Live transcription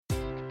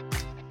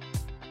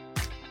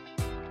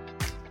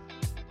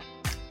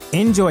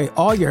Enjoy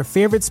all your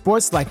favorite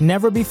sports like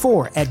never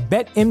before at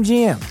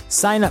BetMGM.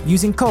 Sign up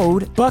using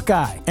code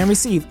Buckeye and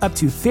receive up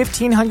to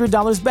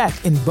 $1,500 back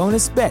in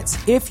bonus bets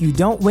if you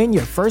don't win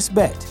your first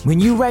bet. When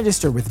you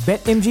register with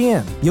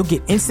BetMGM, you'll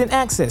get instant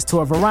access to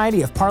a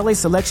variety of parlay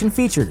selection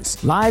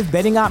features, live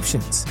betting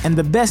options, and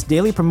the best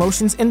daily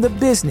promotions in the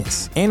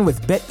business. And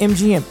with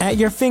BetMGM at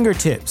your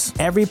fingertips,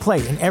 every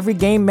play and every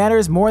game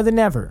matters more than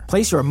ever.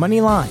 Place your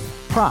money line,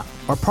 prop,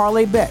 or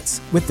parlay bets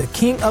with the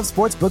king of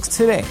sportsbooks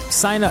today.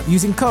 Sign up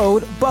using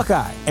code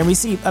Buckeye and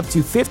receive up to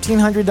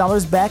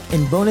 $1,500 back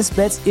in bonus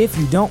bets if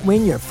you don't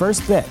win your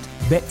first bet.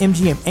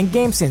 BetMGM and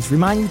GameSense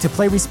remind you to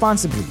play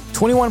responsibly.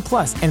 21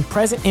 plus and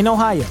present in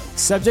Ohio,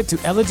 subject to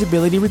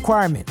eligibility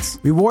requirements.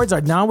 Rewards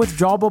are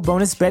non-withdrawable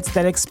bonus bets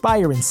that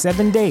expire in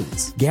 7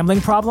 days. Gambling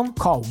problem?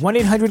 Call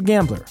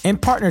 1-800-GAMBLER. In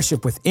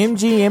partnership with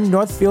MGM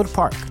Northfield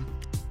Park.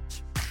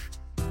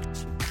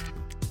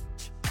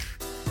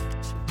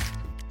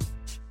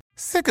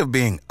 Sick of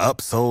being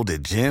upsold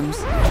at gyms?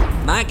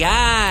 My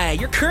guy,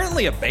 you're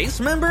currently a base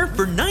member?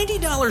 For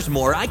 $90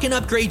 more, I can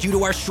upgrade you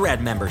to our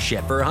Shred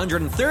membership. For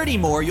 $130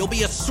 more, you'll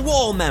be a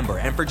Swole member.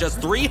 And for just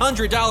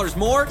 $300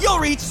 more, you'll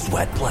reach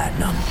Sweat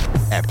Platinum.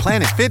 At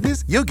Planet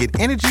Fitness, you'll get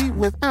energy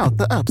without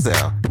the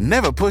upsell.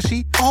 Never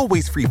pushy,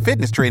 always free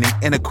fitness training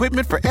and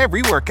equipment for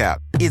every workout.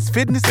 It's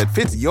fitness that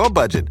fits your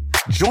budget.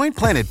 Join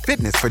Planet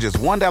Fitness for just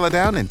 $1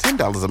 down and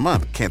 $10 a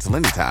month. Cancel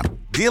anytime.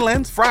 Deal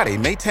ends Friday,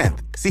 May 10th.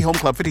 See Home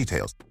Club for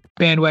details.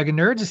 Bandwagon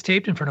Nerds is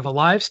taped in front of a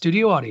live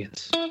studio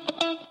audience.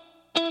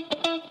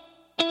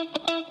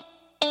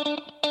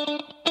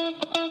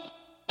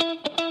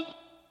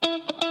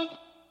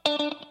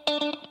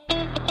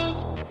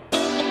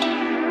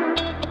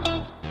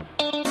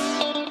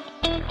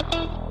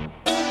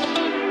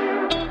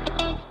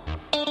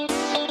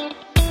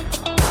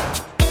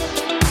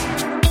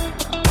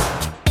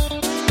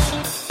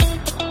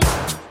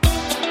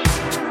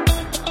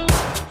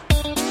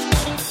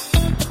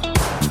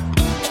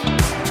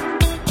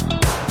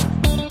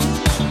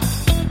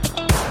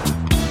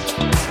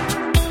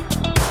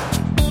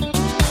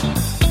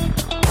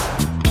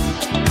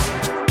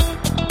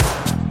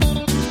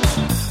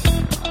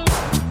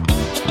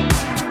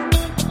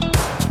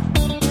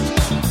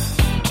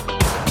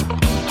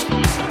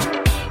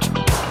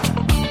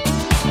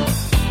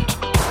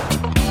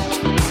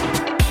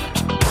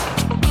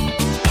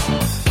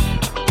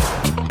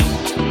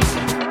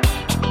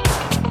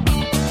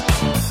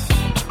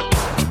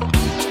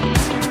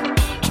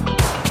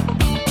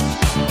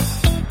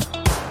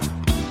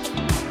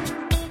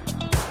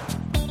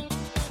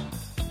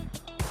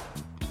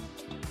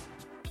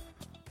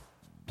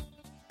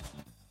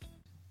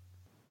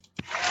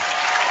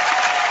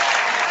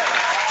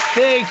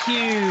 Thank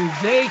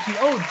you.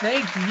 Oh,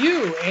 thank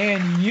you.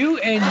 And you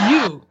and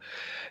you.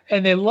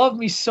 And they love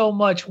me so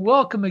much.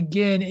 Welcome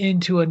again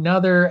into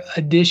another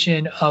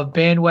edition of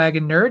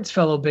Bandwagon Nerds,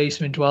 fellow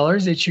basement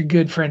dwellers. It's your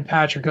good friend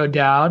Patrick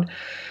O'Dowd,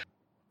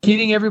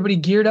 getting everybody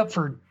geared up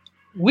for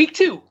week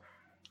 2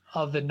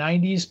 of the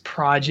 90s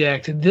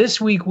Project.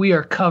 This week we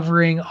are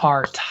covering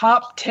our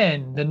top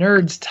 10, the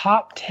Nerds'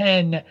 top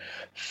 10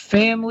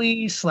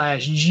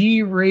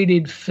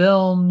 family/G-rated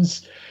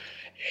films.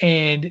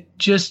 And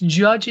just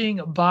judging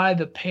by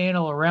the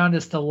panel around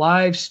us, the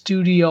live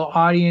studio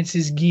audience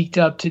is geeked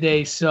up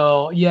today.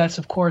 So, yes,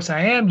 of course,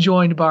 I am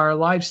joined by our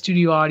live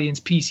studio audience,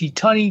 PC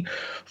Tunney,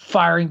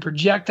 firing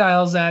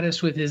projectiles at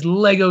us with his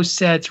Lego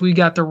sets. We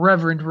got the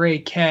Reverend Ray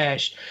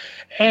Cash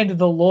and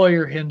the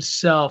lawyer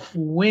himself,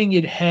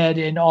 winged head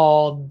and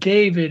all,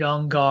 David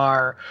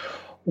Ungar.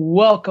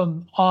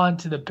 Welcome on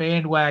to the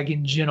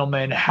bandwagon,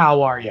 gentlemen.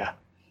 How are you?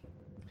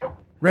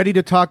 Ready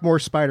to talk more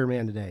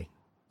Spider-Man today.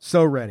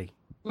 So ready.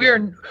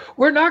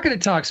 We're not going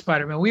to talk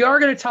Spider-Man. We are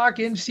going to talk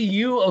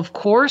MCU, of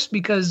course,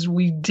 because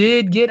we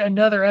did get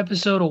another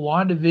episode of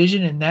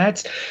WandaVision, and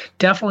that's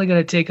definitely going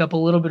to take up a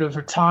little bit of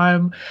our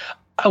time.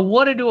 I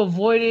wanted to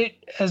avoid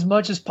it as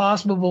much as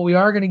possible, but we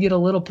are going to get a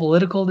little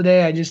political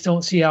today. I just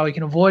don't see how we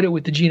can avoid it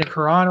with the Gina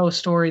Carano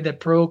story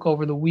that broke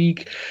over the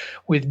week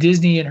with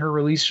Disney and her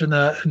release from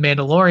The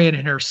Mandalorian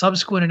and her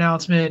subsequent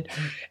announcement.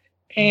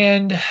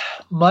 And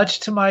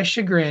much to my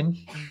chagrin,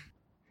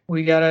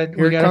 we gotta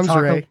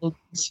talk a little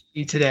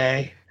DC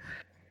today,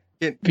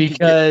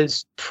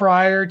 because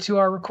prior to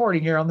our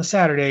recording here on the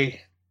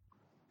Saturday,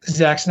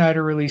 Zack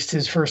Snyder released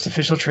his first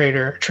official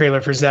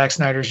trailer for Zack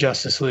Snyder's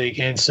Justice League,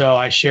 and so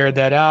I shared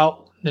that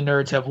out. The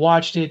nerds have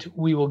watched it.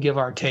 We will give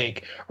our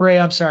take. Ray,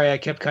 I'm sorry I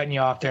kept cutting you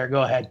off there.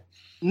 Go ahead.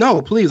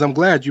 No, please. I'm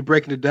glad you're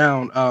breaking it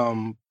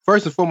down.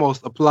 First and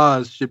foremost,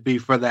 applause should be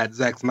for that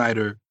Zack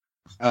Snyder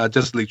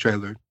Justice League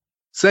trailer.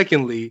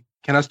 Secondly,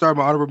 can I start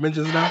my honorable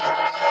mentions now?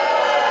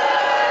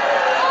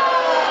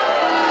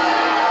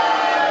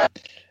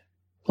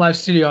 Live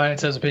studio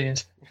audience has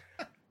opinions.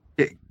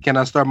 Can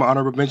I start my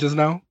honorable mentions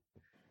now?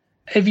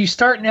 If you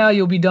start now,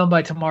 you'll be done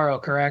by tomorrow,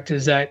 correct?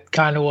 Is that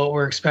kind of what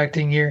we're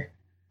expecting here?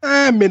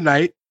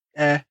 Midnight.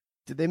 Did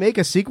they make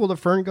a sequel to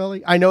Fern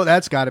Gully? I know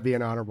that's got to be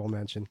an honorable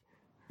mention.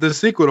 The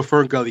sequel to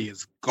Fern Gully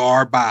is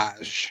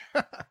garbage.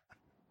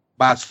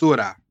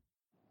 Basura.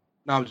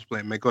 No, I'm just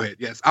playing, man. Go ahead.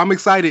 Yes, I'm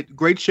excited.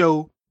 Great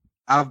show.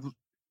 I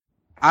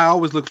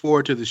always look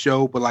forward to the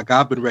show, but like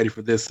I've been ready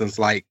for this since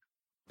like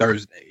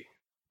Thursday.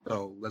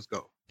 So let's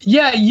go.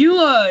 Yeah,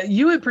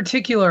 you in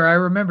particular, I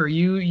remember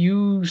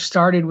you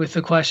started with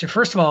the question.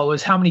 First of all, it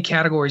was how many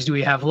categories do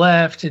we have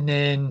left? And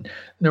then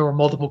there were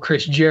multiple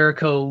Chris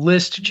Jericho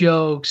list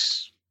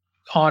jokes,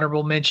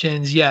 honorable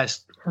mentions.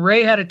 Yes,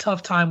 Ray had a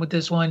tough time with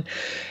this one.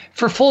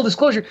 For full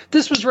disclosure,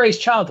 this was Ray's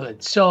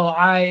childhood, so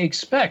I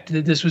expect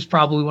that this was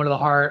probably one of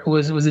the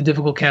was a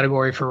difficult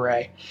category for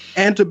Ray.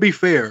 And to be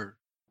fair,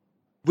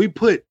 we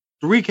put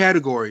 3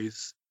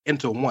 categories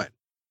into one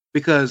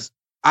because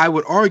I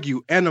would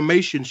argue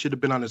animation should have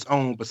been on its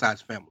own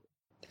besides family.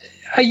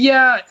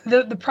 Yeah,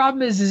 the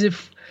problem is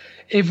if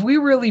we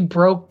really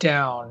broke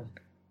down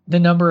the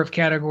number of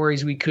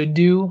categories we could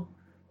do,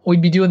 we'd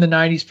be doing the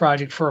 90s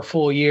project for a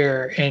full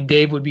year, and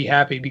Dave would be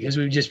happy because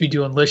we would just be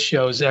doing list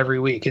shows every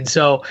week. And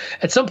so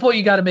at some point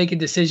you got to make a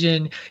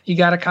decision. You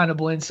got to kind of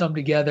blend some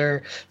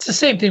together. It's the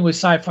same thing with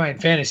sci-fi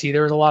and fantasy.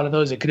 There was a lot of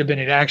those that could have been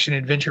in action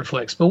adventure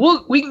flicks, but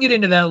we can get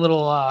into that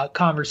little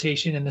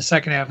conversation in the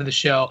second half of the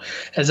show,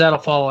 as that'll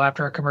follow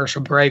after our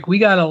commercial break. We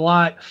got a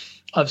lot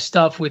of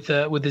stuff with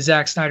the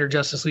Zack Snyder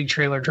Justice League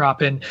trailer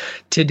dropping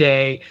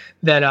today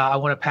that I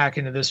want to pack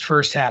into this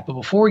first half. But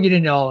before we get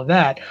into all of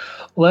that,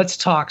 let's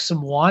talk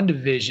some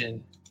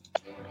WandaVision.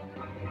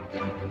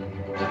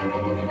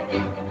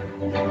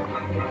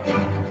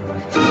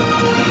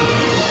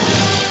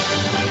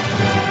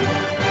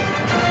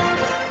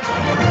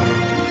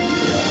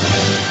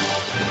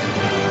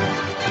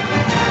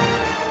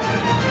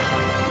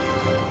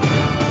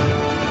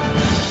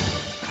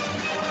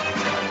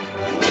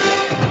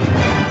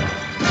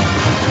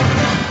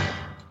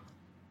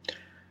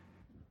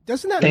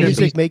 Doesn't that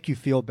music make you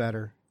feel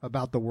better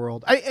about the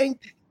world? I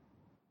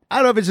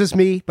don't know if it's just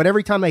me, but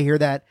every time I hear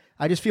that,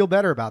 I just feel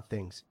better about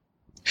things.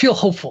 Feel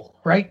hopeful,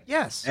 right?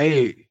 Yes.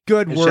 Hey,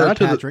 good word,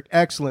 Patrick.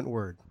 Excellent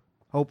word.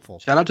 Hopeful.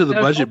 Shout out to the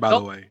budget, by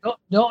the way.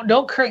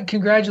 Don't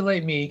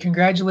congratulate me.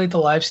 Congratulate the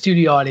live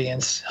studio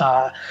audience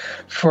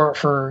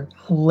for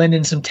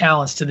lending some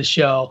talents to the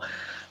show.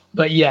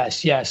 But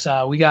yes,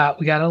 we got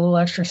a little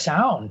extra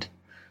sound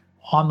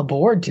on the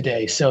board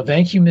today. So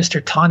thank you,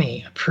 Mr.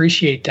 Tani.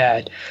 Appreciate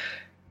that.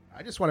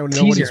 I just want to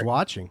know what he's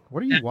watching.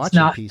 What are you watching,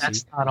 PC?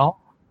 That's not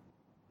all.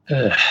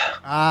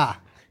 Ugh.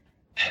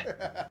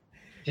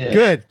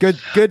 Yeah.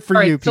 Good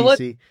for you, so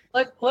PC.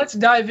 Let's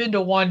dive into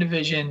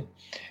WandaVision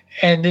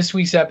and this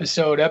week's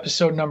episode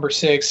number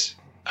 6.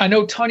 I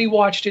know Tony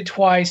watched it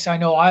twice. I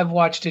know I've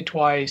watched it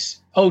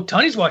twice. Oh,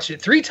 Tony's watched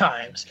it 3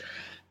 times.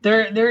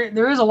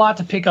 There is a lot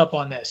to pick up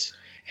on this,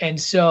 and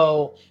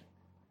so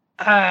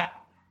I'm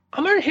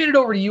going to hand it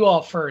over to you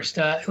all first.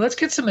 Let's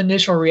get some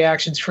initial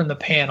reactions from the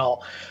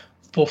panel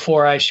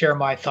before I share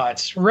my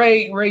thoughts.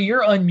 Ray,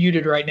 you're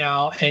unmuted right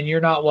now, and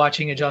you're not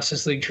watching a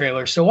Justice League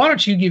trailer. So why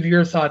don't you give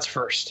your thoughts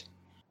first?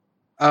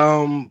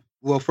 Well,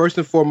 first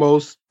and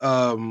foremost,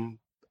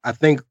 I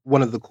think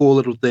one of the cool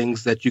little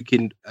things that you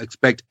can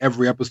expect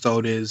every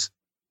episode is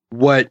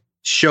what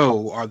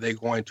show are they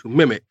going to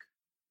mimic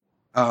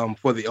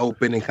for the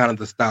open and kind of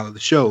the style of the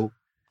show.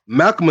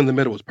 Malcolm in the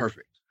Middle is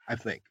perfect, I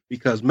think,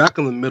 because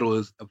Malcolm in the Middle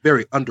is a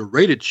very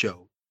underrated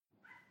show,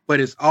 but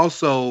it's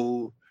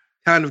also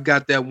kind of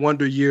got that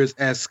Wonder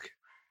Years-esque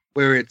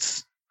where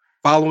it's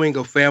following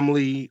a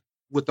family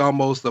with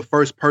almost a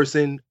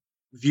first-person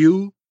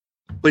view,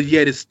 but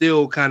yet it's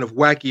still kind of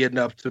wacky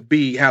enough to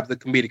have the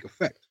comedic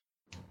effect.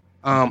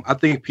 I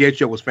think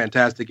Pietro was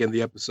fantastic in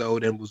the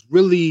episode and was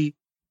really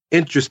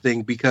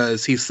interesting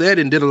because he said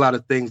and did a lot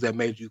of things that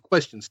made you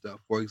question stuff.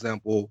 For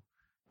example,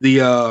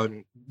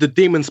 the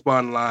demon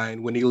spawn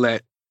line when he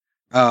let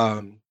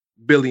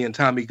Billy and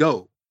Tommy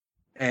go,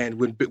 and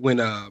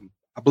when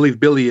I believe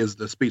Billy is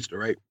the speedster,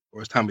 right?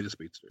 Or is Tommy the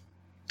speedster?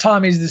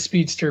 Tommy's the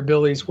speedster.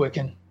 Billy's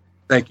Wiccan.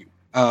 Thank you.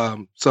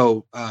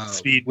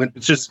 Speed.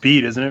 It's just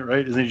speed, isn't it?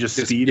 Right? Isn't it just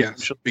speed? Yeah,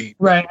 speed.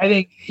 Right. I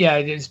think. Yeah,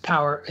 it is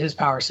power. His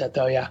power set,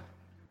 though. Yeah.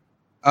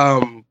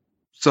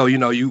 So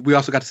we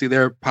also got to see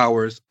their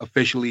powers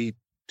officially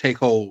take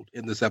hold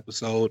in this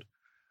episode.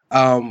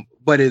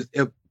 But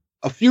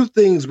a few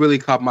things really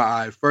caught my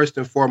eye. First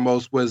and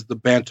foremost was the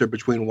banter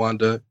between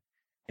Wanda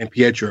and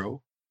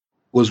Pietro.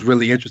 Was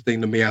really interesting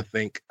to me, I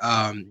think,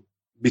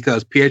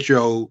 because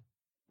Pietro,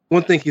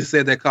 one thing he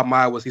said that caught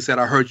my eye was he said,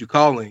 "I heard you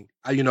calling."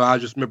 I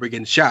just remember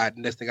getting shot,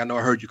 and next thing I know,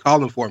 I heard you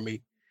calling for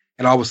me,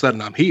 and all of a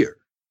sudden I'm here.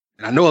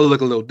 And I know I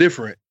look a little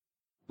different,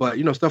 but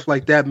stuff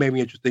like that made me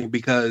interesting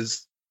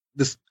because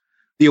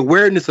the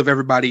awareness of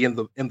everybody in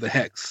the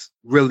Hex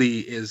really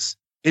is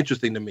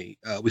interesting to me.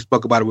 We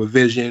spoke about it with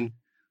Vision.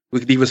 We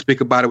could even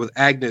speak about it with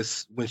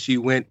Agnes when she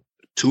went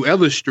to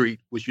Ellis Street,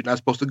 which you're not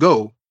supposed to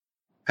go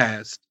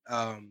past.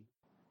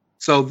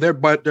 So their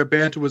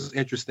banter was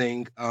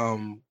interesting.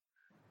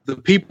 The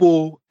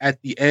people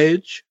at the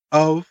edge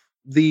of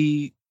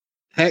the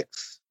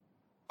Hex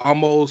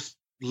almost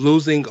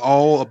losing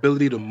all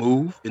ability to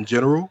move in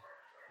general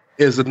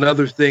is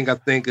another thing I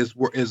think is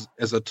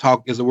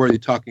a worthy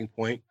talking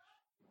point.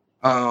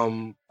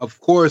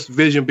 Of course,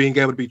 Vision being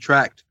able to be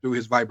tracked through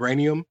his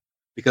vibranium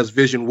because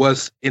Vision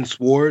was in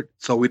Sword,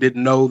 so we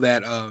didn't know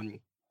that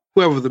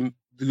whoever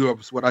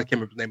what I can't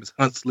remember his name is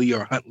Huntley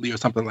or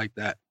something like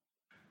that.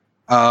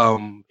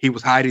 He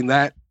was hiding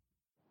that,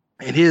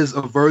 and his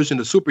aversion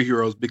to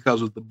superheroes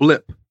because of the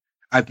blip,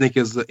 I think,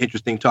 is an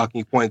interesting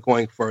talking point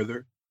going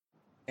further.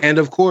 And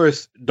of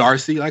course,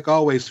 Darcy, like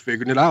always,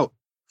 figuring out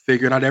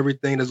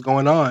everything that's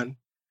going on,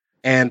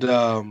 and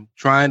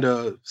trying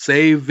to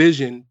save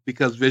Vision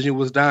because Vision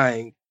was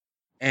dying,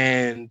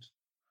 and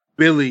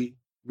Billy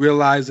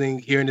realizing,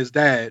 hearing his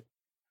dad,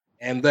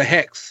 and the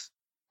Hex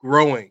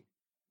growing.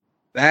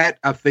 That,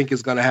 I think,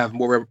 is going to have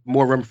more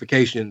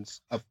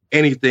ramifications of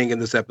anything in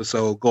this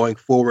episode going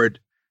forward,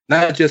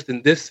 not just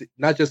in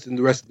the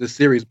rest of this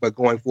series, but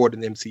going forward in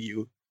the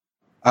MCU.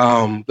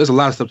 There's a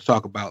lot of stuff to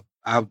talk about.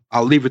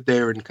 I'll leave it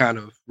there and kind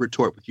of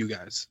retort with you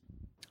guys.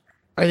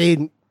 I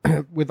mean,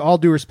 with all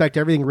due respect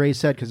to everything Ray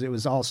said, because it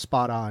was all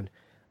spot on.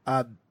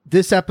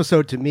 This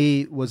episode to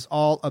me was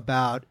all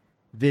about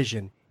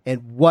Vision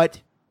and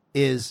what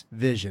is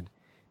Vision,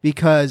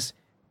 because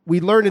we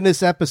learned in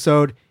this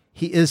episode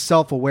he is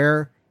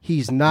self-aware.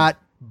 He's not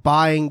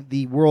buying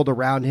the world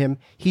around him.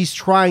 He's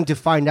trying to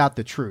find out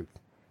the truth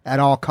at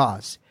all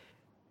costs.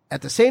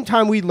 At the same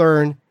time, we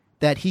learn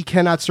that he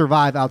cannot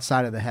survive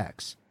outside of the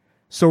Hex.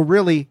 So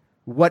really,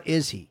 what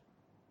is he?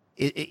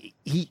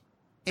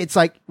 It's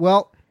like,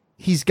 well,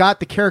 he's got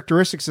the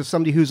characteristics of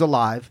somebody who's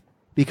alive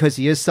because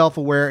he is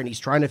self-aware and he's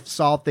trying to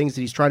solve things,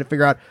 and he's trying to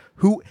figure out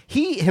who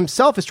he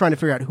himself is trying to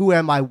figure out, who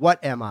am I?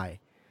 What am I?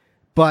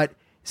 But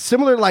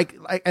similar,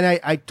 and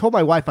I told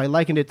my wife, I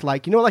likened it to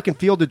like in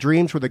Field of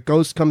Dreams where the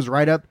ghost comes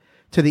right up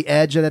to the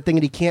edge of that thing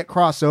and he can't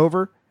cross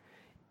over.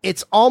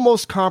 It's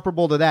almost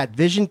comparable to that.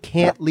 Vision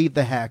can't leave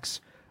the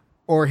Hex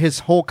or his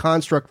whole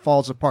construct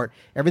falls apart.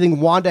 Everything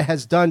Wanda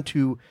has done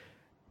to,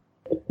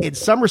 in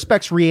some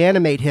respects,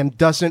 reanimate him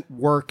doesn't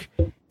work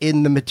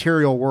in the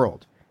material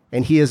world.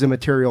 And he is a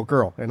material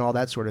girl and all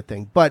that sort of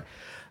thing. But,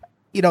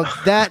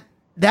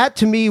 that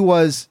to me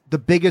was the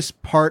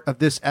biggest part of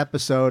this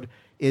episode,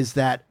 is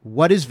that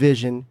what is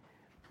Vision?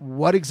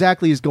 What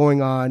exactly is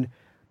going on?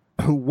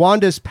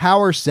 Wanda's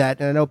power set,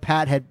 and I know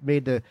Pat had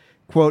made the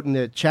quote in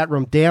the chat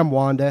room, damn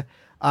Wanda.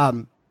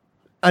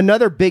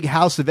 Another big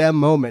House of M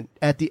moment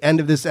at the end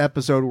of this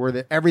episode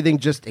where everything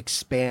just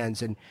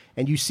expands and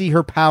you see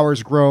her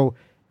powers grow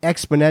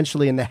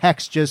exponentially, and the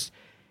Hex just...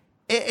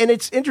 And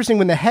it's interesting,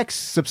 when the Hex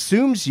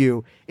subsumes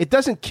you, it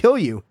doesn't kill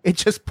you. It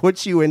just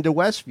puts you into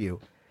Westview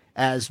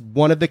as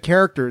one of the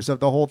characters of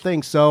the whole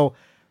thing. So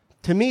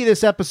to me,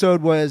 this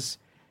episode was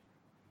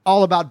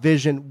all about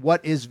Vision.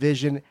 What is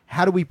Vision?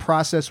 How do we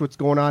process what's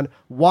going on?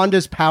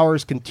 Wanda's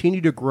powers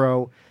continue to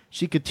grow.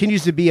 She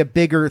continues to be a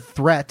bigger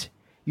threat.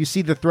 You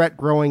see the threat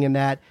growing in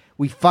that.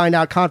 We find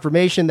out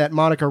confirmation that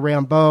Monica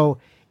Rambeau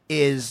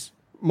is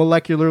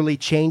molecularly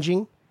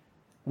changing.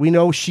 We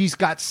know she's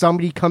got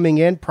somebody coming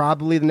in,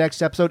 probably the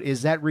next episode.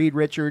 Is that Reed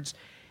Richards?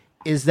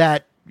 Is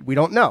that... We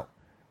don't know.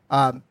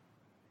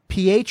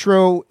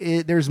 Pietro,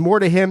 there's more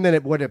to him than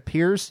what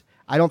appears.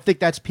 I don't think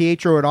that's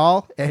Pietro at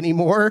all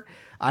anymore.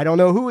 I don't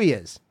know who he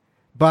is.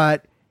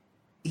 But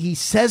he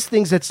says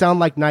things that sound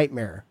like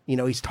Nightmare.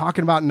 He's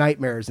talking about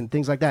nightmares and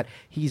things like that.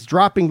 He's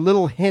dropping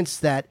little hints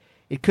that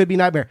it could be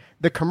Nightmare.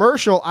 The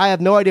commercial, I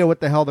have no idea what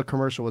the hell the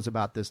commercial was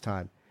about this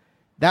time.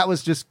 That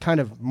was just kind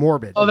of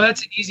morbid. Oh,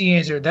 that's an easy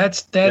answer.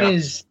 That's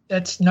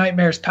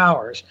Nightmare's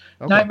powers.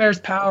 Okay. Nightmare's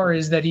power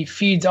is that he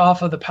feeds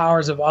off of the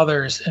powers of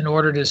others in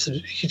order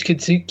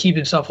to keep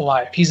himself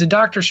alive. He's a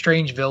Doctor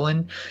Strange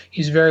villain.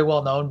 He's very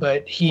well known,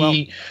 but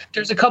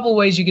there's a couple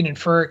ways you can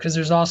infer it, because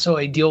there's also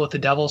a deal with the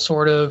devil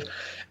sort of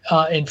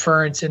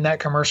inference in that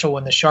commercial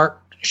when the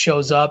shark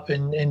shows up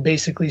and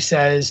basically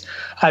says,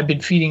 I've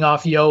been feeding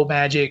off yo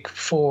magic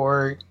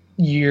for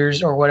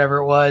years or whatever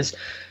it was.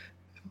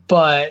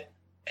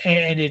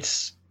 And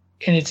it's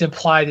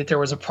implied that there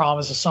was a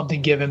promise of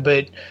something given,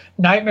 but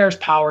Nightmare's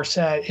power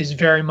set is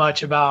very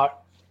much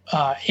about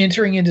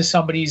entering into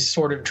somebody's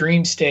sort of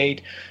dream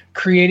state,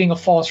 creating a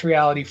false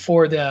reality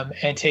for them,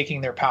 and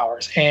taking their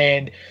powers.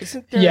 And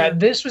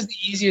this was the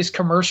easiest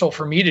commercial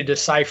for me to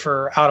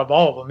decipher out of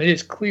all of them. It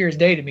is clear as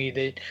day to me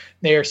that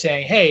they are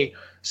saying, hey,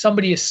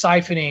 somebody is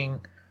siphoning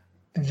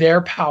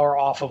their power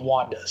off of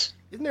Wanda's.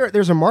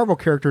 There's a Marvel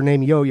character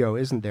named Yo-Yo,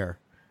 isn't there?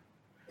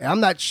 I'm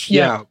not sure.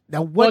 Yeah.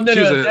 Now, what? Well,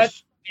 no,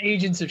 that's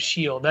Agents of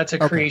S.H.I.E.L.D. That's a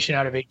creation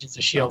out of Agents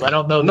of S.H.I.E.L.D. I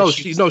don't know.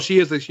 She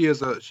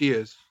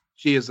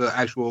is an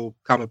actual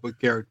comic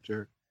book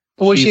character.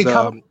 But was she a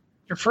comic book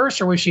character first,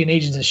 or was she an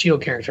Agents of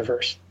S.H.I.E.L.D. character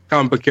first?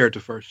 Comic book character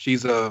first.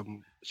 She's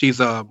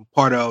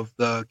part of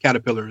the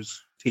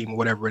Caterpillars team,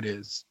 whatever it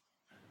is.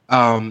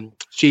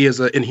 She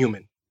is an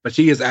Inhuman, but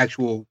she is a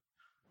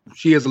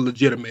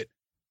legitimate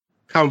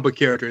comic book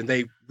character, and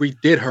they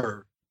redid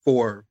her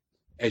for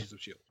Agents of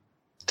S.H.I.E.L.D.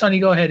 Tony,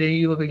 go ahead.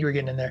 You look like you were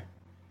getting in there.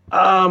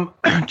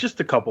 Just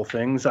a couple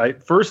things.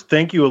 First,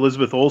 thank you,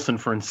 Elizabeth Olsen,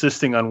 for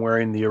insisting on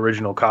wearing the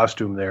original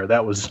costume there.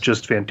 That was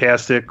just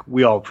fantastic.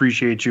 We all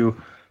appreciate you.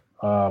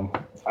 So,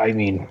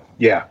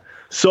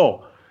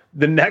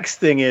 The next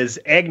thing is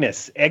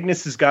Agnes.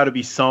 Agnes has got to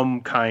be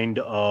some kind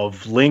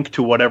of link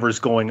to whatever's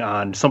going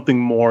on, something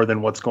more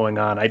than what's going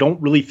on. I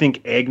don't really think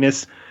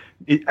Agnes.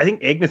 I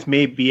think Agnes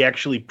may be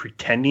actually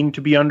pretending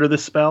to be under the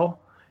spell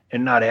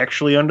and not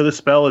actually under the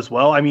spell as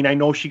well. I mean, I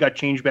know she got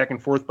changed back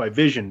and forth by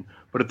Vision,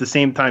 but at the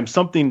same time,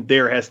 something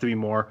there has to be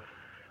more.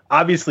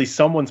 Obviously,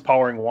 someone's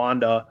powering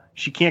Wanda.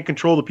 She can't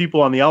control the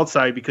people on the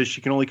outside because she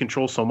can only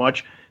control so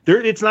much.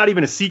 It's not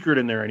even a secret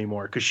in there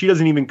anymore because she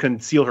doesn't even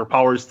conceal her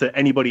powers to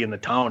anybody in the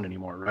town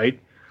anymore, right?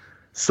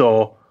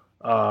 So,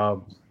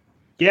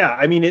 yeah,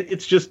 I mean,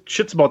 it's just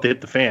shit's about to hit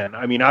the fan.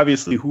 I mean,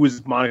 obviously, who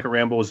is Monica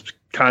Rambeau's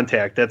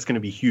contact? That's going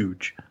to be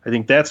huge. I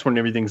think that's when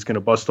everything's going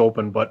to bust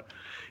open. But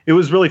it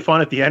was really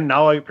fun at the end.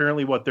 Now,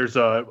 apparently, there's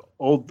a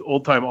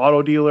old time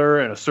auto dealer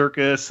and a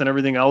circus and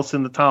everything else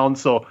in the town.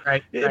 So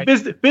right.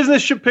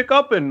 Business should pick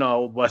up in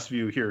Old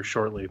Westview here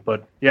shortly.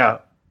 But yeah,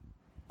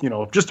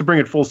 just to bring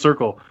it full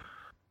circle.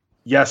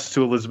 Yes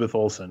to Elizabeth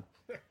Olsen.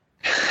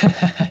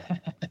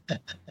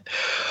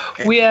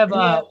 We have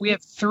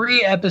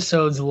 3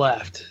 episodes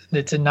left.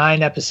 It's a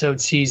 9-episode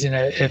season,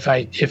 if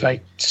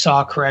I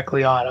saw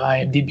correctly on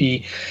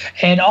IMDb,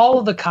 and all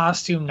of the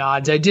costume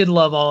nods. I did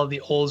love all of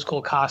the old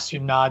school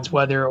costume nods,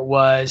 whether it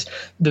was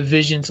the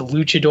Vision's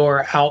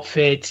luchador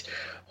outfit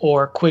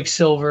or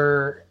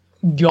Quicksilver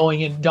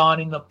going and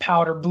donning the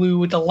powder blue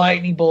with the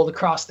lightning bolt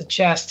across the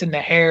chest and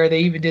the hair. They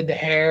even did the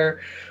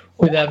hair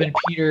with Evan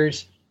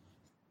Peters.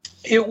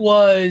 It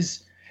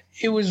was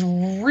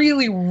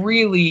really,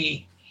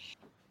 really,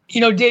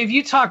 Dave,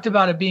 you talked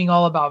about it being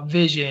all about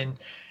Vision.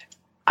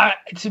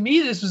 To me,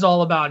 this was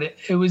all about it.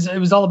 It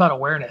was all about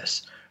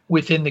awareness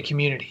within the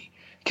community.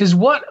 Because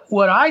what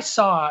I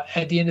saw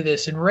at the end of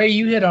this, and Ray,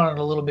 you hit on it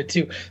a little bit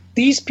too.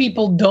 These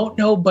people don't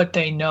know, but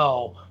they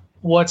know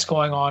what's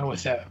going on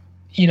with them.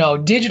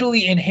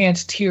 Digitally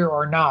enhanced here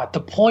or not.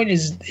 The point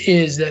is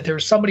that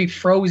there's somebody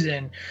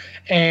frozen,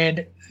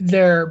 and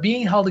they're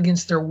being held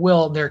against their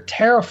will. They're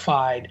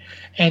terrified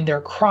and they're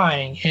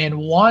crying, and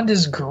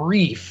Wanda's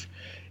grief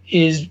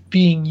is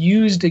being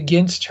used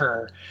against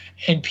her,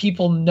 and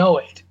people know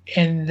it.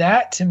 And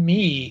that to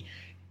me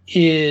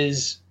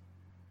is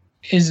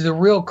the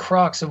real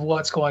crux of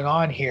what's going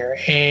on here.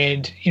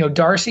 And,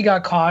 Darcy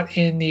got caught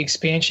in the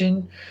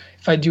expansion,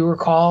 if I do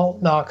recall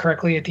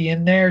correctly, at the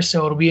end there.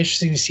 So it'll be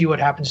interesting to see what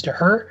happens to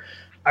her.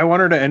 I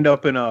want her to end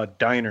up in a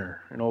diner,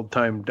 an old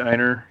time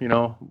diner,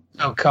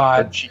 Oh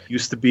God. She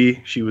used to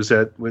be. She was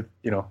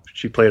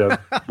she played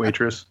a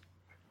waitress.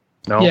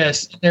 No.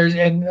 Yes,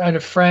 and a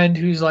friend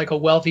who's like a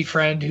wealthy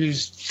friend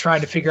who's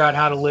trying to figure out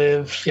how to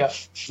live. Yeah.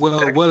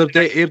 Well, if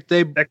they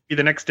that could be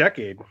the next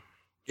decade.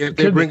 If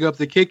they bring up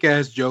the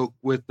kick-ass joke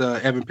with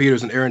Evan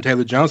Peters and Aaron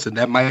Taylor Johnson,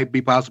 that might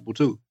be possible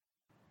too.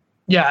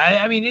 Yeah,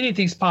 I mean,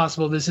 anything's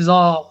possible. It's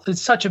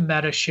such a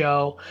meta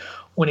show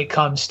when it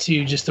comes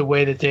to just the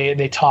way that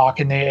they talk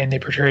and they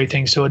portray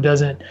things. So it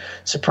doesn't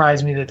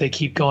surprise me that they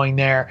keep going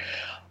there.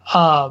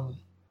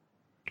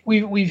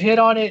 We've hit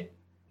on it.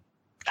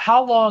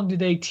 How long do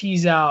they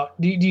tease out?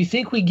 Do you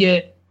think we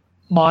get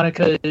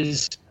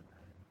Monica's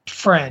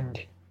friend,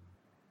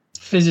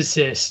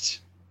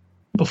 physicist,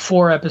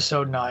 before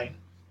episode 9?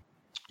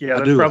 Yeah,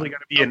 that's probably going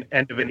to be an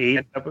end of an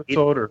 8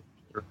 episode, or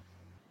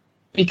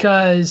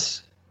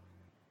because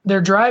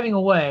they're driving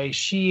away.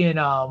 She and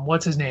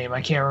what's his name?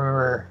 I can't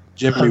remember.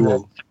 Jimmy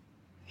Woo.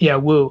 Yeah,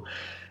 Woo.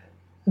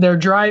 They're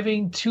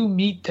driving to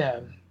meet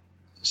them.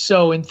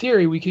 So in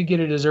theory, we could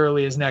get it as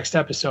early as next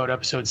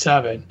episode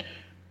 7.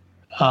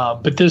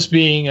 But this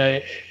being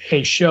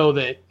a show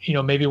that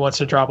maybe wants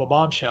to drop a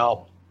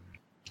bombshell,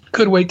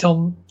 could wait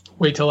till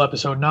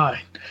episode 9.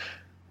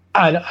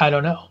 I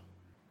don't know.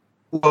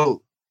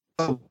 Well,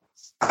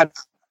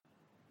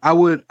 I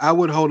would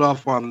hold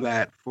off on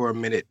that for a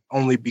minute,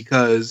 only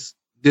because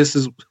this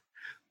is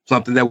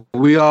something that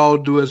we all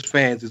do as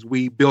fans, is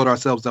we build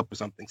ourselves up for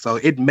something. So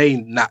it may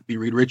not be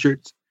Reed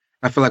Richards.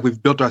 I feel like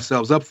we've built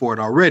ourselves up for it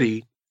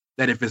already,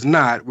 that if it's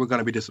not, we're going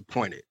to be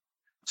disappointed.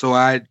 So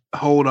I'd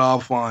hold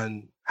off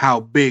on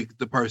how big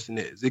the person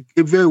is. It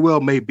very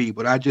well may be,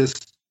 but I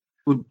just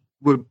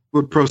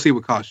would proceed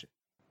with caution.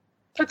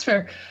 That's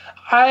fair.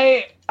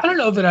 I don't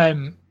know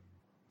that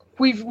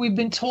we've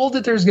been told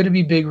that there's going to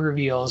be big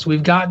reveals.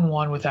 We've gotten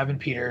one with Evan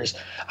Peters.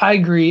 I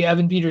agree.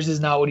 Evan Peters is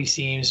not what he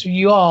seems.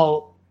 You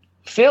all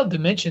failed to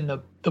mention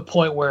the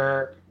point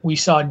where we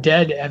saw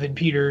dead Evan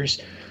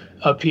Peters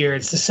appear.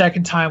 It's the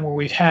second time where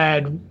we've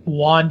had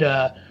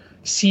Wanda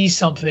see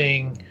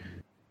something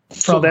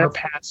from her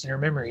past and her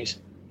memories.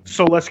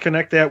 So let's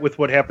connect that with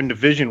what happened to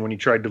Vision when he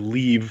tried to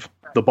leave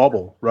the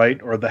bubble,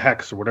 right? Or the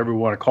hex, or whatever we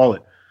want to call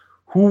it.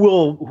 Who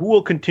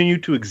will continue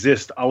to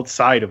exist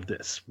outside of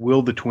this?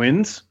 Will the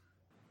twins?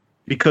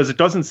 Because it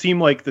doesn't seem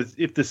like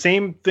if the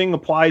same thing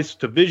applies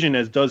to Vision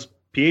as does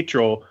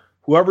Pietro,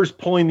 whoever's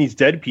pulling these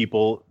dead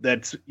people,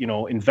 that's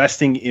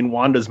investing in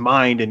Wanda's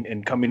mind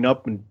and coming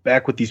up and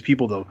back with these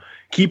people to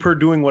keep her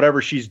doing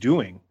whatever she's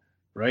doing,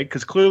 right?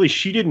 Because clearly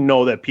she didn't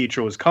know that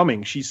Pietro was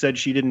coming. She said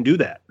she didn't do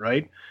that,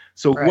 right?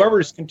 So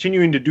whoever's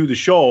continuing to do the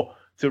show,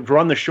 to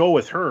run the show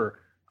with her,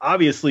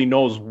 obviously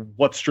knows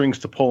what strings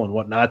to pull and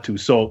what not to.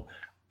 So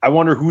I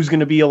wonder who's going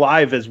to be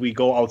alive as we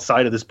go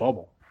outside of this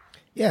bubble.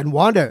 Yeah, and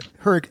Wanda,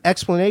 her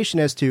explanation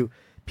as to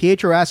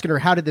Pietro asking her,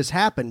 how did this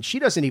happen? She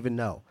doesn't even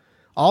know.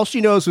 All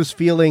she knows was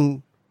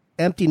feeling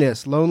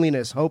emptiness,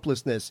 loneliness,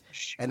 hopelessness.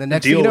 And the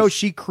next thing you know,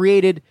 she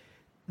created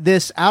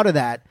this out of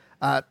that.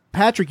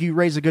 Patrick, you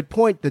raise a good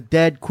point, the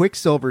dead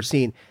Quicksilver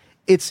scene.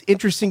 It's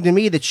interesting to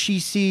me that she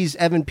sees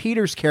Evan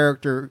Peters'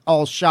 character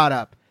all shot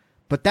up,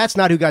 but that's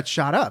not who got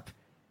shot up.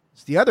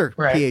 It's the other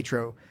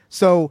Pietro.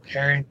 So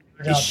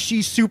is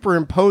she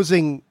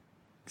superimposing?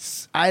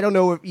 I don't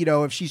know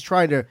if she's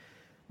trying to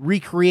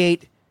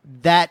recreate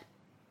that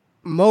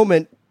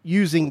moment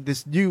using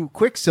this new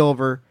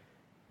Quicksilver,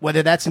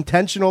 whether that's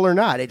intentional or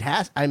not.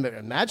 I'm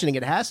imagining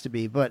it has to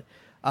be, but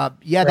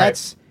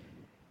that's,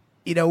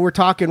 we're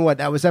talking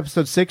that was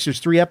episode 6. There's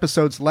 3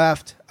 episodes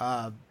left.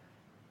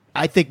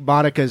 I think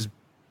Monica's,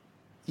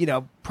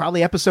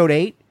 probably episode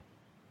 8.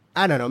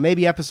 I don't know,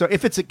 maybe episode,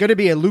 if it's going to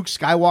be a Luke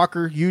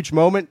Skywalker huge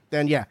moment,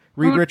 then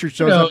Reed Richards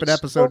shows up in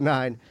episode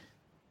 9.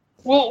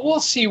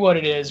 We'll see what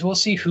it is. We'll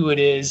see who it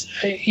is.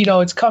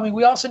 It's coming.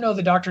 We also know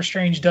that Doctor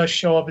Strange does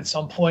show up at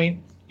some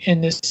point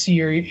in this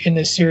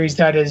series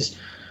that has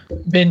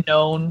been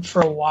known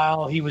for a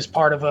while. He was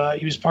part of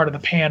the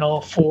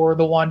panel for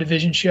the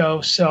WandaVision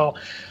show. So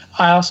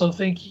I also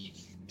think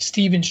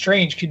Stephen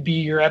Strange could be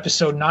your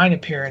episode 9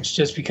 appearance,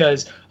 just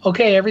because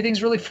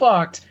everything's really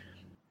fucked.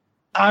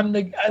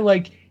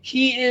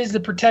 He is the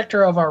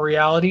protector of our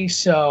reality,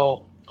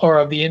 or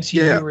of the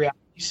MCU reality.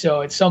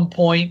 So at some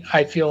point,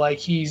 I feel like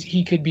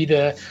he could be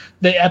the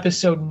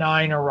episode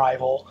 9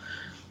 arrival.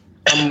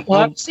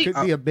 Could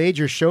be a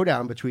major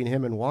showdown between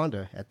him and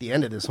Wanda at the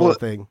end of this whole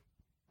thing.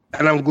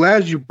 And I'm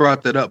glad you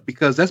brought that up,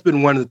 because that's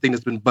been one of the things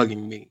that's been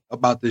bugging me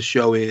about this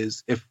show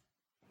is, if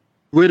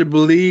we're to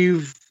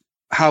believe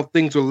how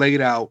things are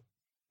laid out,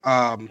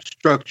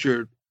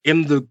 structured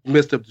in the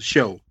midst of the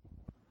show,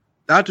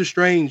 Doctor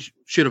Strange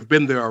should have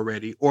been there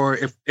already, or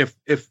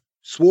if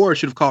Sword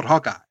should have called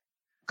Hawkeye.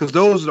 Because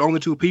those are the only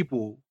 2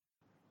 people,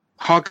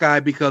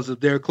 Hawkeye because of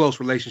their close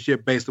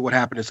relationship based on what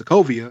happened in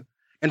Sokovia,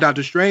 and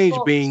Doctor Strange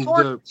being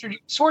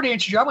Sword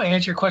answered you. I'm going to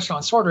answer your question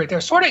on Sword right there.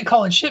 Sword ain't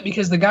calling shit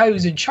because the guy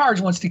who's in charge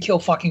wants to kill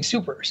fucking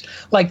supers.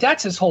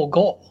 That's his whole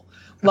goal.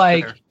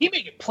 He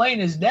made it plain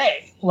as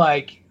day.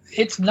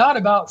 It's not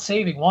about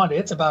saving Wanda.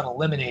 It's about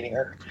eliminating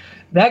her.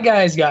 That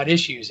guy's got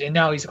issues, and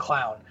now he's a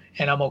clown,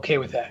 and I'm okay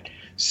with that.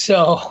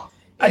 So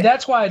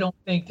that's why I don't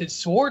think that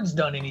Sword's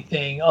done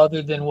anything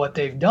other than what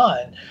they've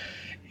done.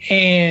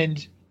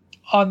 And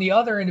on the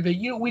other end of it,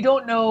 we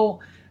don't know.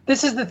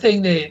 This is the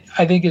thing that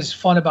I think is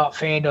fun about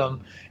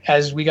fandom.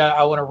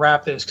 I want to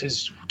wrap this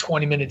because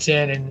 20 minutes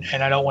in,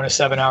 and I don't want a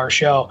 7-hour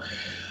show.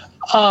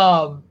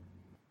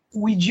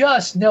 We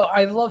just know.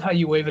 I love how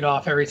you wave it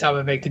off every time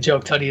I make the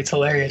joke, Tuddy. It's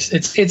hilarious.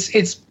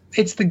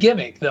 It's the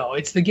gimmick, though.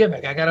 It's the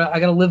gimmick. I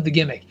gotta live the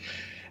gimmick.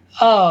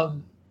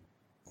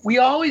 We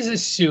always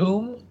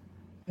assume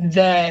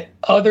that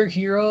other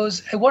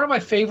heroes. And one of my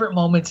favorite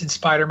moments in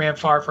Spider-Man: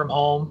 Far From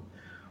Home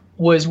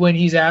was when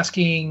he's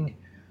asking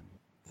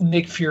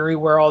Nick Fury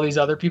where all these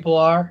other people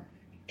are,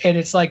 and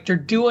it's like they're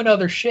doing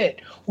other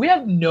shit. We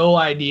have no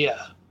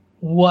idea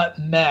what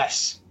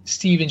mess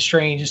Stephen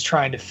Strange is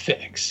trying to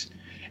fix.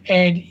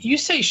 And you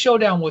say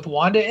showdown with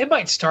Wanda, it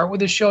might start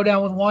with a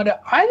showdown with Wanda.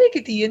 I think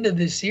at the end of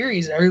this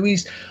series, or at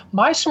least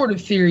my sort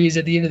of theory is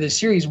at the end of the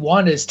series,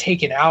 Wanda is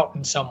taken out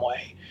in some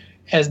way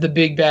as the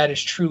big bad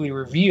is truly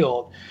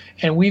revealed.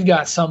 And we've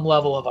got some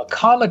level of a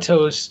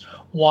comatose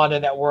Wanda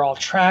that we're all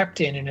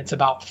trapped in, and it's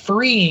about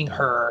freeing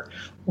her,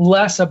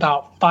 less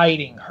about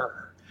fighting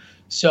her.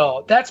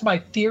 So that's my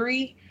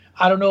theory.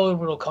 I don't know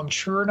if it'll come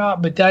true or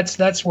not, but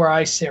that's where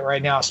I sit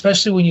right now,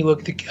 especially when you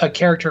look at a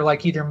character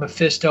like either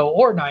Mephisto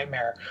or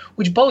Nightmare,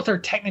 which both are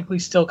technically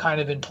still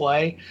kind of in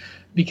play,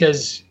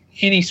 because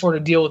any sort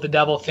of deal with the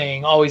devil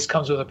thing always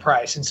comes with a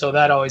price, and so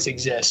that always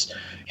exists.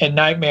 And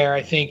Nightmare,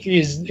 I think,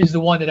 is the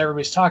one that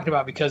everybody's talking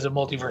about because of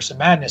Multiverse of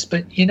Madness,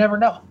 but you never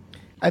know.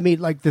 I mean,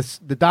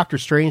 the Doctor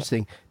Strange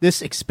thing,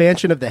 this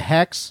expansion of the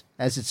Hex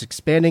as it's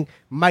expanding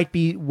might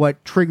be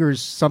what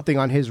triggers something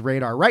on his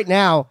radar. Right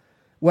now,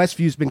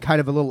 Westview's been kind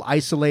of a little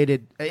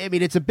isolated. I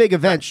mean, it's a big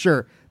event,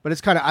 sure, but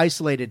it's kind of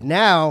isolated.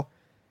 Now,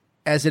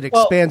 as it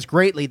expands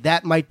greatly,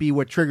 that might be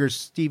what triggers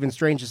Stephen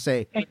Strange to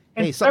say,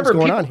 hey, something's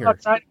going on here.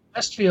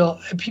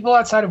 People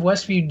outside of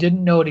Westview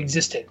didn't know it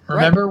existed.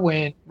 Remember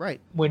when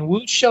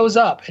Woot shows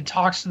up and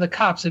talks to the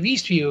cops of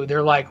Eastview,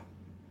 they're like,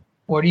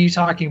 what are you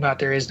talking about?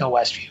 There is no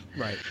Westview.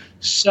 Right.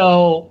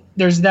 So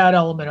there's that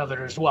element of it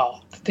as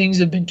well. Things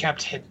have been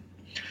kept hidden.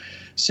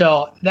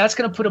 So that's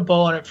going to put a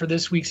bow on it for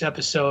this week's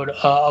episode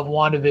of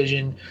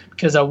WandaVision,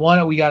 because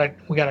we got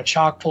a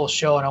chock full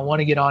show, and I want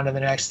to get on to the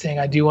next thing.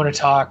 I do want to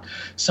talk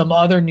some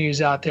other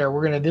news out there.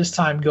 We're going to this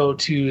time go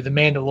to The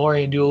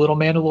Mandalorian, do a little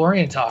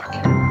Mandalorian talk.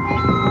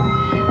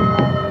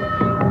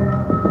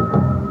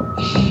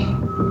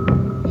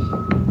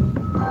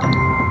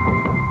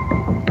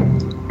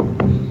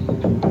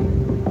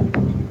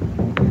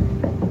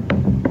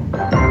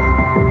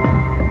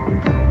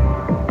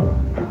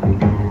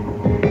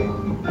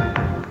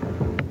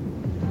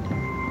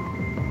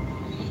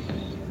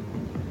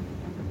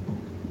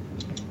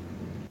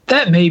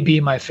 may be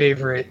my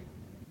favorite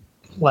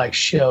like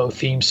show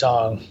theme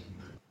song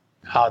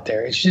out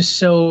there. It's just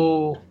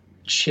so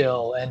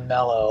chill and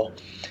mellow.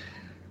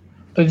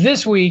 But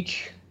this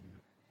week,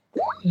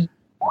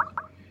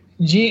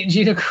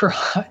 Gina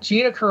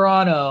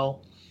Carano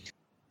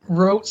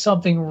wrote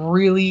something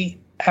really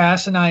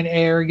asinine,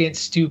 arrogant,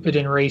 stupid,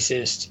 and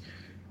racist,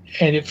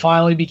 and it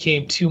finally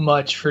became too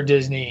much for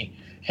Disney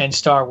and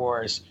Star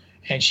Wars,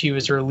 and she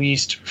was fired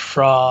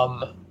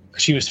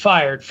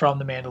from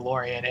The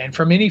Mandalorian and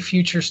from any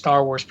future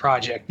Star Wars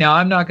project. Now,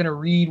 I'm not going to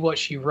read what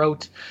she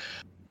wrote.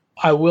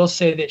 I will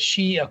say that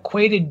she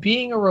equated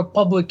being a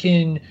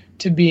Republican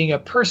to being a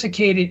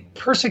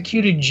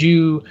persecuted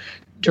Jew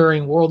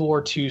during World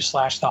War II /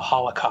 the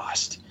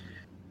Holocaust.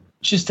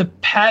 Just a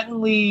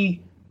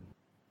patently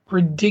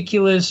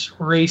ridiculous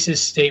racist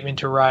statement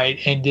to write,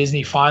 and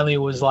Disney finally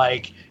was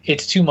like,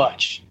 it's too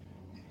much,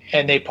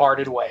 and they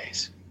parted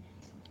ways.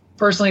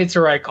 Personally, it's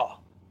the right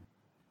call.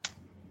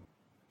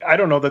 I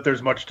don't know that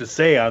there's much to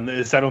say on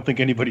this. I don't think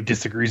anybody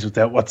disagrees with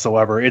that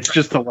whatsoever. It's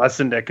just a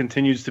lesson that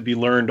continues to be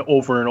learned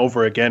over and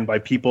over again by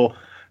people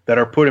that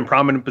are put in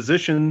prominent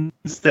positions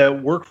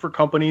that work for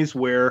companies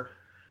where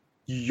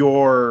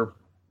your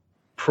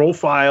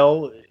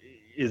profile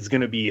is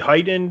going to be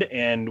heightened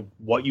and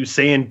what you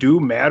say and do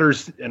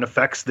matters and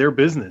affects their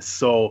business.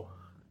 So,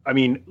 I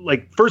mean,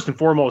 like, first and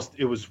foremost,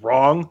 it was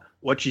wrong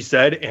what she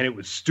said, and it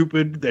was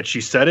stupid that she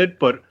said it,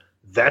 but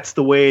that's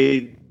the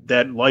way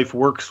that life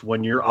works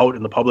when you're out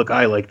in the public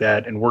eye like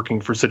that and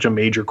working for such a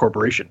major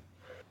corporation.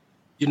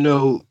 You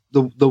know,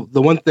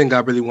 the one thing I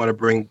really want to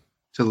bring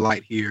to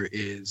light here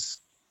is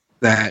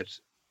that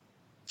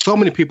so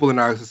many people in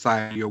our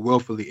society are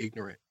willfully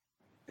ignorant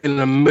in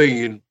a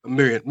million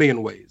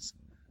ways.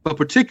 But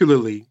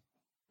particularly,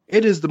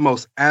 it is the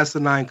most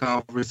asinine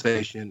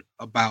conversation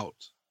about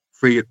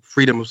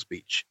freedom of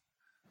speech,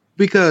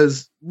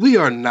 because we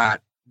are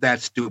not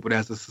that stupid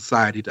as a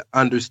society to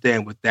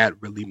understand what that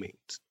really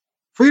means.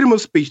 Freedom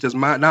of speech does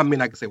not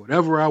mean I can say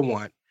whatever I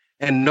want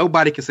and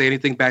nobody can say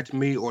anything back to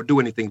me or do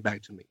anything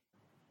back to me.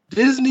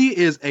 Disney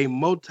is a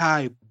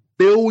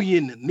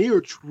multi-billion,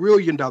 near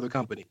trillion-dollar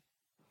company.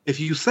 If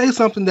you say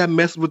something that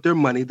messes with their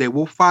money, they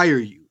will fire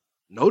you.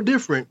 No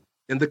different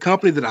than the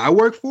company that I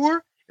work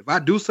for. If I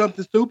do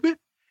something stupid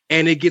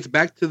and it gets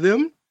back to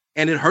them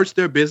and it hurts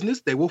their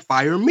business, they will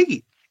fire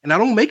me. And I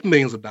don't make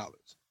millions of dollars.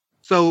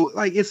 So,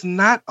 like, it's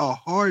not a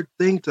hard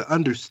thing to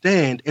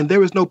understand. And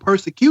there is no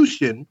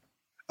persecution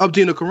of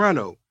Gina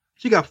Carano.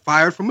 She got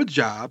fired from a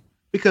job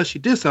because she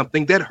did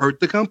something that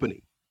hurt the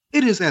company.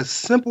 It is as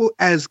simple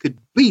as could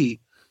be.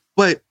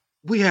 But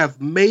we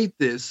have made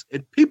this,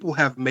 and people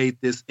have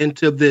made this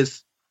into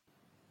this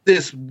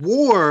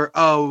war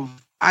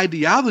of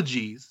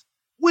ideologies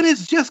when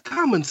it's just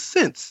common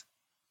sense.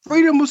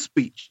 Freedom of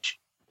speech.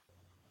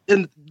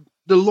 And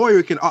the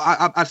lawyer can,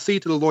 I see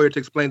to the lawyer to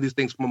explain these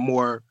things from a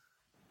more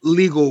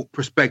legal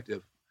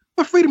perspective.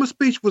 But freedom of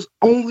speech was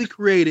only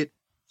created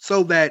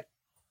so that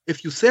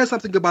if you said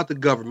something about the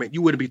government,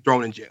 you wouldn't be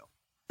thrown in jail.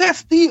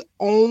 That's the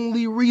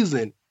only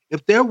reason.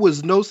 If there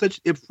was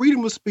if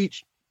freedom of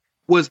speech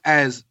was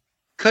as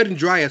cut and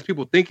dry as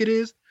people think it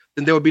is,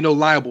 then there would be no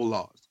libel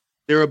laws.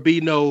 There would be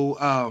no,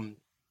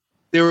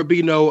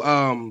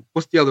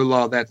 what's the other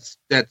law that's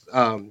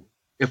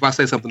if I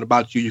say something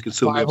about you, you can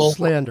sue me.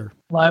 Slander.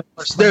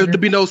 There'd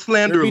be no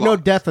slander. There'd be no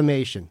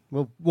defamation.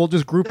 We'll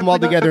just group them all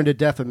together into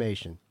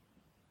defamation.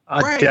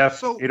 I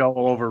defecate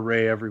all over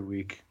Ray every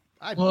week.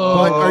 Are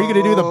you going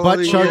to do the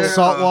butt chug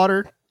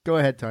saltwater? Go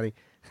ahead, Tony.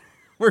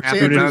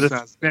 Tune into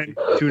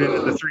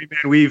the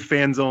three-man weave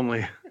fans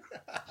only.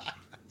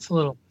 It's a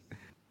little.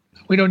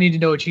 We don't need to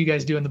know what you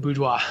guys do in the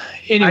boudoir.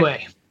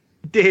 Anyway.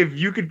 Dave,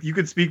 you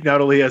could speak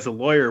not only as a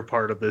lawyer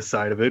part of this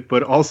side of it,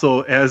 but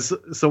also as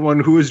someone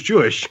who is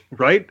Jewish,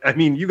 right? I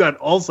mean, you got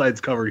all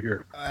sides covered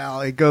here.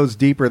 Well, it goes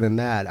deeper than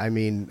that. I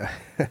mean,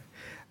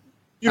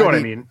 you know what I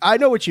mean? I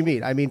know what you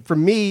mean. I mean, for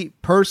me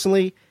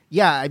personally,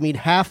 yeah, I mean,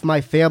 half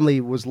my family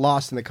was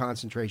lost in the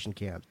concentration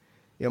camp.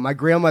 You know, my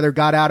grandmother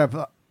got out of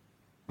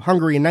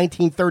Hungary in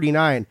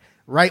 1939,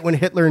 right when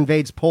Hitler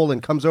invades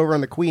Poland, comes over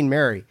on the Queen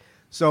Mary.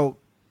 So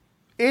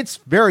it's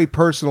very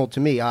personal to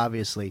me,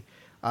 obviously.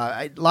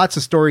 Lots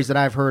of stories that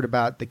I've heard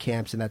about the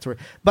camps and that sort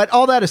of. But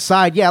all that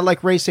aside, yeah,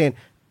 like Ray's saying,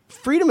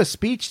 freedom of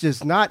speech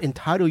does not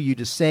entitle you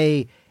to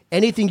say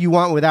anything you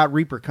want without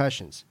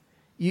repercussions.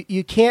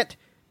 You can't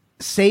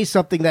say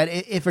something that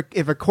if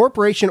a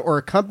corporation or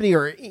a company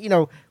or, you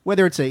know,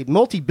 whether it's a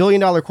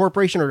multi-billion-dollar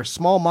corporation or a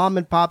small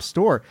mom-and-pop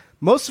store,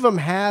 most of them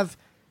have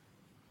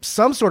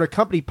some sort of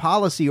company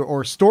policy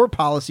or store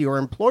policy or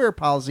employer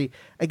policy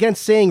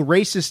against saying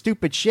racist,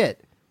 stupid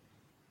shit.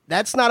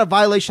 That's not a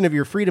violation of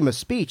your freedom of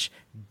speech.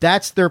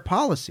 That's their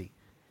policy.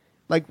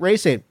 Like Ray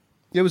said,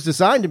 it was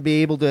designed to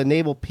be able to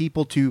enable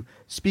people to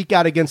speak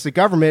out against the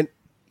government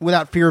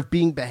without fear of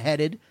being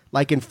beheaded,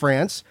 like in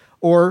France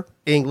or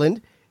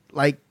England.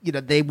 Like, you know,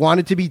 they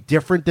wanted to be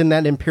different than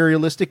that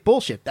imperialistic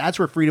bullshit. That's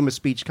where freedom of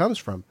speech comes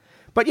from.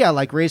 But yeah,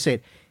 like Ray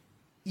said,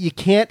 you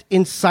can't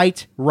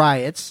incite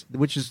riots,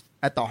 which is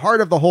at the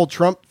heart of the whole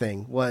Trump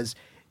thing, was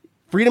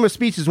freedom of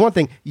speech is one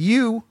thing.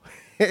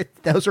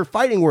 Those are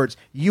fighting words.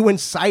 You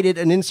incited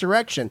an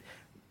insurrection.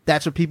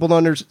 That's what people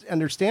don't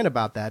understand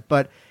about that.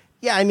 But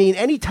yeah, I mean,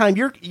 anytime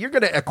you're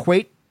going to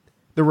equate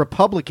the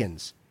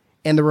Republicans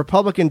and the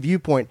Republican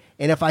viewpoint,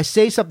 and if I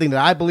say something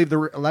that I believe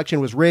the election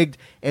was rigged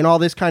and all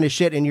this kind of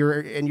shit, and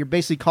you're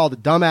basically called a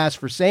dumbass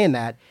for saying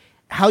that,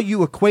 how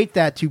you equate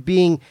that to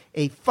being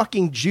a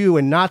fucking Jew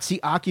in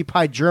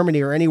Nazi-occupied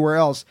Germany or anywhere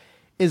else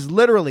is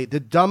literally the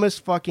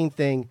dumbest fucking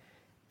thing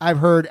I've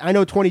heard. I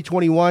know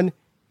 2021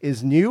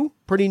 is new,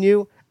 pretty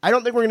new. I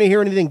don't think we're going to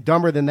hear anything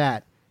dumber than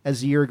that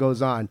as the year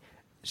goes on.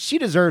 She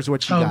deserves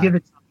what she got. Give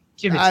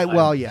it time.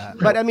 Well, yeah,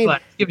 but I mean,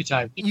 give it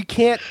time. You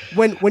can't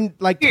when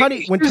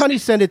Tunney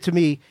sent it to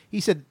me. He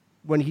said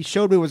when he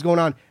showed me what was going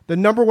on, the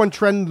number one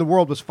trend in the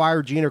world was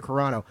fire Gina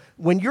Carano.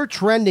 When you're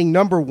trending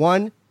number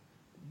one,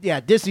 yeah,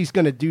 Disney's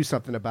going to do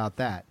something about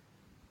that.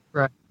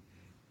 Right.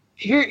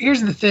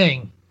 Here's the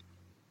thing.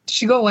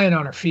 She's going to land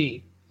on her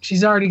feet.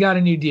 She's already got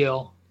a new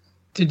deal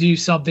to do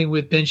something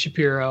with Ben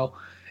Shapiro.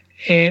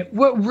 And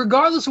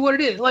regardless of what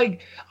it is,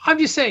 like, I'm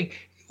just saying,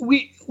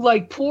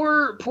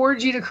 poor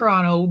Gina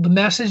Carano, the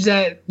message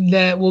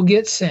that will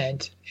get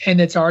sent and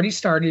that's already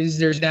started is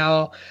there's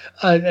now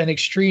an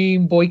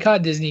extreme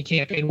boycott Disney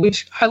campaign,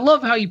 which I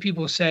love how you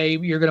people say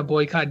you're going to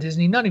boycott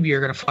Disney. None of you are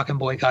going to fucking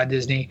boycott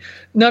Disney.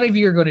 None of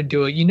you are going to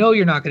do it. You know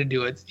you're not going to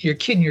do it. You're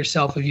kidding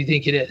yourself if you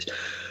think it is.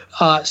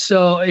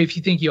 So if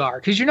you think you are,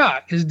 because you're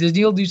not, because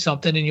Disney will do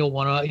something and you'll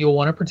want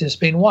to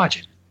participate and watch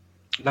it.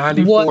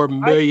 94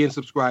 million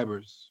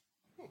subscribers.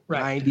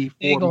 Right.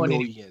 94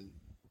 million.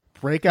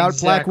 Break out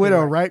Black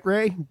Widow, right,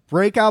 Ray?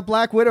 Break out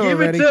Black Widow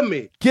already. Give it to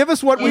me. Give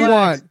us what we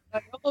want.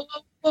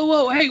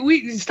 Whoa. Hey,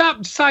 we stop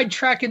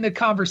sidetracking the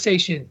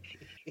conversation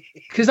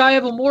because I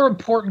have a more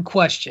important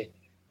question.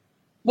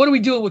 What are we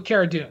doing with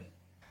Cara Dune?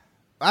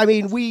 I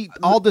mean, we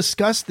all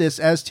discussed this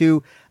as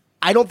to,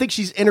 I don't think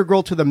she's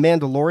integral to The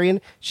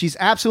Mandalorian. She's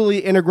absolutely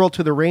integral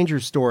to the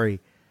Rangers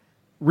story.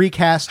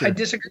 Recast her. I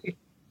disagree.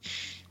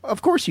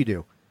 Of course you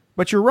do.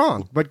 But you're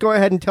wrong. But go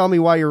ahead and tell me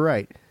why you're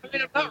right. I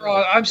mean, I'm not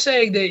wrong. I'm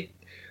saying that,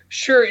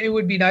 sure, it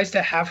would be nice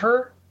to have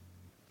her.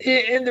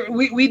 And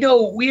we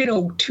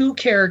know two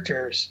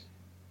characters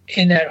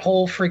in that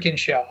whole freaking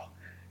show.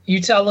 You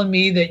telling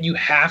me that you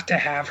have to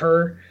have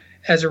her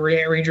as a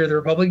Ranger of the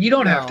Republic? You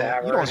don't have to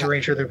have her as a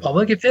Ranger of the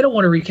Republic. If they don't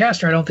want to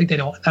recast her, I don't think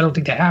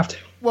they have to.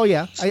 Well,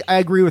 yeah, I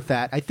agree with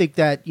that. I think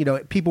that,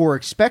 people were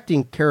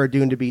expecting Cara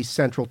Dune to be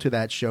central to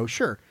that show,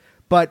 sure.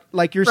 But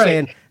like you're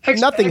saying,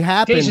 nothing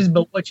happened.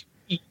 But what you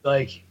eat,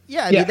 like,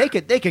 yeah, I mean,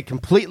 they could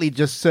completely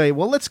just say,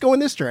 well, let's go in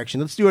this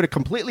direction. Let's do it a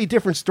completely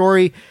different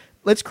story.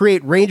 Let's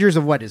create Rangers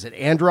of what is it,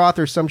 Androth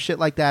or some shit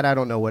like that. I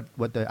don't know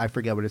I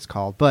forget what it's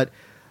called. But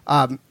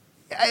I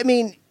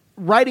mean,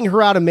 writing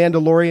her out of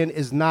Mandalorian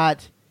is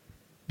not,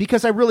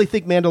 because I really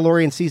think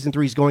Mandalorian season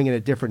 3 is going in a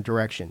different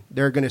direction.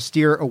 They're going to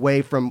steer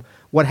away from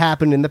what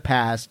happened in the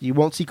past. You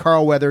won't see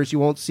Carl Weathers. You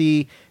won't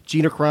see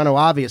Gina Carano,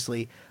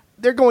 obviously.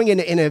 They're going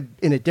in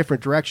a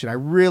different direction. I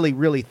really,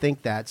 really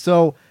think that.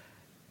 So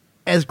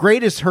as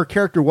great as her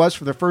character was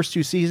for the first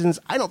 2 seasons,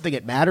 I don't think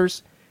it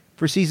matters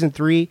for season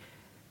 3.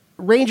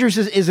 Rangers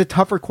is a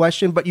tougher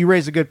question, but you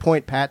raise a good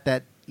point, Pat,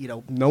 that,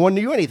 no one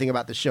knew anything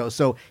about the show.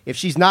 So if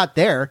she's not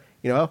there,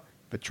 if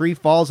a tree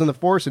falls in the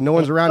forest and no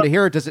one's around to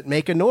hear it, does it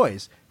make a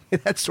noise?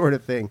 That sort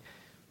of thing.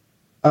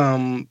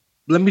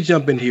 Let me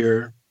jump in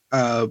here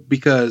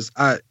because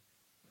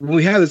when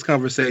we have these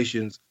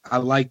conversations, I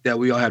like that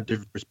we all have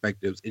different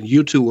perspectives. And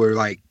you two are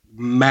like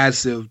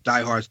massive,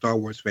 diehard Star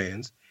Wars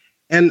fans.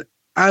 And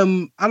I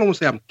don't want to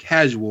say I'm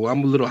casual.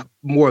 I'm a little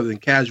more than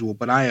casual,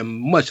 but I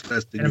am much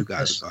less than you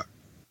guys are.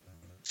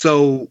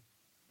 So,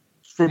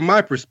 from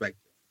my perspective,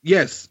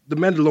 yes, The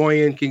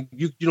Mandalorian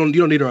you don't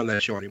need her on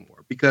that show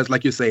anymore because,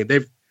 like you're saying,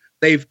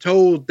 they've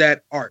told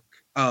that arc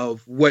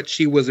of what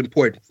she was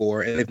important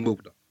for, and they've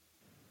moved on.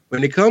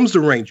 When it comes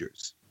to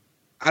Rangers,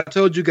 I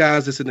told you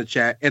guys this in the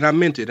chat, and I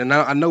meant it. And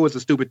I know it's a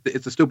stupid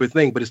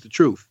thing, but it's the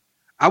truth.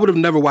 I would have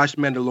never watched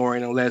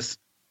Mandalorian unless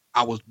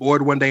I was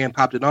bored one day and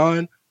popped it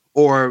on,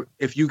 or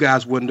if you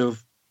guys wouldn't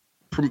have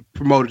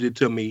promoted it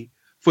to me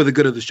for the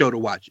good of the show to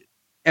watch it.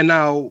 And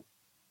now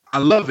I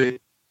love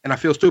it, and I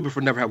feel stupid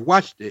for never have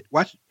watched it.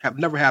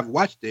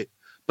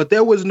 But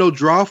there was no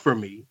draw for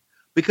me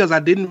because I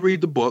didn't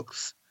read the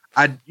books.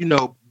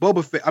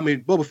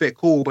 Boba Fett,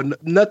 cool,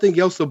 but nothing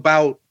else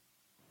about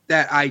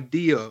that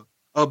idea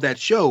of that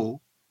show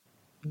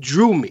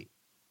drew me,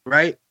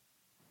 right?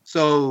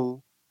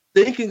 So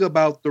thinking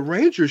about the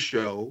Rangers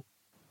show,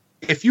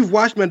 if you've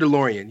watched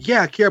Mandalorian,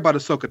 yeah, I care about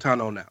Ahsoka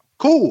Tano now.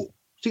 Cool,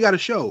 she got a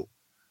show.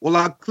 Well,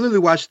 I clearly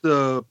watched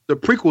the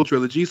prequel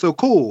trilogy, so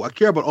cool, I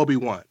care about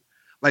Obi-Wan.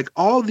 Like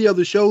all the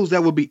other shows that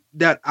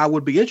I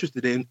would be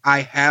interested in,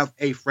 I have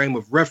a frame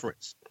of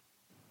reference.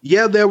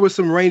 Yeah, there were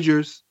some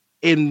Rangers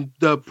in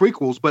the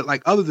prequels, but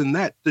like other than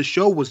that, the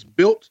show was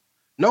built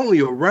not only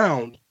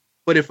around,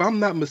 but if I'm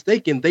not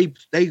mistaken,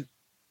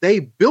 they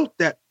built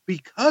that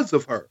because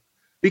of her,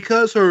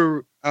 because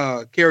her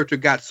character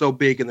got so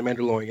big in The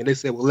Mandalorian. They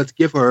said, well, let's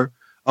give her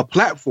a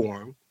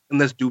platform and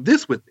let's do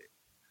this with it.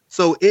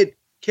 So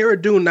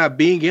Cara Dune not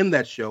being in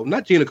that show,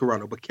 not Gina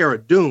Carano, but Cara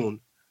Dune,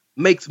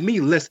 makes me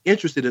less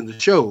interested in the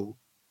show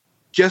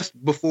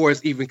just before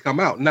it's even come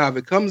out. Now, if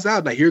it comes out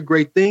and I hear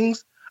great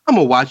things, I'm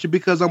going to watch it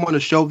because I want a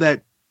show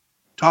that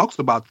talks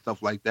about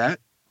stuff like that.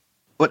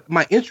 But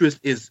my interest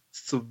is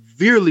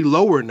severely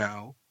lower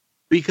now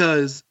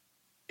because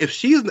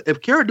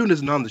if Cara Dune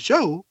isn't on the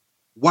show,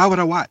 why would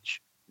I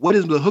watch? What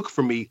is the hook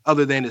for me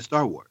other than it's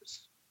Star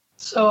Wars?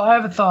 So I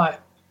have a thought.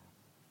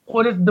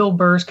 What if Bill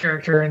Burr's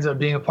character ends up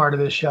being a part of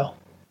this show?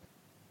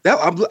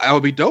 I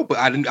would be dope, but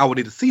I would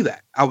need to see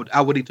that.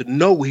 I would need to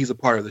know he's a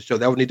part of the show.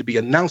 That would need to be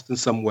announced in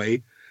some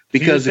way.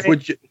 Because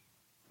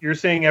you're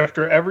saying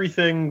after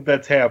everything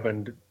that's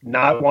happened,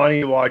 not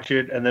wanting to watch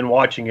it and then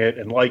watching it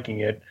and liking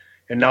it,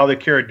 and now that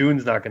Cara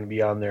Dune's not going to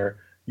be on there,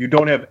 you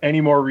don't have any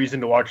more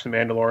reason to watch The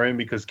Mandalorian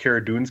because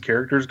Cara Dune's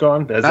character's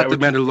gone? Not The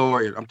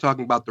Mandalorian. I'm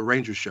talking about the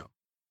Ranger show.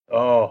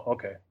 Oh,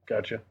 okay.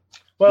 Gotcha.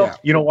 Well,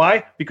 You know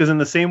why? Because in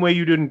the same way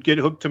you didn't get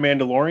hooked to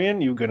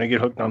Mandalorian, you're going to get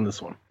hooked on this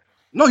one.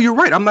 No, you're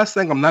right. I'm not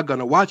saying I'm not going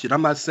to watch it.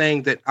 I'm not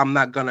saying that I'm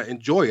not going to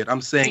enjoy it.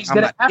 I'm saying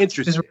I'm not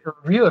interested. Because we're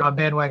review it on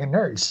Bandwagon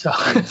Nerds. So.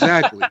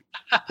 Exactly.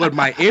 But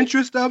my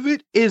interest of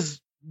it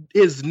is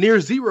near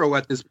zero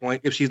at this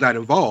point if she's not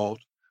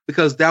involved,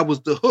 because that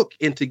was the hook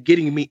into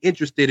getting me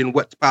interested in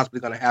what's possibly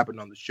going to happen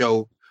on the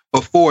show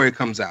before it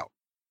comes out.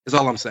 Is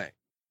all I'm saying.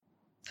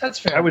 That's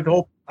fair. I would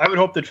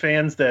hope that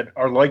fans that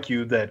are like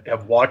you that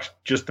have watched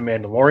just The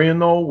Mandalorian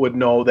though would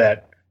know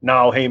that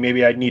now, hey,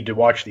 maybe I need to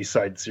watch these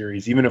side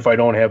series, even if I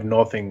don't have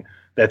nothing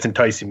that's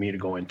enticing me to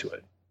go into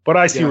it. But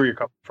I see where you're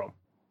coming from.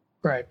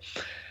 Right.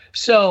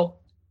 So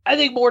I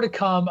think more to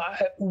come.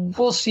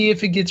 We'll see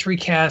if it gets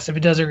recast, if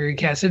it doesn't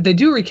recast. If they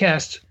do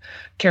recast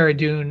Cara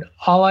Dune,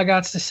 all I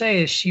got to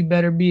say is she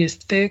better be as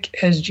thick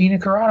as Gina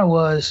Carano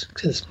was,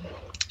 because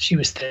she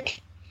was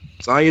thick.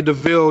 Sonya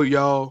Deville,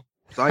 y'all.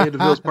 Sonya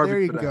Deville's perfect. There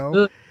you for that.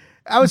 go.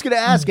 I was going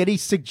to ask any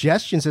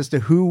suggestions as to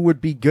who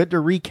would be good to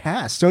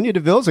recast. Sonya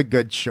Deville's a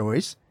good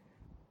choice.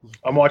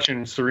 I'm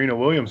watching Serena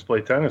Williams play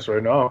tennis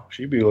right now.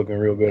 She'd be looking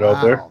real good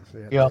out there.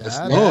 Yeah.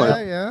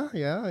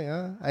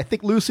 I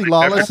think Lucy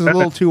Lawless is a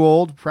little too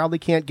old. Probably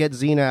can't get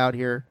Xena out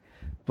here.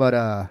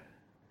 But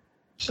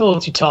she's a little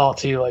too tall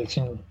too. Like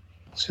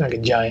she's like a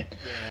giant.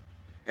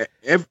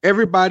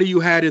 Everybody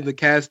you had in the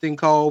casting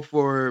call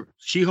for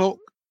She-Hulk,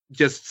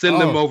 just send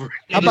them over.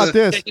 How about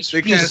this?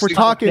 We're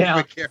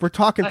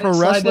talking pro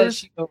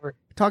wrestlers.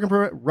 Talking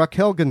pro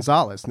Raquel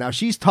Gonzalez. Now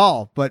she's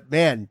tall, but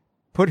man,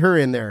 put her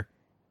in there.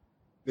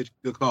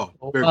 Good call.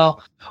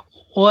 Well,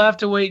 we'll have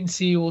to wait and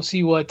see. We'll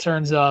see what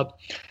turns up.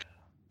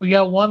 We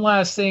got one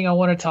last thing I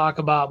want to talk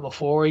about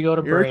before we go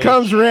to break. Here it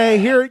comes, Ray.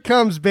 Here it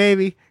comes,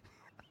 baby.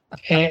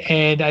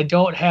 And I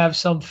don't have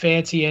some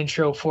fancy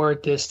intro for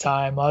it this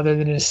time, other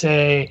than to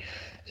say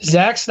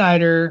Zack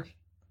Snyder.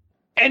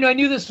 And I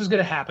knew this was going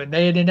to happen.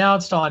 They had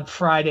announced on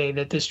Friday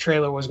that this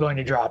trailer was going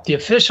to drop. The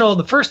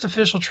first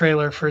official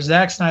trailer for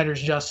Zack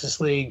Snyder's Justice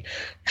League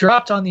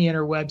dropped on the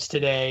interwebs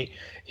today.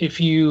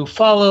 If you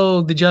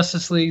follow the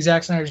Justice League,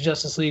 Zack Snyder's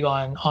Justice League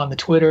on the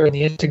Twitter and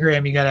the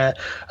Instagram, you got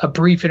a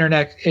brief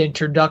internet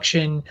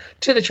introduction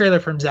to the trailer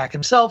from Zack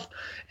himself,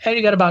 and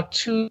you got about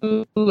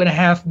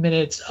 2.5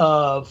 minutes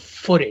of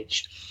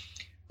footage.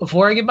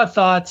 Before I give my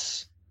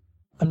thoughts,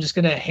 I'm just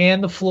going to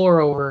hand the floor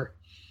over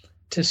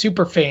to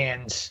super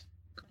fans.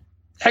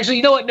 Actually,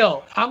 you know what?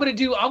 No, I'm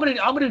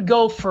gonna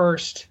go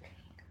first.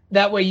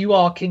 That way, you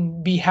all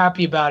can be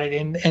happy about it,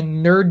 and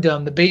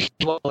nerddom, the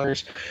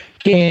baseballers,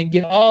 can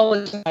get all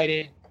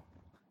excited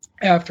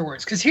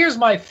afterwards. Because here's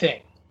my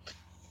thing,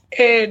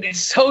 and it's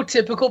so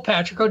typical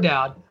Patrick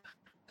O'Dowd.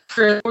 The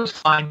trailer was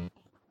fine.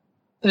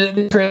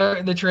 The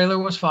trailer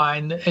was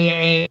fine,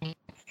 and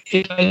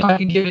if I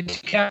can give it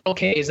 2 capital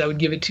K's, I would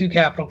give it 2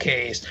 capital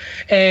K's.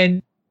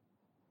 And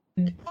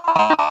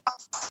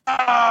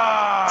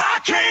I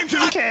came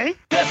to. Okay.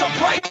 There's a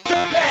price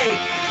to pay.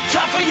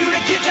 Time for you to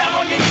get down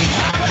on your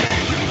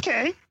knees.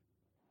 Okay.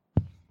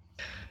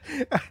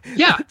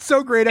 Yeah. It's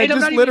so great. I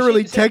just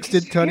literally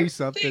texted Tony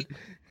something.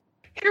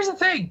 Here's the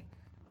thing.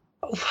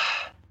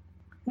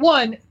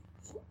 One,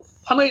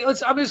 I'm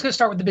just going to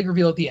start with the big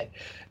reveal at the end.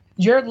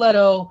 Jared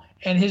Leto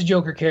and his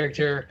Joker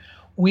character,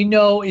 we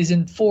know, is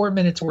in 4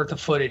 minutes worth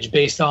of footage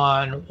based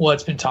on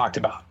what's been talked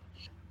about.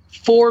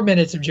 4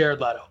 minutes of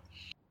Jared Leto.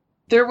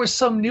 There was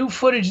some new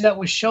footage that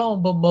was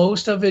shown, but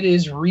most of it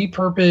is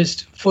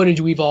repurposed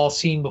footage we've all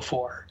seen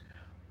before,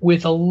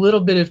 with a little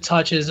bit of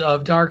touches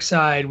of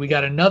Darkseid. We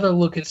got another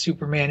look at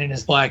Superman in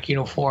his black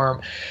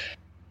uniform,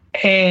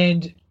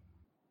 and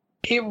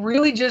it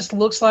really just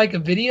looks like a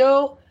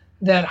video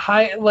that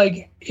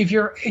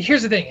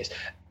here's the thing is,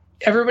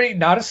 everybody,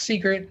 not a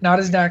secret, not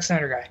a Zack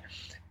Snyder guy,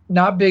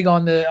 not big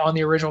on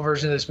the original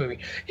version of this movie.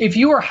 If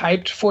you were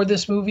hyped for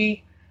this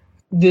movie,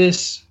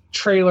 this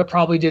trailer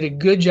probably did a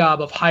good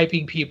job of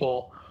hyping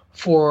people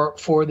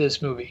for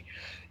this movie.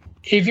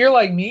 If you're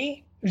like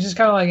me, it's just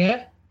kind of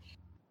like,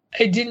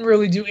 it didn't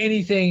really do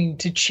anything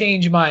to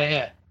change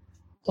my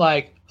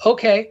like,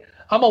 okay,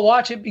 I'm gonna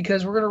watch it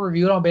because we're gonna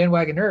review it on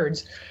Bandwagon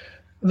Nerds.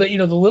 The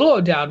little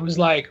O'Dowd was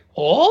like,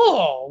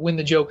 oh, when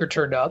the Joker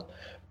turned up,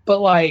 but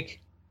like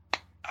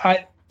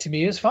To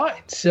me, it's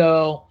fine.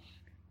 So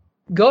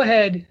go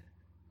ahead,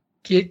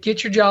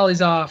 get your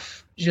jollies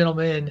off,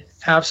 gentlemen.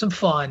 Have some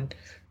fun.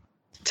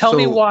 Tell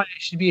me why I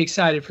should be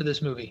excited for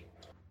this movie.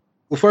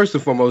 Well, first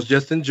and foremost,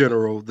 just in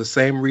general, the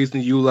same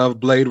reason you love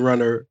Blade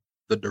Runner,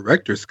 the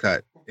director's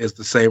cut, is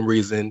the same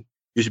reason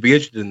you should be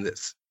interested in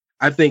this.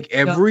 I think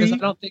I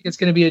don't think it's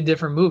going to be a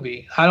different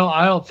movie. I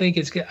don't think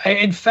it's.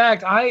 In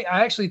fact, I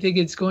actually think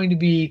it's going to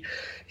be,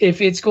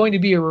 if it's going to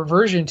be a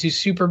reversion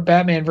to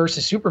Batman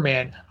versus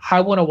Superman. I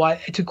want to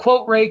watch. To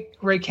quote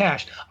Ray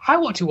Cash, I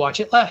want to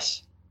watch it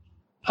less.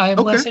 I am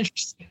less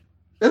interested.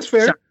 That's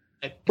fair.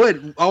 Sorry. But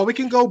all we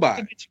can go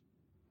by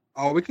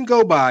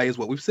is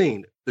what we've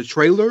seen. The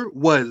trailer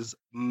was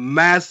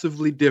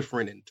massively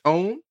different in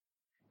tone,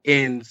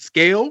 in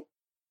scale,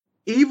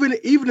 even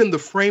in the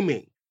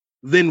framing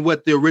than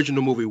what the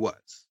original movie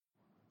was.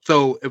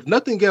 So if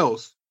nothing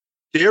else,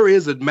 there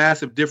is a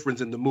massive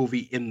difference in the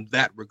movie in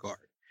that regard.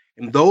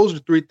 And those are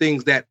three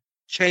things that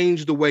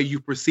change the way you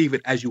perceive it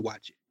as you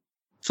watch it.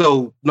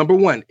 So number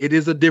one, it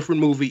is a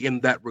different movie in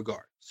that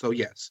regard. So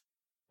yes.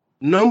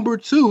 Number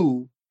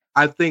two,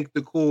 I think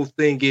the cool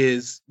thing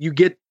is you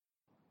get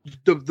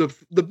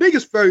the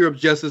biggest failure of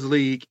Justice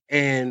League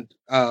and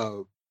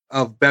of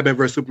Batman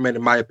vs. Superman,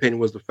 in my opinion,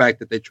 was the fact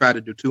that they tried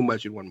to do too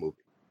much in one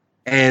movie.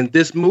 And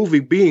this movie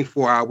being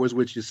 4 hours,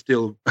 which is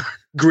still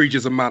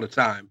egregious amount of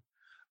time,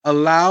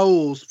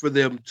 allows for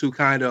them to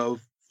kind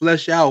of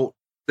flesh out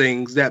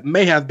things that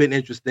may have been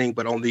interesting,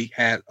 but only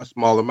had a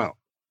small amount.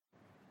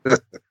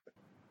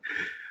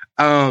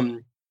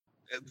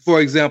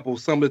 For example,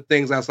 some of the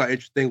things I saw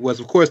interesting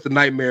was, of course, the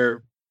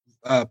Nightmare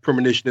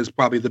premonition is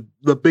probably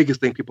the biggest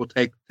thing people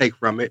take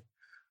from it.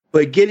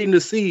 But getting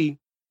to see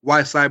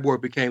why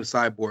Cyborg became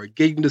Cyborg,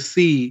 getting to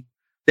see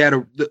that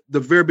the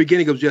very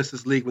beginning of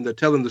Justice League, when they're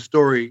telling the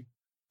story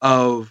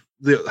of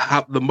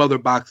the mother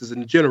boxes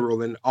in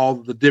general and all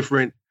the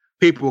different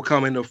people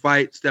coming to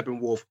fight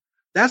Steppenwolf,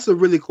 that's a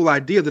really cool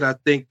idea that I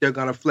think they're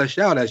going to flesh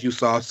out, as you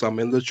saw some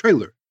in the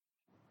trailer.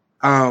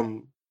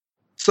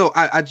 So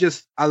I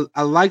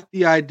like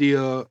the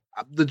idea.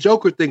 The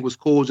Joker thing was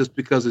cool just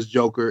because it's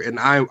Joker, and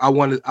I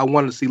wanted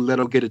to see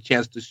Leto get a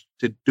chance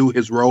to do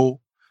his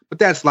role, but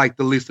that's like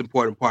the least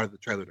important part of the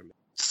trailer to me.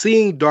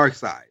 Seeing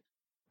Darkseid,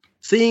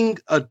 seeing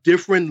a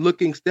different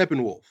looking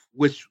Steppenwolf,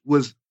 which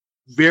was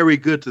very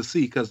good to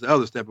see because the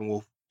other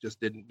Steppenwolf just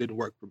didn't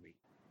work for me.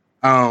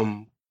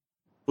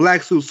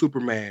 Black Suit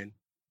Superman,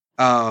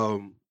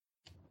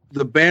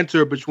 the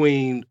banter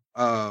between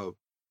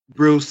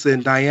Bruce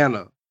and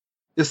Diana,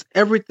 just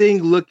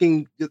everything looked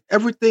and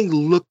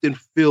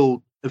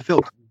felt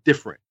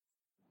different.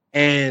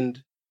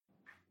 And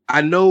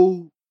I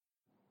know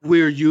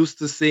we're used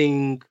to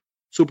seeing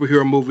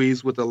superhero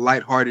movies with a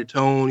lighthearted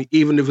tone,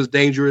 even if it's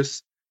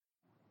dangerous.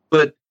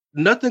 But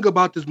nothing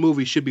about this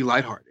movie should be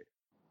lighthearted.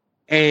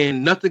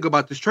 And nothing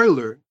about this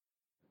trailer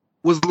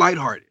was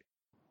lighthearted.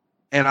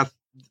 And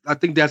I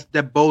think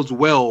that bodes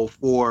well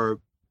for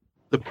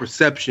the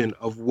perception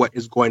of what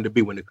is going to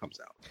be when it comes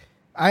out.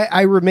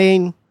 I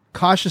remain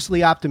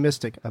cautiously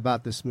optimistic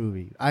about this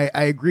movie. I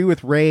agree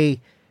with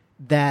Ray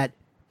that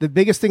the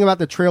biggest thing about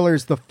the trailer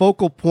is the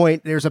focal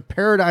point. There's a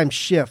paradigm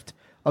shift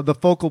of the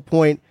focal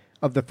point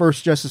of the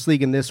first Justice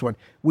League in this one.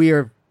 We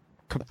are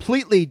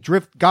completely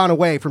gone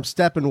away from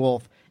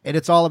Steppenwolf, and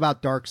it's all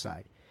about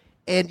Darkseid.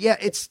 And yeah,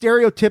 it's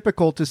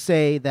stereotypical to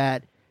say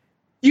that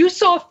you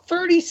saw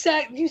 30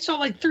 seconds. You saw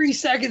like 3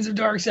 seconds of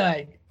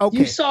Darkseid.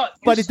 Okay,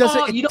 but it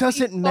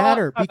doesn't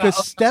matter because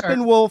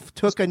Steppenwolf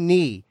took the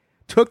knee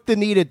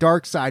to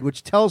Darkseid,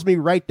 which tells me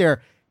right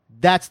there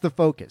that's the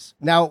focus.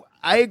 Now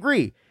I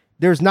agree.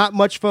 There's not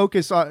much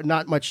focus on,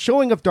 not much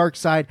showing of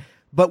Darkseid,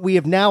 but we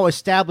have now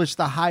established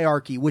the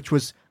hierarchy, which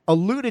was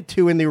alluded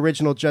to in the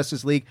original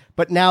Justice League,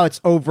 but now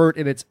it's overt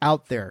and it's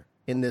out there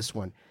in this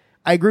one.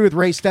 I agree with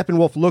Ray.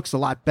 Steppenwolf looks a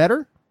lot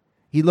better.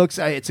 He looks,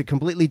 it's a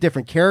completely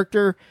different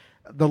character.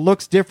 The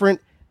look's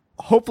different.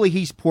 Hopefully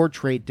he's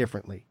portrayed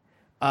differently.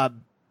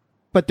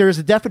 But there's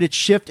a definite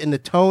shift in the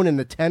tone and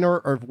the tenor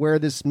of where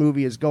this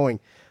movie is going.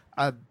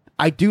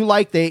 I do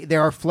like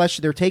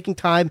they're taking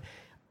time.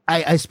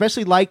 I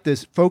especially like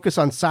this focus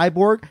on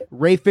Cyborg.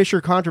 Ray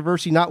Fisher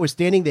controversy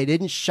notwithstanding, they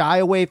didn't shy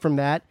away from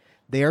that.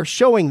 They are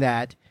showing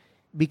that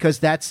because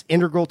that's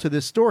integral to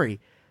this story.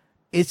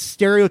 It's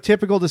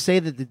stereotypical to say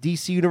that the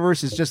DC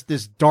universe is just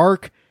this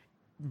dark,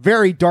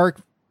 very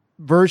dark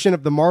version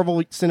of the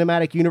Marvel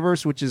Cinematic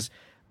Universe, which has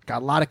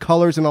got a lot of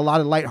colors and a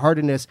lot of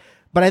lightheartedness.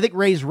 But I think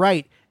Ray's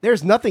right.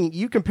 There's nothing,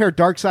 you compare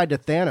Darkseid to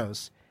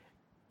Thanos,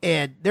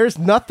 and there's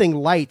nothing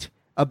light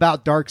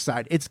about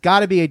Darkseid. It's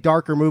got to be a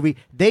darker movie.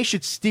 They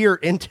should steer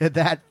into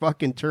that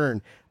fucking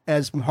turn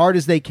as hard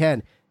as they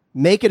can.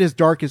 Make it as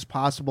dark as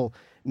possible.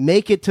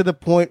 Make it to the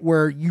point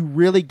where you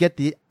really get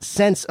the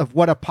sense of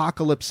what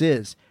Apocalypse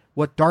is,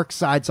 what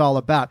Darkseid's all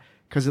about.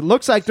 Because it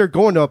looks like they're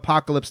going to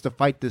Apocalypse to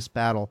fight this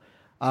battle.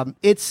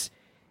 It's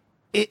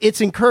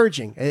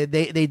encouraging.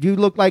 They do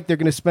look like they're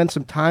going to spend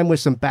some time with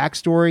some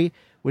backstory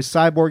with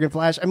Cyborg and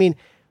Flash. I mean,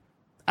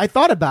 I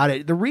thought about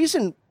it.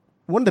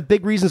 One of the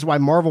big reasons why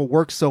Marvel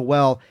works so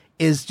well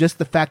is just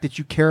the fact that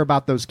you care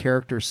about those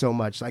characters so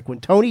much. Like when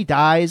Tony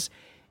dies,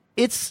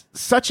 it's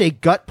such a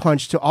gut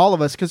punch to all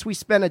of us because we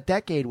spent a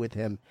decade with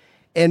him.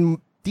 And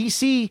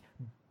DC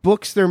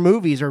books their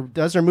movies or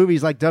does their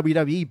movies like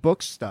WWE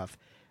books stuff.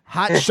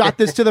 Hot shot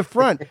this to the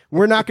front.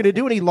 We're not going to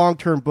do any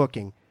long-term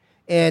booking.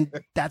 And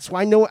that's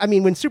why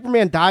when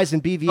Superman dies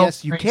in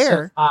BVS, you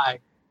care. Hi.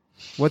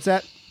 What's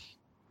that?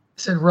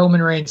 Said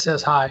Roman Reigns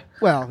says hi.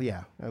 Well,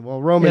 yeah.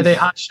 Well, Roman. Yeah, they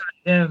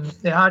hot-shotted him.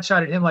 They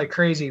hot-shotted him like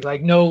crazy.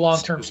 Like no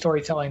long-term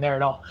storytelling there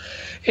at all.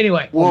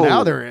 Anyway. Well,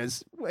 now there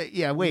is. Wait.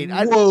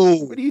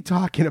 What are you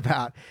talking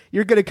about?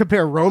 You're going to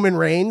compare Roman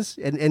Reigns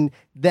and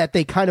that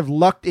they kind of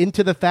lucked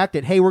into the fact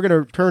that, hey, we're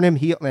going to turn him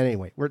heel.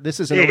 Anyway, this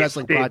isn't a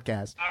wrestling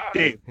podcast.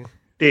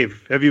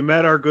 Dave, have you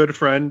met our good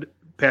friend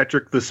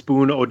Patrick the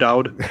Spoon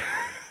O'Dowd?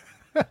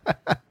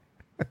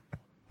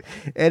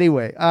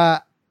 Anyway,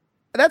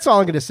 that's all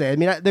I'm going to say. I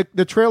mean,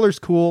 the trailer's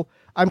cool.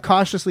 I'm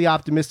cautiously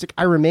optimistic.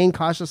 I remain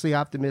cautiously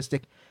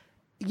optimistic.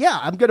 Yeah,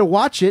 I'm going to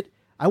watch it.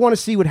 I want to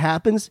see what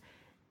happens.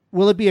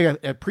 Will it be a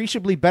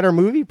appreciably better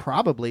movie?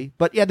 Probably.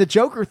 But yeah, the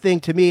Joker thing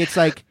to me, it's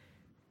like,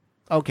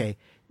 okay,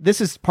 this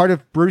is part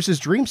of Bruce's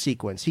dream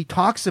sequence. He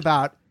talks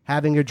about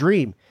having a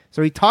dream.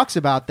 So he talks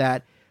about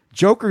that.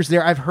 Joker's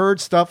there. I've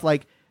heard stuff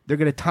like they're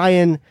going to tie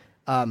in,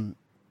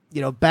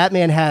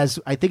 Batman has,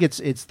 I think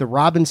it's the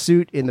Robin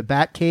suit in the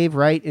Batcave,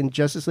 right? In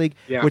Justice League,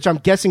 yeah. Which I'm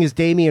guessing is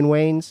Damian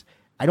Wayne's.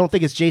 I don't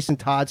think it's Jason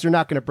Todd's. They're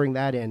not going to bring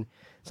that in.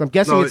 So I'm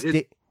guessing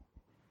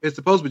it's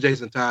supposed to be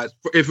Jason Todd.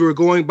 If we were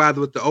going by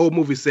what the old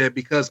movie said,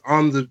 because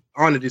on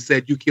it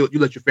said you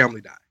let your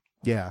family die.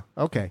 Yeah.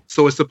 Okay.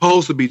 So it's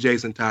supposed to be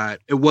Jason Todd.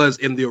 It was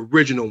in the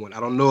original one.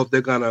 I don't know if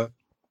they're gonna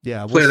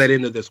play that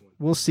into this one.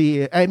 We'll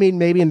see. I mean,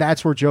 maybe, and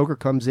that's where Joker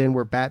comes in,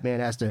 where Batman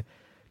has to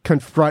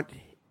confront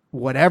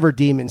whatever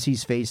demons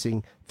he's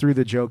facing through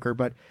the Joker.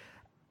 But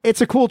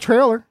it's a cool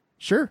trailer.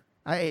 Sure.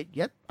 I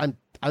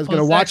was going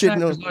to watch it.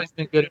 He's always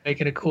been good at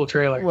making a cool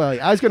trailer. Well,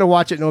 I was going to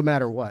watch it no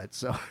matter what.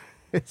 So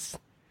it's.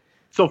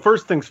 So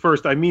first things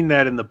first, I mean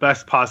that in the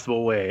best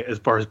possible way as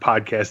far as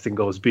podcasting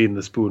goes, being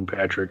the spoon,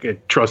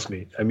 Patrick. Trust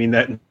me, I mean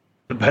that in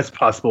the best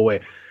possible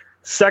way.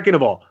 Second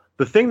of all,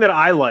 the thing that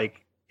I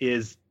like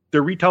is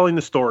they're retelling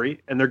the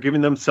story and they're giving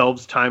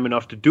themselves time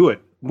enough to do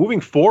it. Moving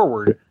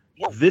forward,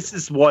 this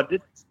is what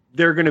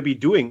they're going to be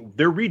doing.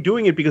 They're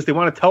redoing it because they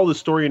want to tell the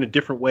story in a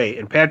different way.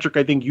 And Patrick,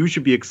 I think you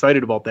should be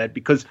excited about that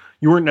because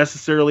you weren't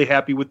necessarily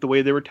happy with the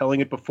way they were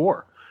telling it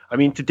before. I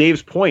mean, to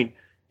Dave's point,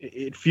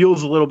 it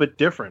feels a little bit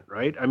different,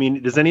 right? I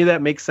mean, does any of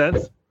that make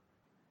sense?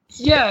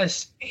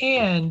 Yes,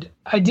 and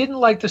I didn't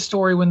like the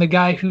story when the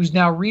guy who's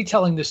now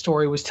retelling the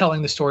story was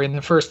telling the story in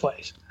the first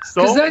place.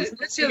 Because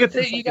that's the other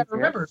thing you got to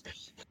remember.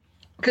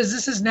 Because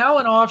this is now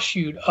an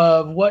offshoot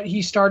of what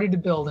he started to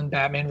build in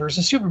Batman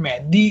versus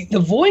Superman. The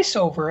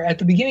voiceover at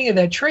the beginning of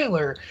that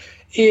trailer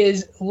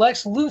is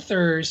Lex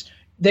Luthor's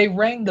 "They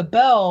rang the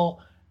bell"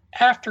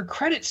 after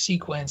credit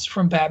sequence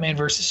from Batman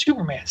versus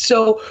Superman.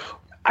 So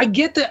I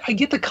get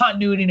the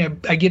continuity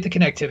and I get the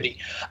connectivity.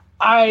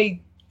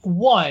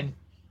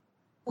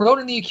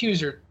 Ronan the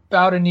Accuser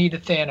bowed a knee to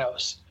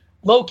Thanos.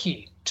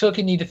 Loki took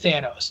a knee to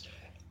Thanos.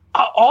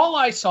 All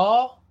I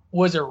saw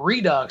was a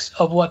redux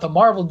of what the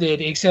Marvel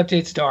did, except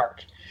it's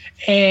dark.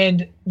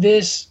 And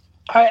this,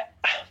 I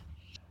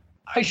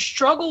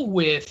struggle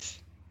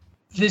with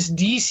this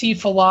DC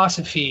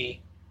philosophy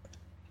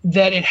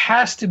that it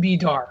has to be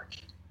dark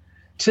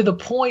to the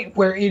point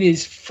where it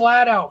is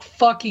flat out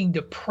fucking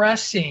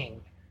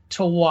depressing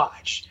to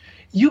watch.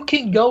 You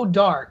can go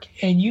dark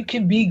and you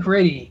can be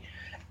gritty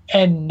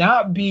and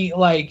not be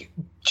like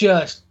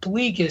just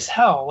bleak as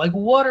hell. Like,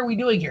 what are we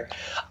doing here?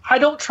 I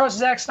don't trust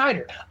Zack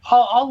Snyder.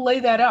 I'll lay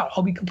that out.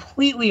 I'll be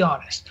completely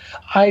honest.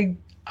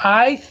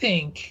 I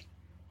think,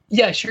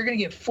 yes, you're going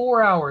to get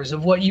 4 hours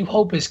of what you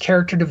hope is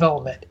character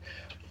development.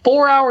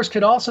 4 hours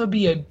could also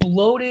be a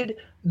bloated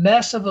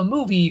mess of a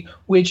movie,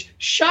 which,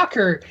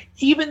 shocker,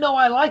 even though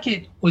I like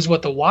it, was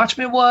what The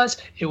Watchmen was.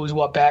 It was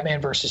what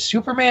Batman versus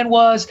Superman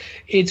was.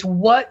 It's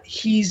what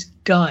he's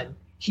done.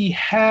 He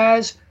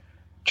has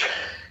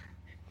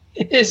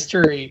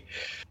history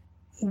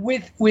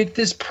with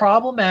this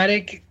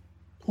problematic,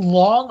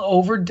 long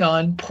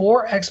overdone,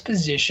 poor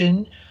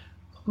exposition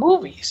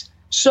movies.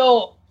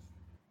 So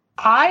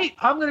I'm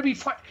going to be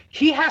fine.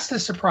 He has to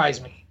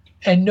surprise me.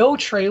 And no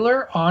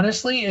trailer,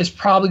 honestly, is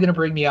probably going to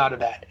bring me out of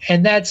that.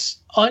 And that's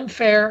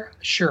unfair,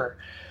 sure.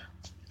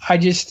 I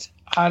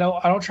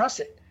don't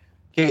trust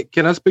it.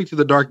 Can I speak to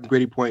the dark and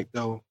gritty point,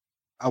 though?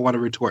 I want to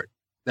retort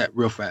that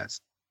real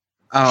fast.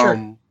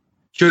 Sure.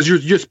 Because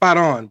you're spot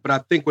on, but I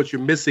think what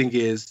you're missing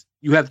is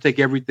you have to take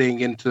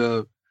everything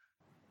into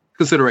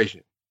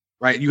consideration,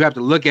 right? You have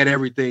to look at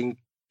everything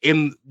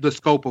in the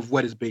scope of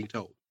what is being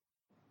told.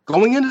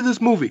 Going into this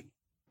movie,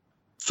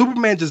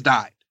 Superman just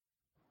died.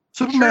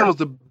 Superman was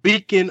the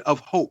beacon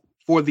of hope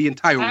for the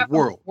entire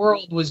world. The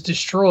world was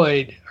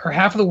destroyed, or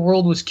half of the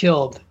world was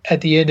killed at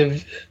the end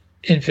of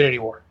Infinity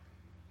War.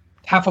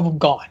 Half of them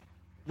gone.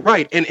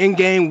 Right, and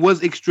Endgame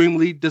was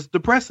extremely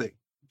depressing.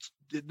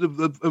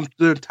 The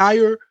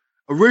entire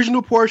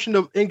original portion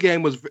of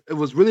Endgame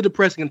was really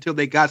depressing until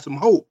they got some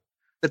hope.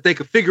 that they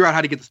could figure out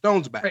how to get the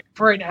stones back. Right,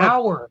 for an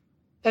hour.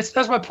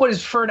 That's my point,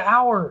 is for an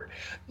hour,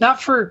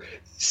 not for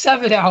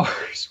 7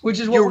 hours, which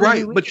is what you're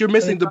right, but you're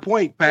missing the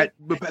point, Pat.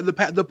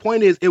 The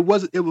point is, it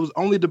was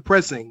only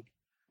depressing.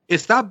 It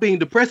stopped being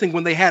depressing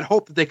when they had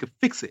hope that they could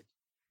fix it.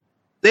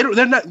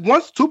 They're not.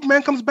 Once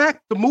Superman comes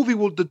back,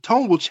 the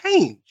tone will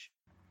change,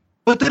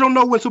 but they don't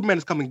know when Superman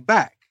is coming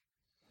back,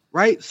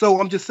 right? So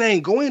I'm just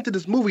saying, going into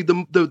this movie,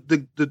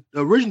 the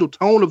original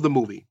tone of the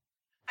movie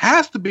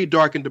has to be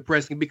dark and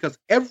depressing, because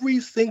every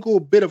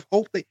single bit of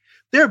hope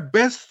their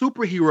best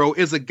superhero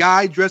is a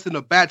guy dressed in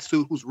a bat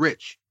suit who's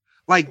rich.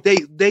 Like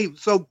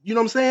so you know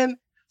what I'm saying?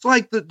 So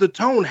like the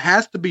tone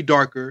has to be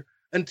darker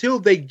until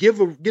they get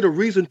a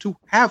reason to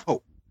have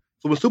hope.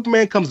 So when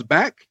Superman comes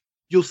back,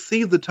 you'll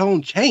see the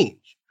tone change.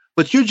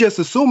 But you're just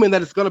assuming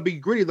that it's going to be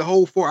gritty the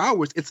whole 4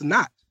 hours. It's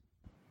not.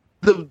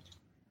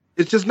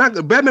 It's just not.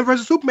 Batman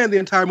versus Superman, the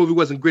entire movie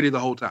wasn't gritty the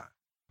whole time.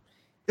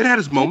 It had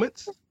its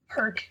moments.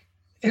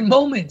 In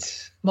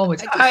moments.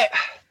 I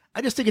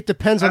just think it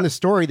depends on the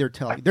story they're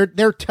telling.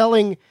 They're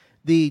telling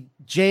the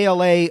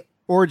JLA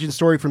origin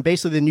story from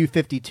basically the New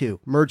 52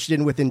 merged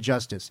in with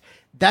Injustice.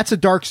 That's a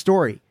dark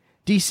story.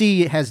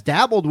 DC has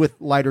dabbled with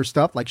lighter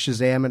stuff like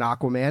Shazam and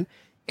Aquaman,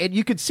 and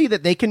you could see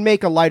that they can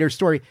make a lighter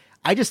story.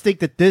 I just think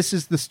that this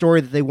is the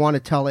story that they want to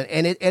tell,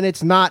 and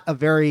it's not a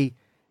very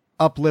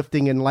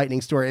uplifting,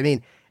 enlightening story. I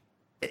mean,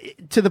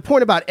 to the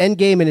point about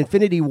Endgame and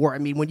Infinity War, I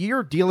mean, when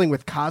you're dealing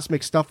with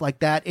cosmic stuff like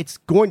that, it's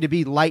going to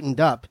be lightened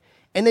up.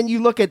 And then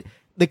you look at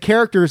the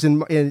characters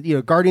in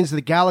Guardians of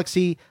the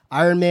Galaxy,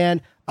 Iron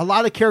Man. A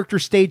lot of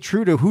characters stayed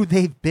true to who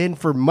they've been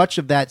for much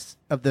of the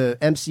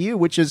MCU,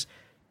 which is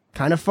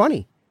kind of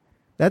funny.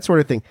 That sort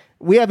of thing.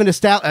 We haven't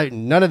established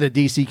none of the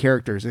DC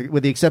characters,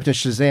 with the exception of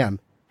Shazam,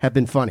 have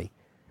been funny.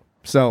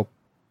 So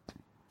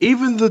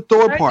even the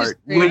Thor part,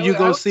 when you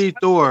go see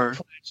Thor,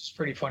 Flash is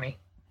pretty funny.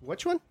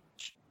 Which one?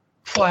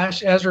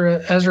 Flash,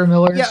 Ezra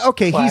Miller. Yeah,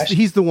 okay, Flash.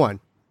 he's the one.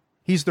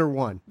 He's their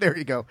one. There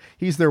you go.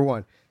 He's their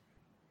one.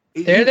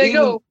 There they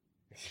go.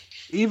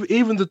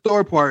 Even the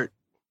Thor part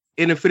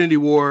in Infinity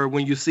War,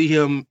 when you see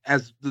him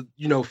as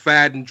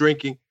fat and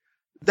drinking,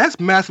 that's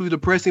massively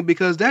depressing,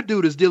 because that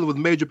dude is dealing with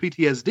major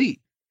PTSD.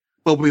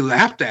 But we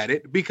laughed at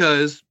it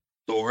because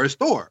Thor is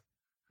Thor,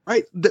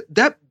 right?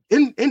 That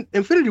in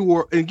Infinity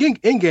War and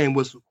Endgame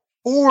was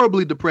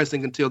horribly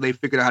depressing until they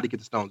figured out how to get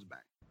the stones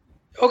back.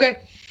 Okay.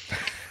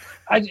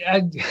 I think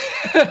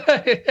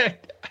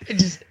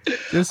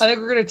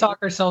we're going to talk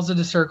ourselves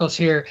into circles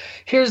here.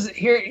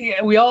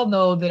 We all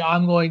know that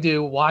I'm going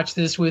to watch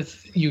this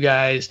with you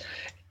guys,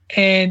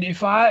 and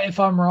if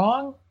I'm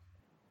wrong,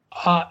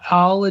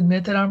 I'll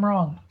admit that I'm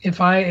wrong. If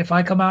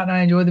I come out and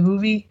I enjoy the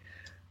movie,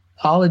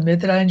 I'll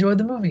admit that I enjoyed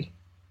the movie.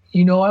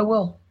 I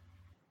will.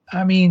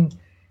 I mean,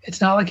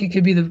 it's not like it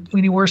could be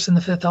any worse than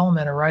The Fifth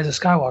Element or Rise of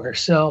Skywalker.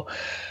 So,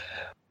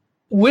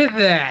 with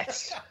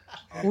that,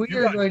 we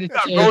are going to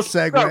take...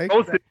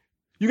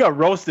 You got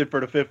roasted for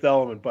The Fifth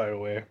Element, by the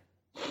way.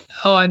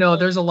 Oh, I know.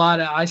 There's a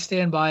lot of... I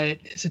stand by it.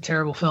 It's a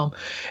terrible film.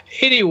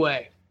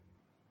 Anyway,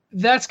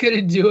 that's going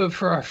to do it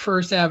for our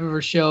first half of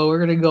our show.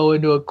 We're going to go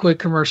into a quick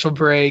commercial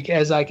break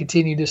as I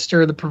continue to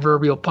stir the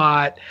proverbial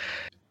pot.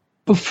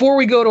 Before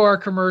we go to our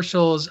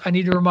commercials, I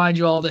need to remind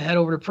you all to head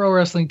over to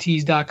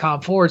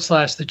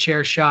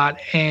ProWrestlingTees.com/thechairshot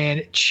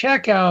and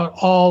check out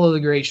all of the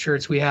great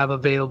shirts we have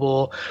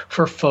available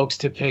for folks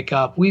to pick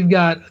up. We've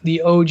got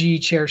the OG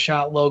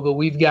Chairshot logo.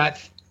 We've got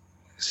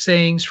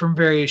sayings from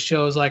various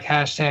shows like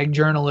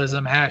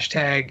 #journalism,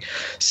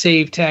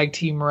 #save tag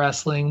team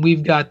wrestling.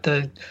 We've got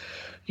the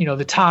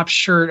top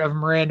shirt of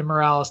Miranda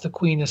Morales, the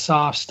Queen of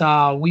Soft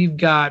Style. We've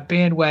got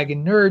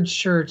Bandwagon Nerds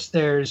shirts.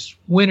 There's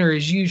Winner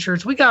Is You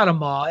shirts. We got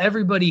them all.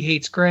 Everybody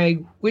hates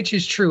Greg, which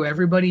is true.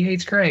 Everybody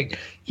hates Greg.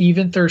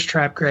 Even Thirst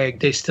Trap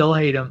Greg. They still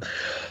hate him.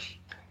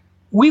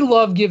 We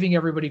love giving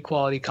everybody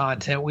quality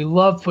content. We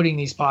love putting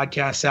these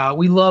podcasts out.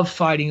 We love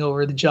fighting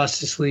over the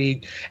Justice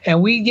League.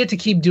 And we get to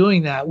keep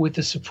doing that with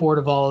the support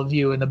of all of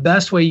you. And the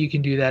best way you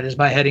can do that is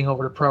by heading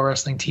over to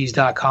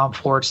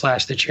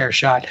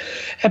ProWrestlingTees.com/thechairshot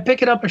and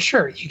picking up a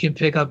shirt. You can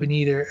pick up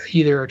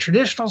either a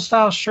traditional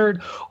style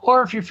shirt,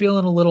 or if you're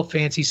feeling a little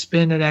fancy,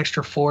 spend an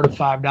extra $4 to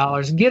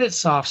 $5 and get it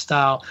soft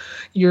style.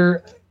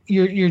 Your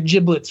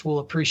giblets will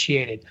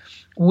appreciate it.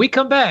 When we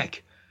come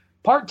back,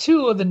 part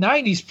 2 of the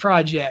 90s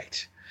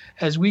project,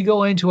 as we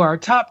go into our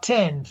top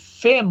 10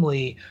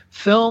 family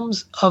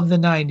films of the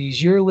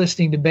 90s. You're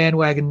listening to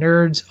Bandwagon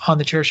Nerds on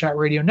the Chairshot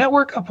Radio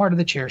Network, a part of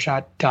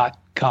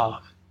thechairshot.com.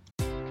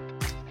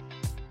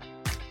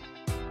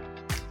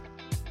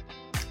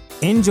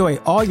 Enjoy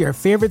all your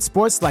favorite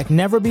sports like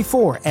never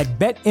before at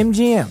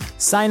BetMGM.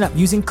 Sign up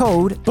using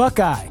code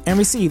Buckeye and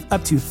receive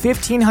up to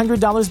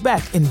 $1,500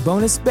 back in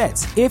bonus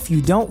bets if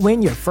you don't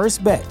win your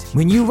first bet.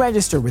 When you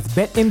register with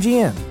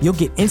BetMGM, you'll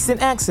get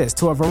instant access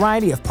to a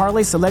variety of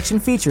parlay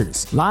selection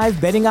features, live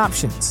betting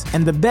options,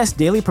 and the best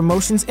daily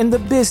promotions in the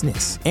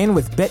business. And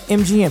with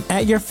BetMGM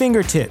at your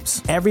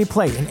fingertips, every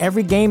play and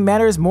every game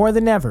matters more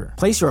than ever.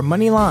 Place your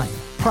money line,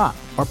 prop,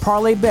 or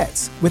parlay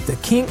bets with the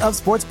king of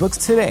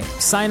sportsbooks today.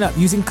 Sign up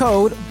using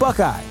code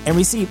Buckeye and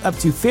receive up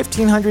to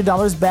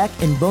 $1,500 back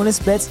in bonus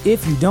bets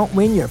if you don't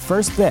win your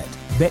first bet.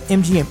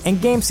 BetMGM and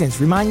GameSense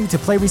remind you to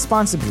play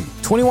responsibly.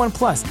 21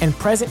 plus and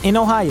present in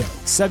Ohio,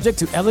 subject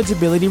to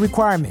eligibility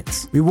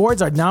requirements.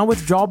 Rewards are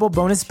non-withdrawable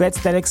bonus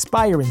bets that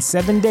expire in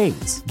 7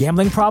 days.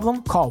 Gambling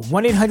problem? Call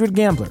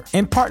 1-800-GAMBLER.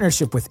 In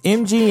partnership with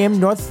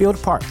MGM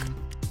Northfield Park.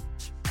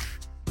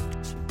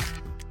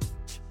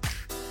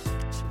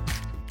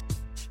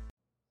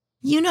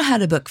 You know how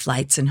to book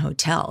flights and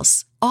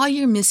hotels. All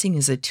you're missing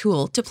is a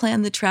tool to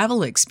plan the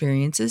travel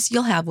experiences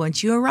you'll have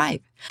once you arrive.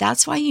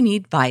 That's why you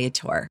need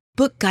Viator.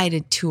 Book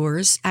guided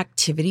tours,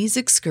 activities,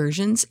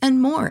 excursions,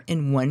 and more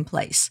in one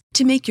place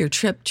to make your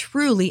trip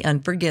truly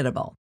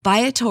unforgettable.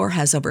 Viator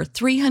has over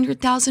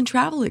 300,000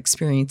 travel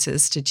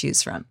experiences to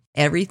choose from.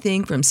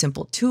 Everything from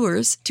simple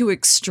tours to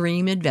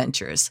extreme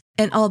adventures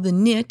and all the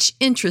niche,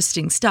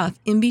 interesting stuff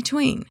in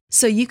between.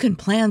 So you can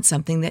plan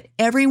something that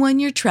everyone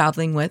you're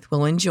traveling with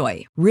will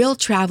enjoy. Real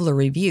traveler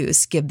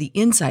reviews give the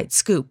inside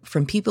scoop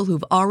from people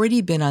who've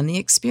already been on the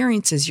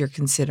experiences you're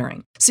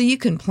considering. So you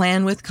can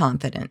plan with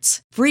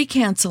confidence. Free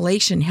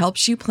cancellation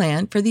helps you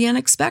plan for the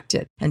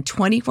unexpected. And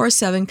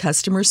 24/7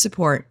 customer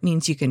support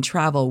means you can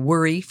travel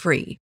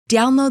worry-free.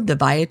 Download the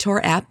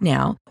Viator app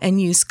now and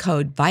use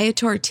code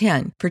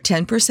Viator10 for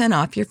 10%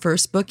 off your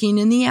first booking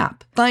in the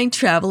app. Find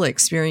travel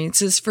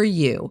experiences for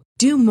you.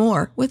 Do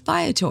more with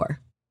Viator.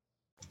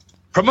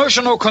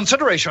 Promotional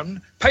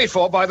consideration paid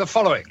for by the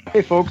following.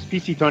 Hey folks,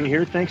 PC Tony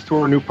here. Thanks to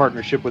our new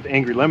partnership with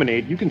Angry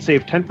Lemonade, you can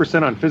save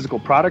 10% on physical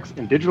products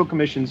and digital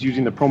commissions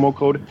using the promo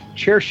code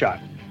ChairShot.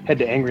 Head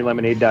to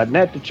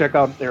angrylemonade.net to check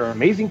out their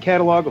amazing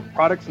catalog of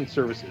products and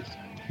services.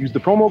 Use the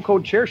promo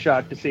code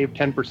ChairShot to save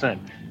 10%.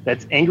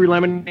 That's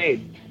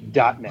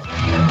angrylemonade.net.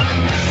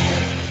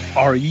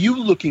 Are you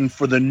looking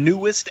for the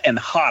newest and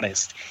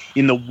hottest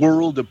in the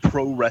world of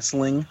pro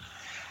wrestling?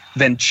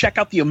 Then check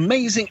out the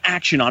amazing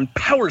action on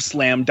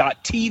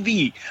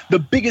Powerslam.tv, the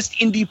biggest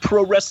indie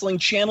pro wrestling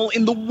channel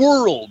in the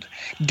world.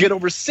 Get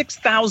over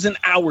 6,000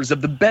 hours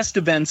of the best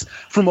events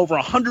from over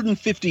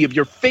 150 of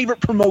your favorite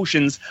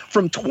promotions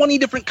from 20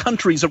 different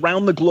countries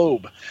around the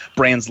globe.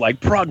 Brands like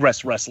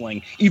Progress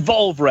Wrestling,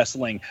 Evolve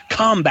Wrestling,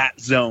 Combat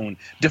Zone,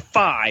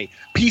 Defy,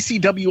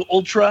 PCW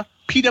Ultra,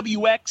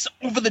 PWX,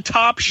 Over the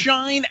Top,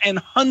 Shine, and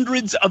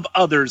hundreds of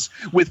others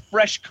with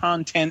fresh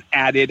content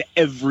added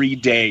every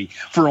day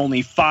for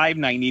only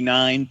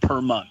 $5.99 per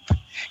month.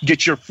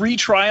 Get your free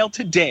trial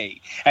today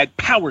at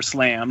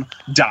Powerslam.tv.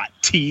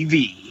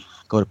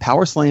 Go to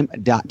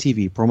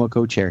Powerslam.tv, promo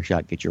code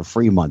ChairShot. Get your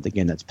free month.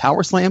 Again, that's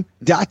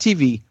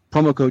Powerslam.tv,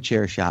 promo code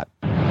ChairShot.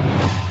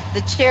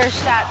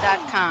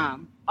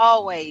 TheChairShot.com.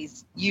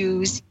 Always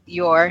use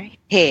your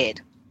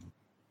head.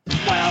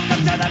 Welcome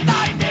to the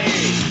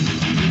 90s.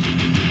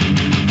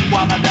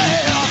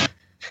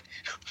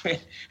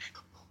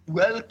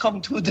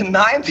 Welcome to the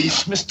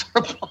 90s,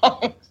 Mr.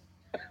 Pong.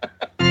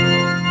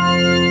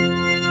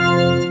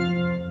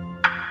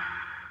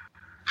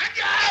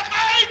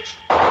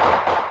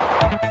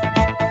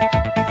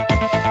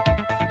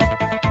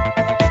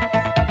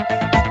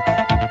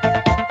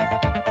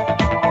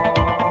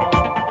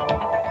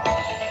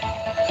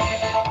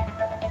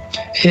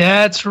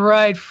 That's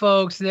right,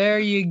 folks. There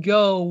you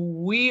go.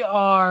 We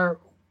are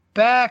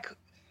back.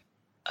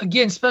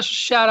 Again, special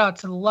shout out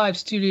to the live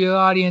studio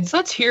audience.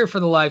 Let's hear for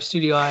the live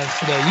studio audience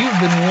today. You've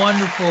been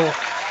wonderful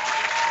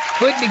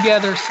putting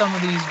together some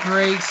of these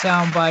great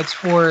sound bites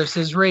for us.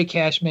 As Ray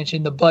Cash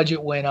mentioned, the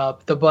budget went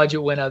up.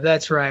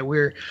 That's right.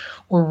 We're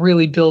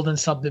really building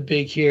something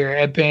big here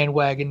at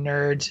Bandwagon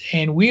Nerds.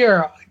 And we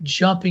are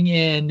jumping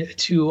in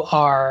to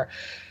our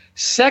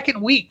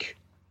second week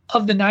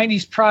of the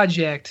 90s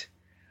project,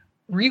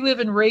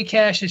 reliving Ray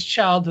Cash's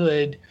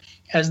childhood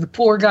as the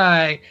poor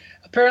guy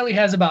apparently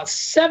has about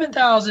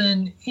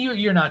 7,000.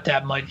 You're not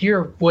that much.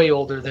 You're way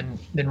older than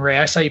Ray.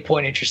 I saw you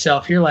pointing at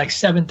yourself. You're like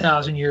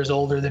 7,000 years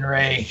older than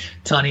Ray,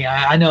 Tony.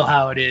 I know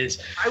how it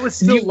is. I was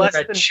still less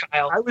than a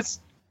child. I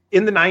was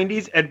in the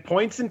 90s, at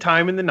points in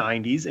time in the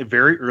 90s,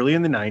 very early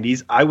in the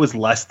 90s, I was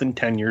less than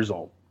 10 years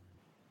old.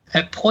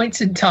 At points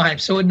in time.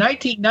 So in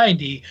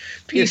 1990,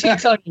 PC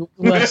Tony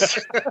was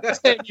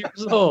 10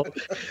 years old.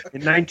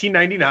 In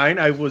 1999,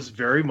 I was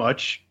very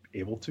much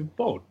able to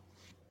vote.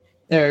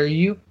 There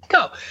you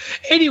go.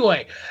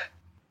 Anyway,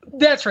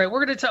 that's right.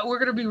 We're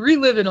gonna be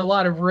reliving a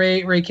lot of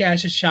Ray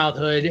Cash's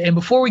childhood. And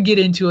before we get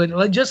into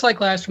it, just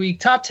like last week,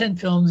 top 10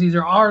 films. These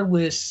are our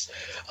lists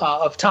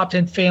of top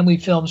 10 family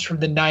films from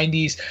the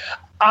 90s.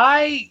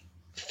 I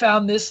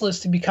found this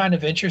list to be kind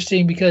of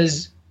interesting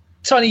because,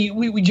 Sonny,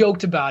 we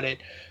joked about it.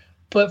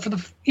 But for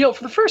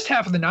the first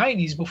half of the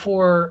 90s,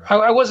 before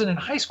I wasn't in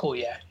high school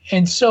yet.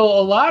 And so a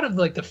lot of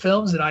like the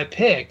films that I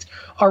picked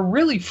are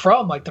really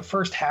from like the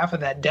first half of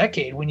that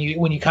decade when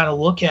you kind of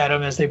look at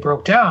them as they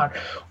broke down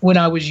when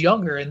I was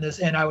younger and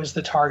I was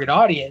the target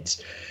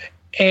audience.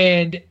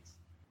 And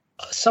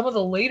some of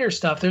the later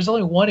stuff, there's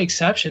only one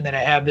exception that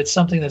I have that's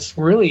something that's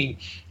really,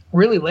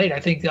 really late.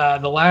 I think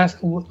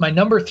my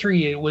number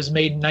 3 was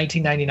made in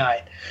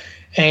 1999.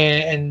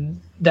 And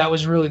that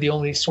was really the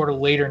only sort of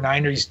later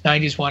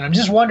 90s one. I'm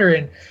just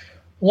wondering,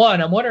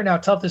 I'm wondering how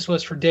tough this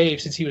was for Dave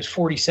since he was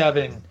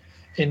 47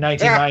 in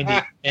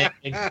 1990, and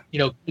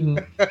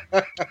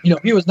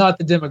he was not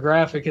the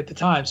demographic at the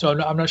time. So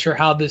I'm not sure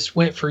how this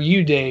went for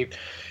you, Dave,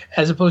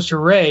 as opposed to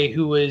Ray,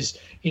 who was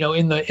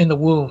in the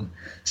womb,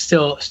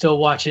 still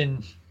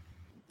watching.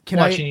 Can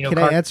I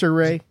answer,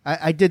 Ray?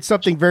 I did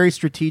something very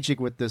strategic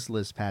with this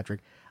list,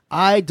 Patrick.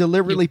 I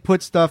deliberately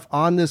put stuff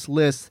on this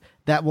list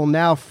that will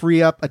now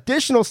free up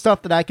additional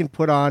stuff that I can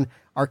put on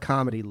our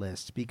comedy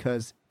list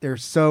because they're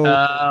so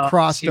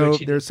crossed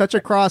over. There's such a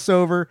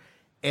crossover,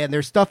 and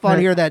there's stuff on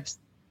here that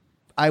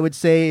I would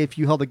say if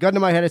you held a gun to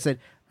my head, I said,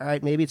 all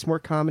right, maybe it's more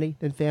comedy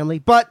than family,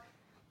 but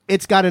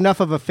it's got enough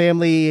of a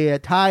family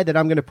tie that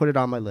I'm going to put it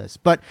on my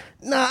list. But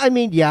I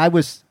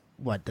was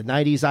the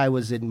 90s. I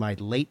was in my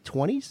late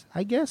 20s,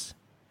 I guess.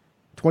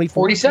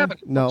 47.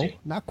 No,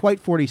 not quite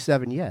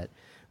 47 yet.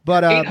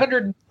 But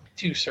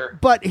 802, sir.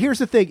 But here's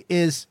the thing: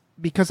 is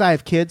because I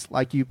have kids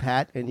like you,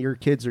 Pat, and your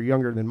kids are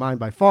younger than mine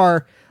by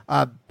far.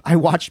 I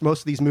watched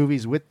most of these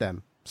movies with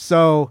them,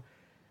 so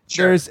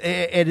there's,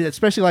 and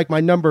especially like my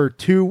number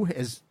 2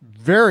 is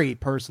very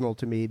personal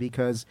to me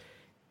because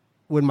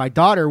when my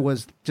daughter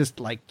was just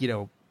like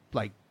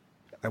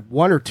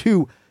 1 or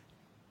 2,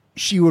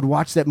 she would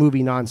watch that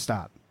movie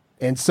nonstop,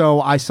 and so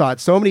I saw it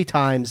so many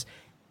times.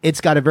 It's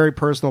got a very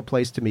personal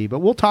place to me. But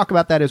we'll talk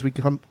about that as we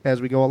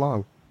go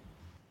along.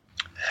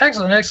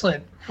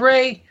 Excellent.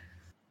 Ray,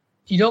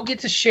 you don't get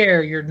to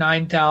share your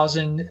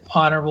 9,000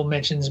 honorable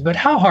mentions, but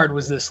how hard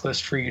was this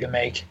list for you to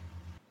make?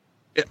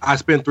 I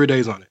spent 3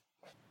 days on it.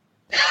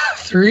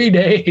 3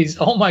 days?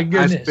 Oh, my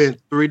goodness. I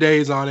spent 3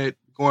 days on it,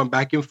 going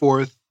back and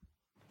forth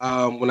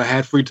when I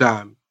had free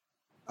time.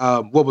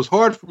 What was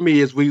hard for me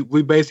is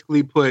we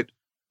basically put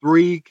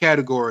 3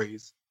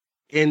 categories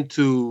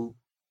into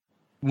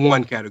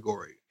one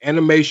category.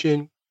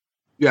 Animation,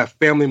 you have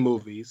family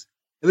movies,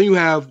 and then you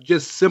have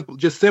just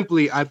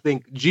simply, I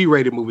think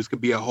G-rated movies could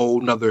be a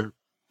whole nother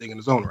thing in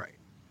its own right.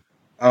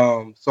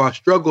 So I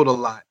struggled a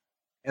lot,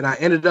 and I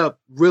ended up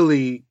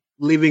really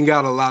leaving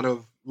out a lot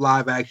of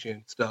live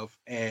action stuff,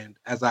 and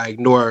as I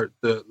ignored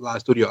the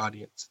live studio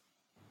audience.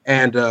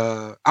 And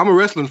I'm a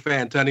wrestling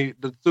fan, Tony.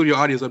 The studio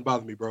audience doesn't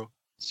bother me, bro.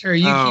 Sir,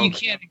 you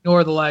can't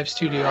ignore the live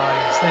studio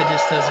audience. That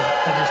just doesn't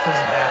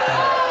happen.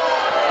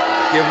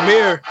 Give them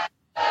here.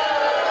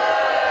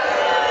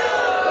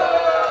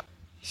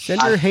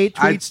 Send your hate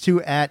tweets to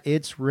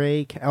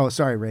 @itsRay. Oh,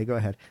 sorry, Ray. Go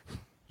ahead.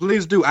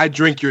 Please do. I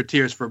drink your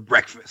tears for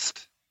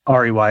breakfast.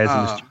 REY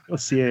as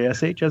in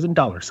CASH as in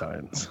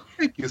 $signs.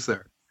 Thank you,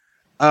 sir.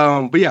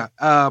 But yeah,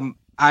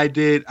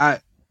 I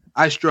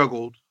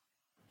struggled,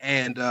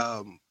 and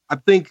I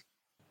think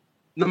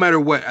no matter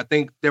what, I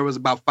think there was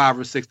about 5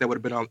 or 6 that would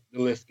have been on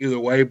the list either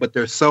way. But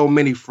there's so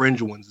many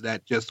fringe ones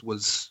that just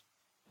was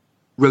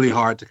really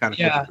hard to kind of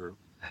get through.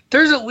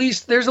 There's at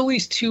least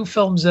 2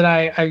 films that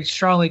I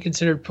strongly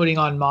considered putting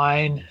on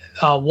mine.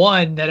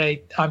 One that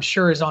I'm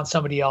sure is on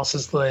somebody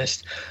else's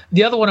list.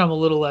 The other one I'm a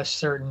little less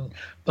certain,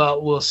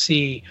 but we'll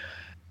see.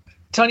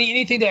 Tony,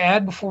 anything to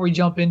add before we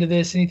jump into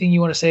this? Anything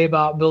you want to say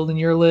about building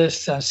your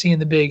list? Seeing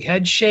the big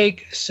head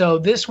shake. So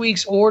this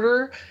week's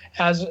order,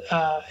 as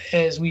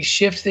we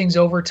shift things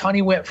over,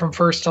 Tony went from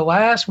first to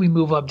last. We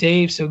move up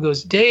Dave, so it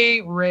goes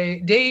Dave,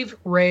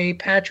 Ray,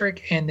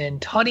 Patrick, and then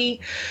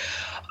Tony.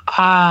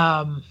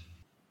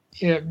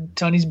 Yeah,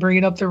 Tony's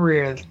bringing up the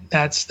rear.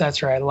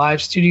 That's right.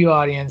 Live studio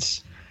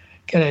audience,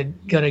 gonna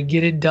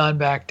get it done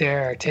back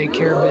there. Take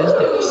care of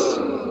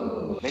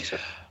business. Makes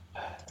sense.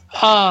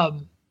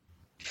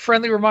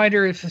 Friendly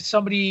reminder: if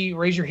somebody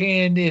raise your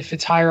hand, if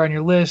it's higher on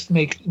your list,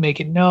 make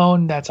it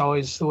known. That's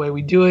always the way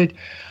we do it.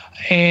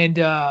 And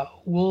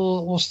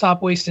we'll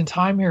stop wasting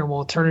time here and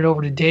we'll turn it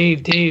over to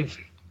Dave. Dave,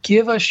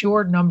 give us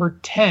your number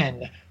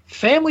 10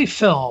 family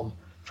film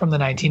from the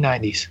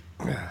 1990s.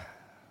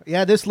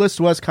 Yeah, this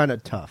list was kind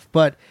of tough,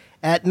 but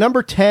at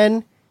number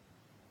 10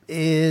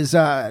 is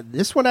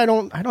this one. I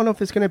don't know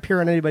if it's going to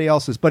appear on anybody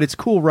else's, but it's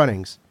Cool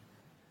Runnings.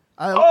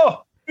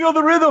 Feel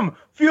the rhythm,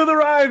 feel the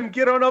rhyme.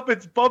 Get on up,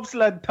 it's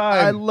bobsled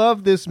time. I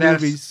love this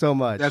movie so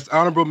much. That's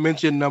honorable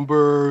mention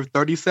number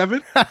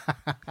 37.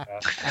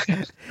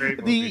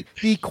 The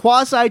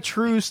quasi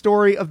true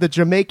story of the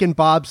Jamaican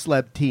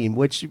bobsled team,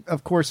 which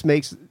of course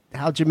makes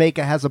how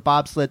Jamaica has a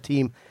bobsled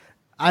team.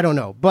 I don't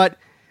know, but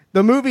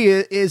the movie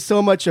is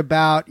so much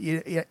about,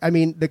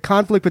 the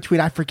conflict between,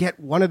 I forget,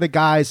 one of the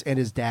guys and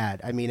his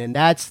dad. And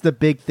that's the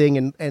big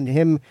thing. And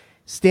him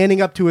standing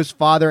up to his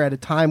father at a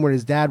time when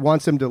his dad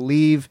wants him to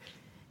leave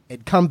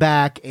and come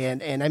back.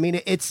 And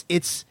it's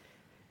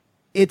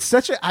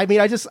such a,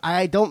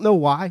 I don't know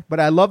why, but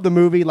I love the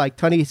movie. Like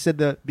Tony said,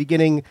 the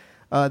beginning,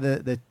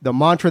 the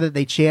mantra that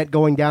they chant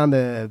going down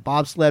the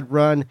bobsled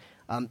run.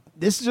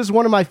 This is just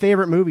one of my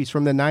favorite movies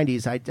from the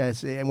 90s.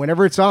 And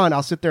whenever it's on,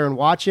 I'll sit there and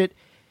watch it.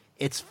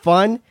 It's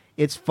fun.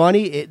 It's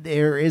funny.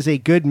 There is a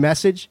good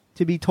message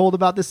to be told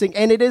about this thing.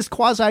 And it is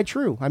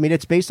quasi-true.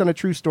 It's based on a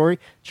true story.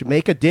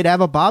 Jamaica did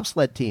have a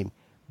bobsled team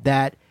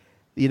that,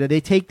 they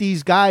take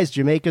these guys,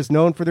 Jamaica's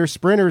known for their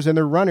sprinters and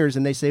their runners,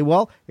 and they say,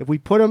 well, if we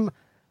put them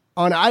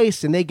on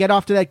ice and they get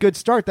off to that good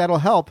start, that'll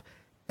help.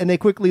 And they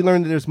quickly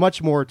learn that there's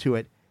much more to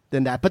it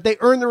than that. But they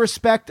earn the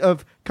respect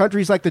of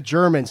countries like the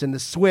Germans and the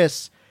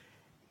Swiss.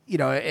 You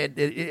know,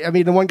 I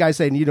mean, the one guy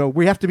saying, you know,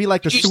 we have to be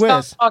like the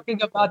Swiss. Stop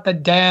talking about the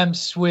damn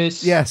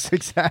Swiss. Yes,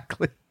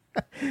 exactly.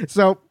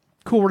 So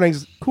Cool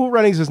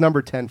Runnings is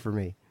number 10 for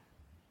me.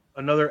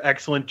 Another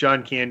excellent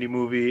John Candy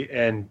movie,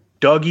 and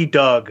Dougie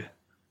Doug.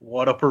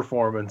 What a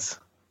performance.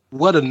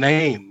 What a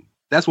name.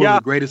 That's one of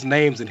the greatest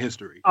names in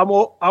history. I'm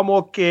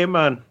okay,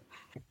 man.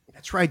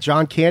 That's right.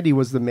 John Candy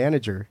was the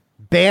manager.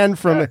 Banned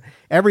from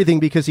everything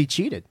because he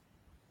cheated.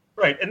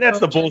 Right, and that's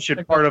the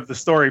bullshit part of the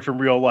story from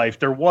real life.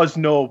 There was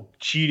no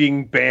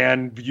cheating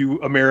ban, you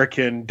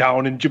American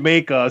down in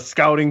Jamaica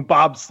scouting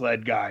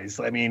bobsled guys.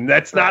 I mean,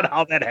 that's not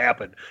how that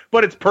happened.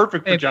 But it's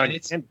perfect for John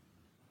Candy.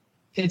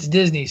 It's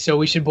Disney, so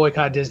we should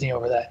boycott Disney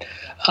over that.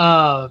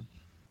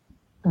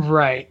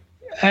 Right.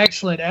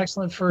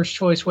 Excellent first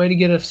choice. Way to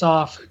get us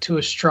off to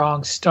a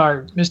strong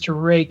start. Mr.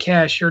 Ray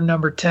Cash, you're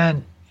number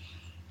 10.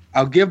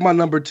 I'll give my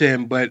number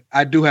 10, but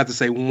I do have to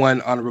say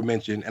one honorable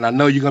mention. And I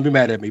know you're going to be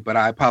mad at me, but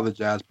I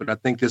apologize. But I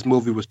think this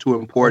movie was too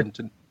important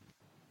to...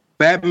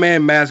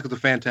 Batman Mask of the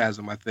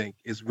Phantasm, I think,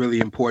 is really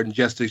important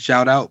just to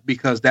shout out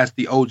because that's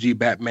the OG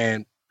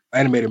Batman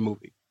animated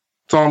movie.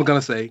 That's all I'm going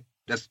to say.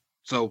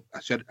 So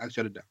I shut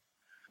it down.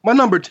 My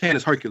number 10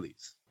 is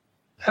Hercules.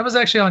 That was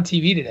actually on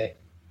TV today.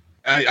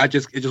 It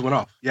just went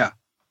off. Yeah.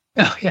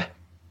 Oh, yeah.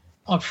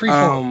 On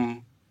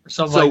Freeform or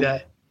something like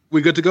that.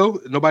 We good to go?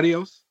 Nobody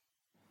else?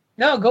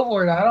 No, go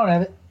for it. I don't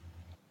have it.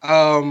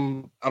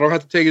 I don't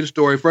have to tell you the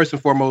story. First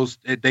and foremost,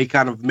 they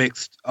kind of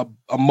mixed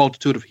a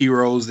multitude of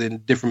heroes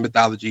and different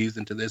mythologies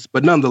into this.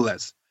 But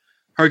nonetheless,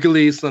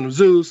 Hercules, son of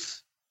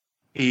Zeus,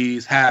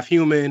 he's half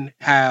human,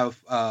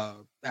 half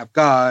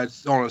god,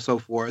 so on and so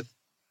forth.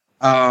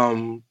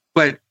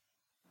 But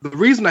the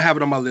reason I have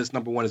it on my list,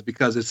 number one, is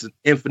because it's an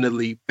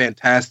infinitely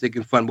fantastic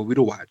and fun movie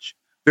to watch.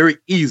 Very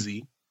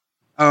easy.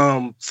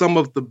 Some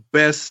of the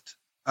best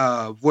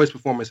voice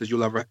performances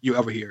you'll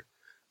ever hear.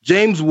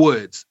 James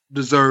Woods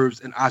deserves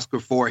an Oscar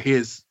for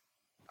his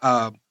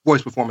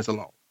voice performance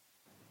alone.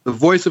 The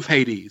voice of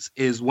Hades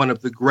is one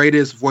of the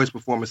greatest voice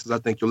performances I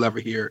think you'll ever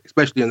hear,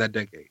 especially in that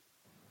decade.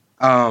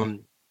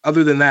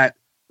 Other than that,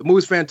 the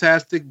movie's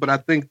fantastic, but I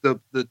think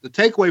the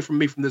takeaway from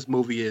me from this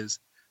movie is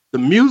the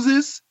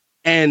music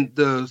and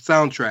the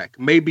soundtrack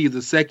may be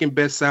the second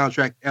best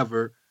soundtrack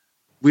ever.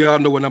 We all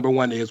know what number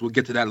one is. We'll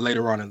get to that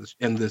later on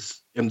in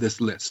this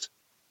list.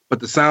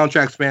 But the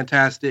soundtrack's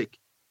fantastic.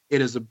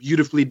 It is a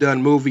beautifully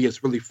done movie.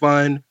 It's really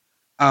fun.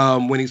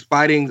 When he's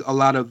fighting a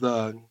lot of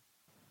the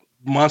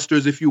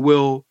monsters, if you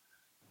will,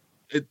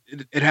 it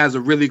has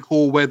a really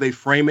cool way they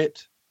frame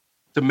it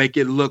to make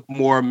it look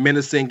more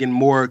menacing and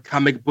more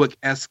comic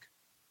book-esque.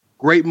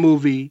 Great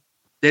movie.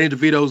 Danny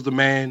DeVito's the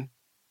man.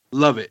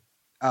 Love it.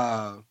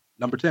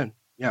 Number 10.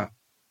 Yeah.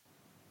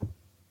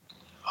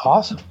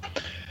 Awesome.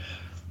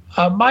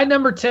 My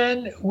number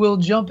 10 will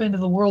jump into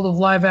the world of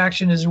live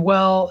action as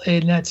well,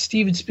 and that's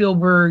Steven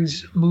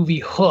Spielberg's movie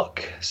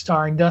Hook,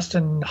 starring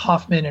Dustin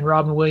Hoffman and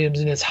Robin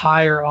Williams, and it's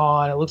higher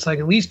on, it looks like,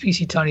 at least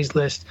PC Tunney's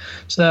list.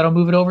 So that'll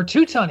move it over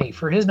to Tunney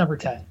for his number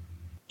 10.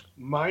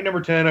 My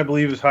number 10, I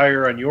believe, is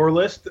higher on your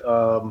list.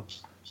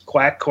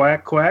 Quack,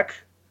 quack, quack.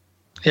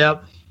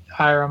 Yep,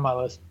 higher on my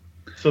list.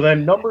 So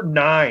then number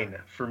 9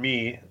 for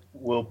me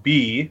will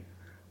be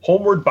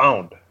Homeward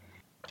Bound.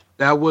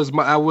 That was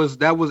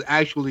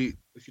actually,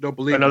 if you don't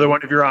believe another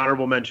one of your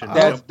honorable mentions.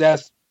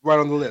 That's right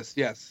on the list.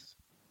 Yes.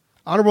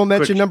 Honorable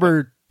mention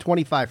number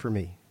 25 for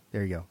me.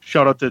 There you go.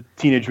 Shout out to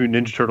Teenage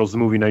Mutant Ninja Turtles, the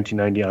movie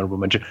 1990, honorable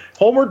mention.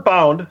 Homeward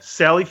Bound,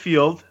 Sally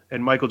Field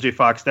and Michael J.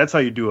 Fox. That's how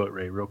you do it,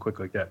 Ray, real quick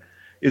like that.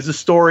 Is the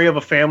story of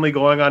a family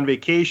going on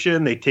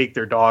vacation. They take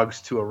their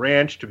dogs to a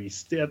ranch to be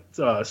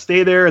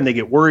stay there, and they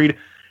get worried.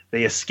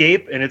 They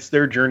escape, and it's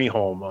their journey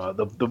home.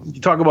 You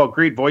talk about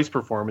great voice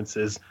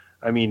performances.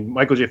 I mean,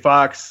 Michael J.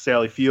 Fox,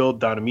 Sally Field,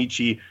 Don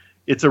Amici.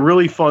 It's a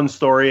really fun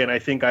story, and I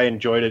think I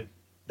enjoyed it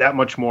that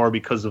much more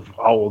because of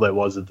how old I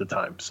was at the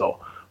time. So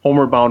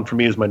Homeward Bound for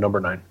me is my number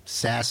 9.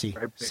 Sassy.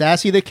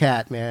 Sassy the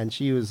cat, man.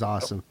 She was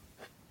awesome.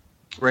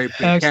 Right.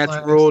 Cats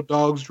drool,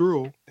 dogs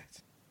drool.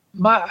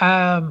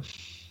 My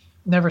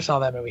never saw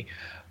that movie.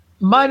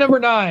 My number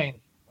 9.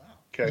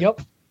 Okay.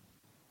 Yep.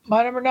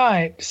 My number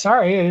 9.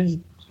 Sorry,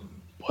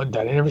 I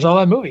never saw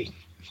that movie.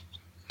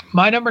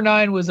 My number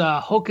 9 was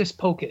Hocus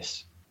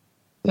Pocus.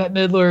 Bette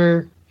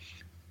Midler,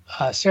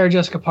 Sarah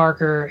Jessica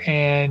Parker,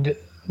 and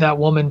that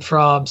woman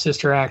from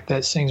Sister Act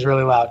that sings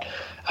really loud.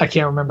 I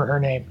can't remember her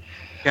name.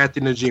 Kathy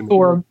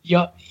Najimy.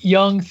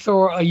 Young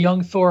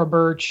Thora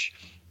Birch.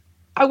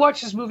 I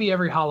watch this movie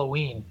every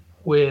Halloween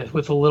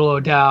with a little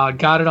O'Dowd.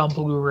 Got it on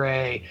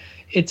Blu-ray.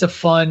 It's a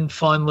fun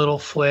little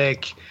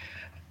flick.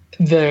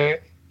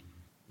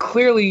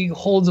 Clearly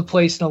holds a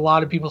place in a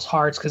lot of people's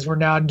hearts because we're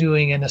now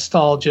doing a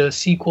nostalgia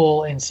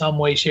sequel in some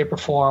way, shape, or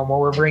form where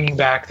we're bringing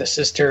back the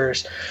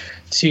sisters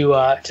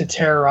to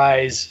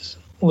terrorize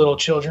little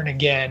children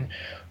again.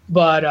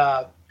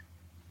 But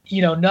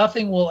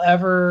nothing will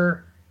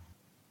ever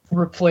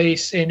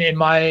replace in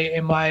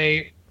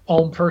my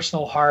own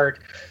personal heart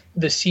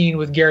the scene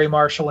with Gary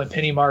Marshall and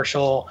Penny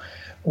Marshall,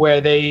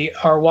 where they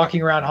are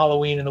walking around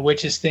Halloween and the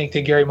witches think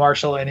that Gary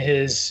Marshall in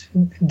his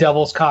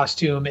devil's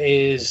costume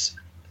is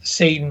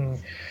Satan,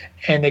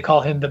 and they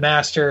call him the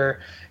Master.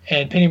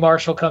 And Penny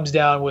Marshall comes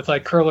down with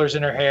like curlers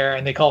in her hair,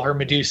 and they call her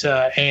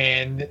Medusa,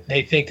 and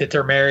they think that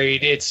they're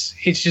married. It's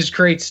just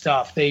great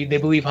stuff. They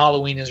believe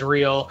Halloween is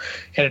real,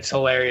 and it's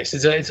hilarious.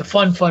 It's a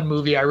fun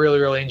movie. I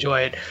really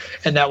enjoy it,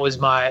 and that was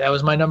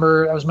my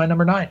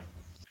number 9.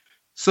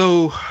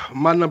 So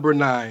my number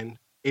 9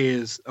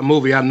 is a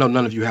movie I know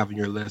none of you have on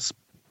your list,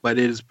 but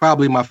it is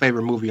probably my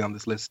favorite movie on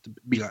this list, to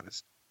be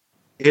honest.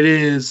 It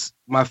is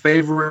my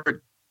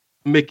favorite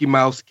Mickey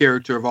Mouse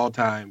character of all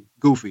time,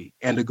 Goofy,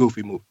 and a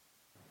Goofy movie.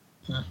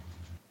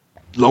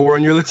 Lower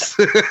on your list.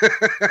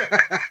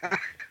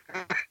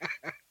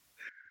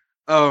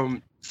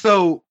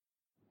 So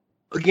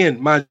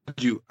again, mind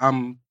you,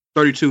 I'm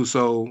 32,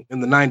 so in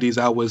the 90s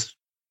I was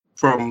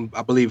from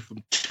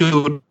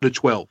 2 to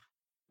 12.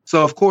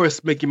 So of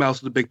course Mickey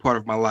Mouse was a big part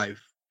of my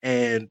life,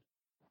 and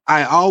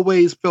I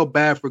always felt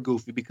bad for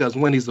Goofy because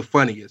 1, he's the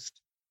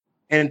funniest,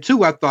 and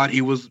 2, I thought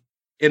he was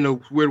in a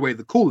weird way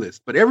the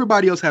coolest. But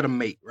everybody else had a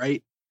mate,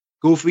 right?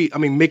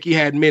 Mickey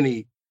had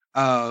Minnie.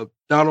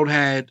 Donald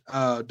had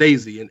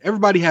Daisy, and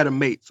everybody had a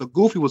mate. So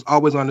Goofy was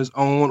always on his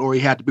own, or he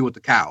had to be with the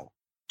cow.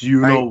 Do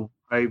you know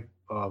why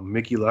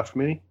Mickey left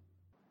Minnie?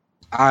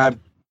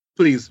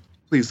 Please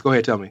go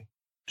ahead, tell me.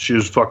 She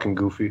was fucking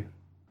Goofy.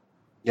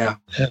 Yeah.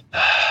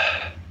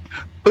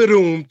 But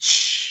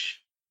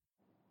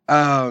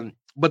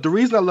the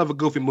reason I love a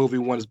Goofy movie,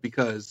 1, is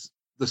because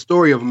the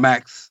story of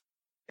Max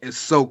is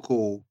so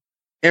cool.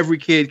 Every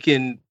kid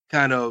can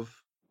kind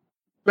of,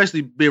 especially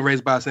being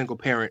raised by a single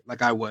parent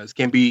like I was,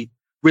 can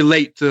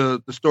relate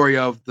to the story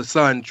of the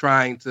son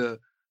trying to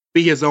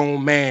be his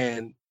own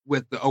man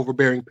with the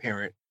overbearing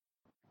parent.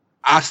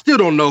 I still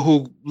don't know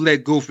who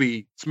let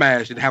Goofy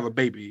smash and have a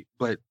baby,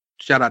 but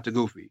shout out to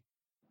Goofy.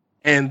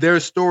 And their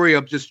story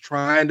of just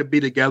trying to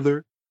be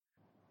together,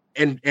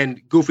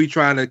 and Goofy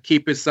trying to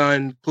keep his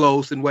son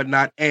close and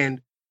whatnot.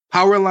 And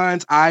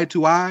Powerline's Eye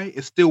to Eye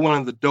is still one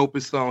of the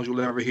dopest songs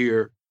you'll ever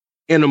hear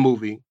in a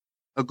movie.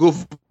 A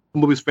Goofy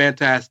movie is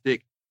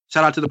fantastic.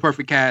 Shout out to the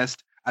perfect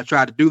cast. I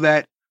tried to do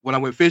that when I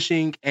went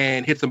fishing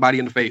and hit somebody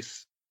in the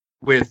face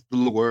with the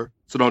lure,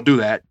 so don't do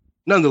that.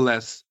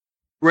 Nonetheless,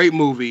 great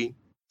movie,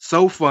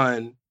 so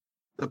fun,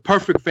 the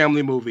perfect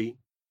family movie,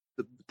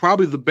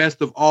 probably the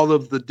best of all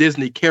of the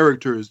Disney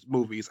characters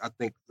movies I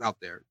think out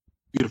there.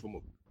 Beautiful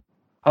movie.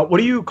 What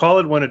do you call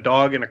it when a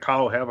dog and a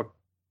cow have a?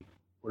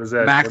 What is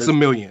that?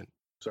 Maximilian.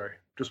 Sorry,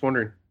 just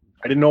wondering.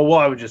 I didn't know. Well,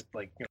 I was just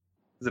like,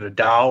 is it a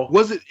Dow?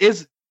 Was it?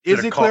 Is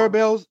it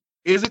Clarabelle's?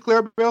 Is it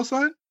Clarabelle's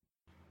son?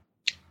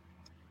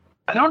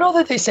 I don't know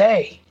that they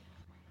say.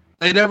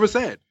 They never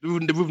said.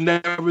 We've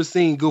never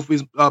seen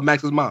Goofy's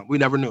Max's mom. We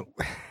never knew.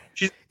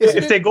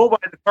 If they go by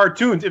the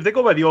cartoons, if they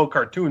go by the old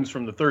cartoons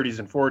from the 30s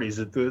and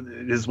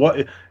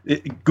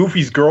 40s,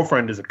 Goofy's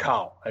girlfriend is a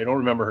cow. I don't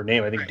remember her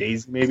name. I think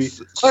Daisy, maybe.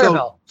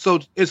 Clarabelle. So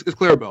it's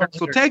Clarabelle.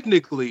 So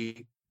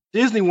technically,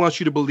 Disney wants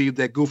you to believe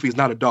that Goofy is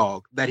not a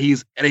dog, that he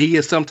is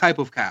some type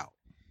of cow.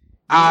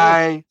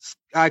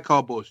 I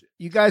call bullshit.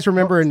 You guys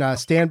remember in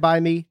Stand By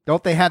Me?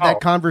 Don't they have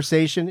that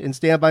conversation in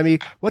Stand By Me?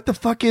 What the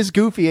fuck is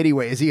Goofy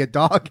anyway? Is he a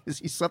dog? Is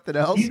he something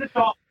else? He's a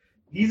dog.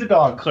 He's a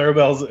dog.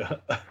 Clarabelle's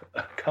a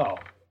cow.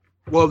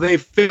 Well, they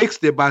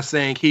fixed it by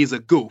saying he's a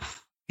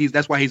goof.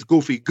 That's why he's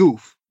Goofy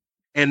Goof,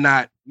 and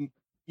not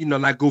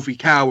Goofy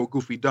Cow or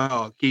Goofy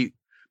Dog.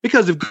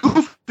 Because if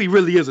Goofy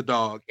really is a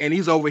dog and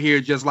he's over here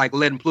just like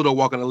letting Pluto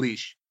walk on a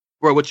leash,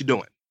 bro, what you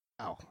doing?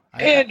 Oh.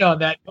 And on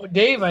that,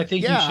 Dave, I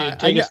think you should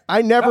take us.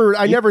 I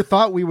never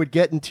thought we would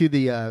get into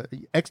the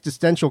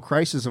existential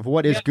crisis of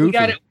what is Goofy. We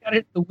got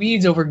hit the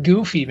weeds over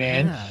Goofy,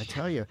 man. Yeah, I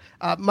tell you.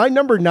 My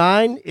number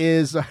 9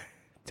 is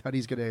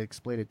Tuddy's going to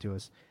explain it to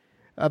us.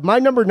 My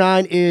number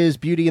 9 is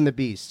Beauty and the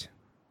Beast.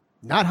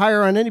 Not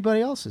higher on anybody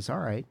else's. All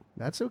right,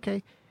 that's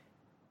okay.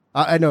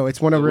 I know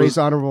it's one of Ray's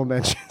honorable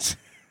mentions.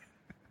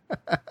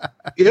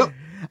 Yep.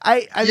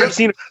 I've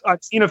seen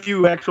a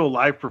few actual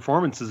live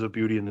performances of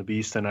Beauty and the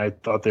Beast, and I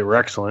thought they were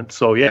excellent.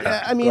 So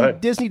yeah, I mean,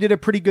 Disney did a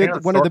pretty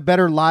good one of the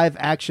better live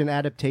action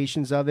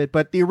adaptations of it,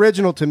 but the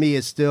original to me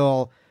is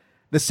still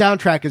the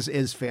soundtrack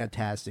is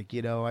fantastic.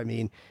 You know, I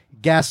mean,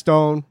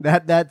 Gaston,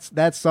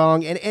 that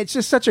song, and it's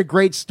just such a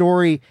great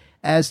story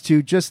as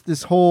to just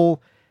this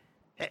whole.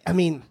 I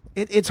mean,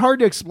 it's hard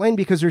to explain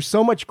because there's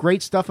so much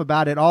great stuff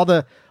about it. All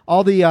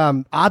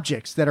the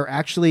objects that are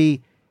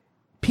actually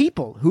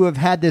people who have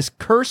had this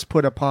curse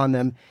put upon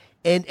them,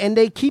 and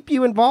they keep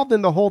you involved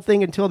in the whole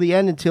thing until the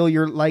end, until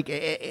you're like,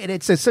 and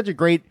it's such a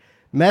great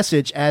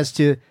message as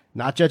to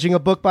not judging a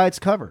book by its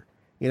cover,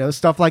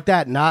 stuff like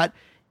that. Not,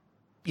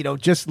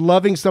 just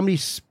loving somebody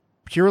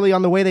purely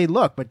on the way they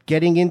look, but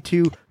getting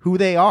into who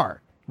they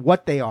are,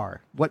 what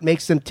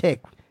makes them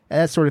tick,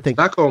 that sort of thing.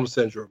 Stockholm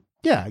syndrome.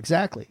 Yeah,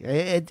 exactly.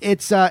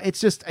 It's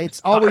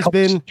always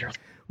been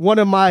one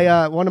of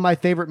my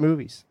favorite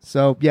movies.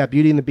 So yeah,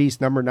 Beauty and the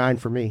Beast, number 9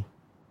 for me.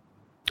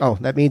 Oh,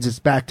 that means it's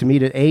back to me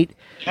to 8.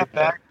 Yeah,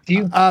 back to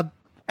you.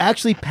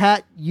 Actually,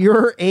 Pat,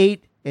 your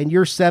 8 and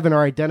your 7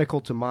 are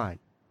identical to mine.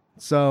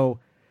 So,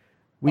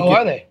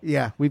 are they?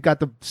 Yeah, we've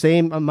got the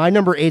same. My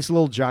number 8's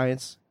Little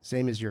Giants,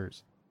 same as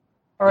yours.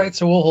 All right,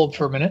 so we'll hold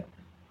for a minute.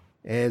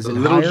 Is The it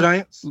Little higher?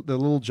 Giants? The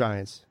Little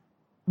Giants.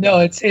 No,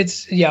 it's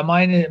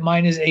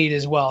mine is 8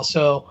 as well.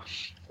 So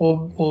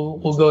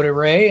we'll go to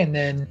Ray, and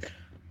then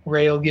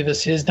Ray will give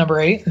us his number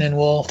 8, and then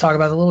we'll talk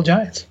about the Little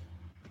Giants.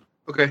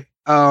 Okay.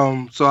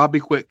 So I'll be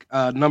quick.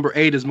 Number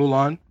 8 is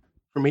Mulan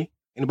for me.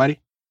 Anybody?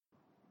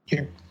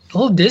 You're a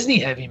little Disney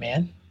heavy,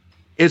 man.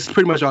 It's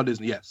pretty much all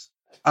Disney, yes.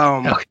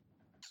 Okay.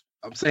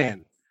 I'm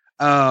saying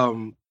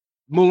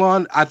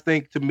Mulan, I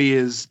think, to me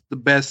is the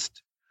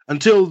best,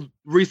 until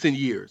recent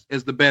years,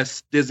 is the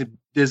best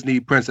Disney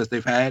princess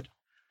they've had,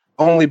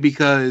 only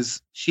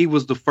because she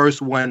was the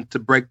first one to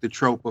break the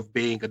trope of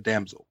being a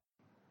damsel.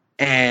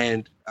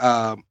 And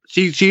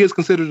she is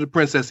considered a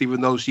princess,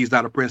 even though she's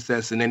not a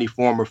princess in any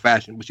form or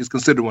fashion, but she's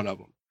considered one of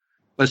them.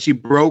 But she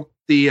broke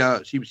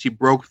the she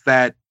broke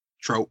that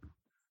trope.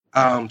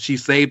 She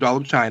saved all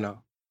of China.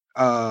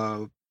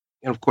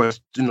 And of course,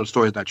 the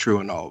story's not true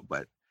and all,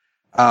 but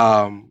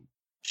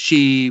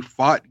she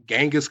fought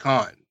Genghis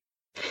Khan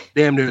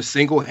damn near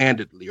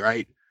single-handedly,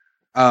 right?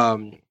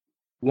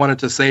 Wanted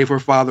to save her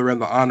father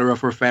and the honor of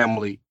her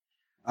family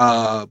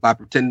by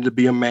pretending to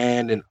be a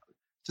man, and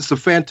just a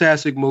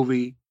fantastic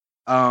movie.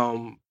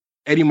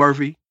 Eddie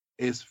Murphy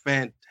is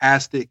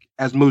fantastic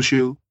as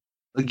Mushu.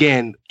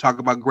 Again, talk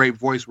about great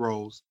voice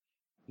roles.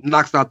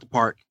 Knocks out the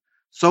park.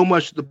 So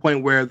much to the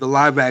point where the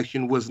live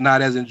action was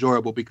not as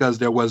enjoyable because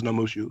there was no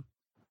Mushu.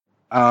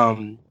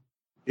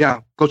 Yeah,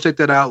 go check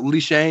that out. Li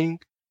Shang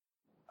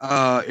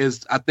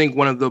is, I think,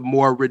 one of the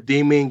more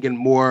redeeming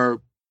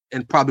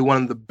and probably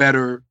one of the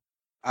better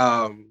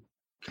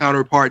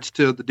counterparts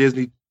to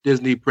the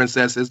Disney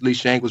princesses. Li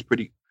Shang was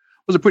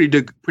a pretty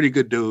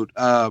good dude.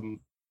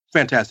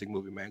 Fantastic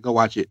movie, man. Go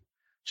watch it.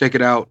 Check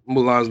it out.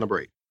 Mulan's number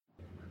 8.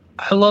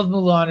 I love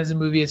Mulan as a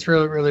movie. It's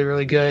really, really,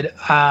 really good.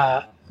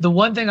 The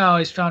one thing I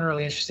always found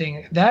really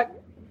interesting, that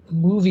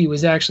movie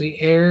was actually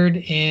aired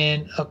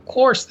in a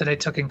course that I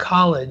took in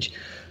college.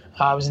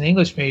 I was an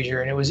English major,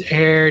 and it was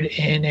aired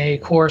in a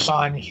course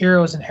on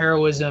heroes and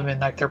heroism and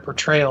like their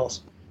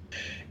portrayals.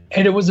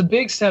 And it was a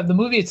big step. The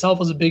movie itself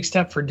was a big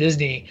step for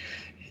Disney.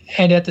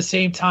 And at the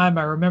same time,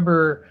 I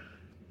remember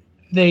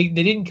they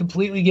didn't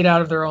completely get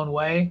out of their own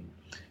way,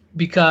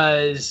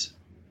 because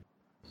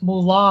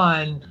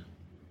Mulan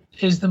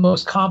is the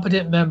most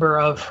competent member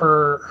of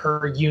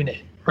her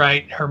unit,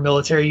 right? Her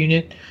military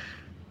unit.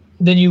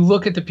 Then you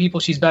look at the people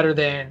she's better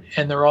than,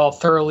 and they're all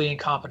thoroughly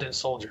incompetent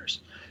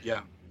soldiers. Yeah.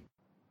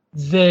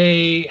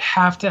 They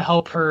have to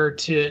help her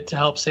to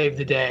help save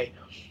the day.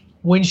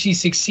 When she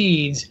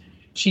succeeds,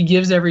 she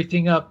gives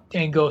everything up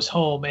and goes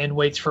home and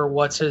waits for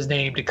what's his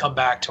name to come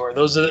back to her.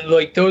 Those are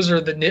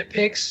the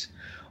nitpicks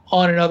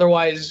on an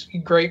otherwise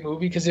great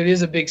movie, because it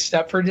is a big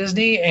step for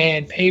Disney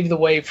and paved the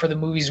way for the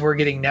movies we're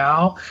getting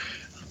now.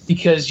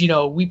 Because,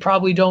 we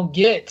probably don't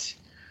get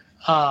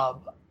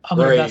I'm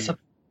gonna mess up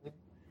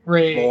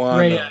Ray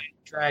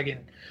Dragon.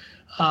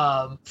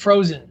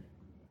 Frozen.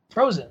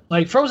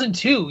 Like Frozen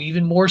 2,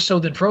 even more so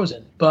than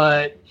Frozen.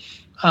 But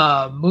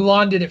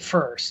Mulan did it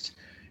first.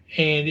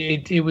 And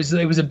it was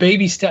a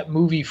baby step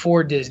movie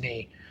for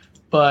Disney,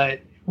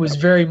 but was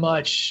very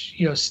much,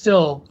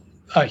 still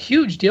a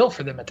huge deal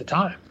for them at the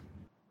time.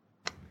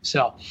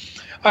 So, all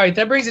right,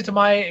 that brings it to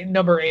my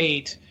number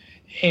 8.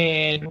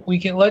 And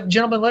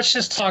let's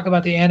just talk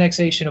about the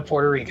annexation of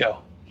Puerto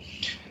Rico.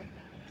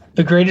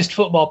 The greatest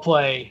football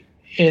play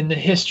in the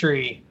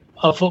history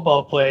of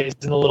football plays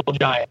in the Little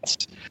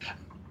Giants.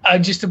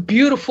 Just a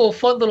beautiful,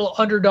 fun little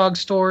underdog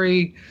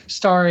story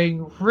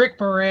starring Rick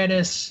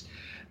Moranis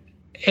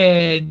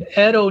and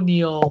Ed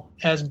O'Neill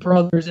as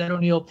brothers. Ed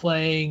O'Neill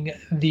playing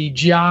the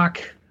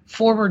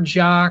former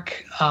jock,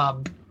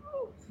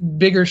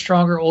 bigger,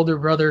 stronger, older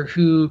brother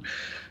who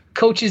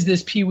coaches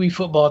this Pee Wee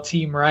football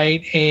team,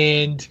 right?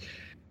 And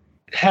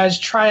has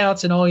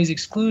tryouts and always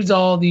excludes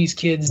all these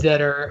kids that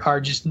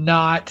are just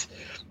not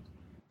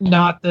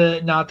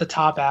the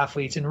top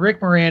athletes. And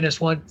Rick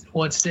Moranis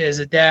wants to, as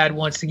a dad,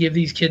 wants to give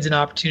these kids an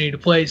opportunity to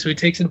play, so he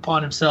takes it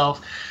upon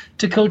himself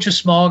to coach a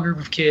small group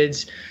of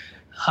kids.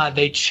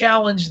 They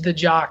challenged the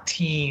jock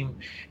team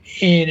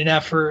in an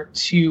effort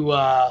to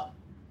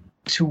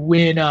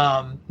win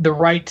the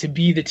right to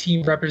be the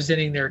team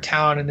representing their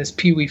town in this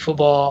Pee Wee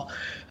football,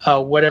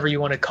 whatever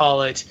you want to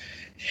call it.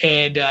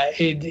 And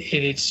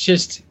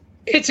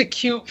it's a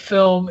cute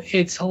film.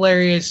 It's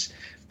hilarious,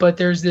 but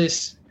there's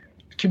this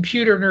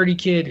computer nerdy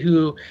kid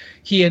who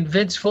he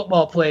invents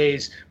football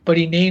plays, but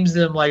he names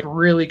them like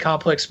really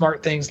complex,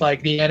 smart things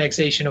like the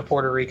annexation of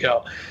Puerto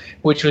Rico,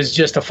 which was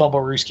just a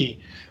fumble-rooski.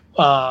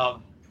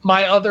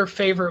 My other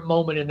favorite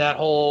moment in that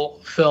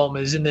whole film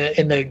is in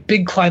the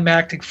big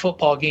climactic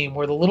football game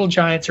where the Little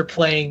Giants are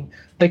playing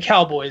the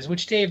Cowboys,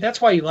 which, Dave, that's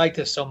why you like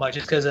this so much.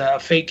 It's because a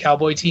fake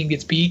Cowboy team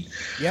gets beat.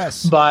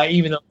 Yes. By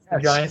even the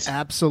Giants.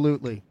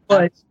 Absolutely.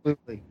 But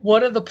absolutely.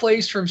 One of the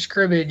plays from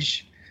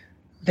scrimmage,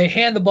 they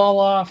hand the ball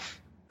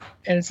off,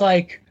 and it's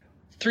like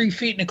 3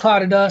 feet in a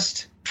cloud of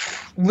dust.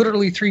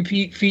 literally 3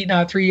 feet,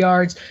 not 3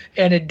 yards.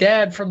 And a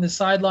dad from the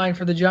sideline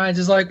for the Giants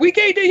is like, "We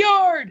gained a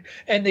yard,"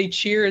 and they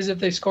cheer as if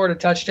they scored a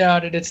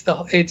touchdown. And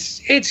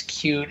it's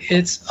cute.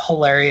 It's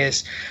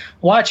hilarious.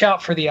 Watch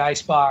out for the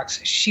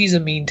Icebox. She's a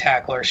mean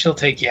tackler. She'll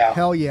take you out.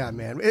 Hell yeah,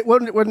 man.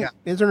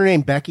 Isn't her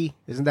name Becky?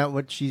 Isn't that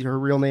what her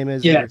real name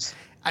is? Yes.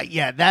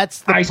 Yeah, that's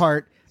the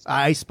part.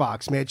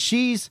 Icebox, man.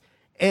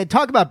 And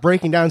talk about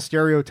breaking down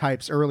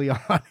stereotypes early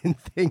on in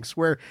things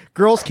where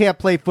girls can't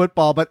play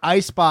football, but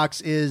Icebox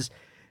is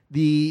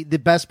the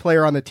best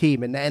player on the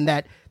team. And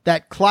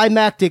that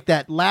climactic,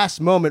 that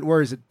last moment,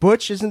 where is it?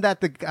 Butch, isn't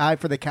that the guy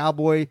for the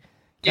Cowboy?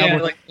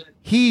 Yeah,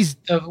 he's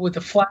with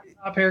the flat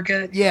top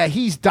haircut. Yeah,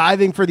 he's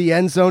diving for the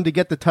end zone to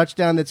get the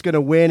touchdown that's going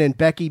to win, and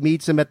Becky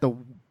meets him at the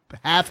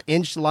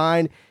half-inch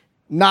line,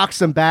 knocks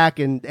him back,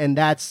 and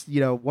that's,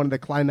 one of the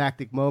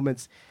climactic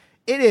moments.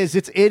 It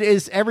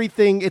is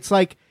everything. It's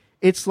like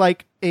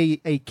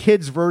a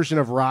kid's version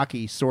of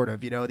Rocky, sort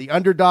of. The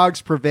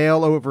underdogs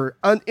prevail over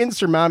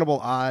insurmountable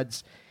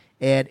odds,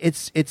 and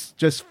it's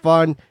just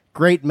fun,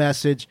 great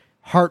message,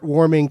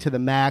 heartwarming to the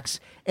max.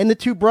 And the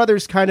two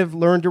brothers kind of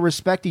learn to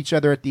respect each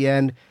other at the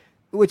end,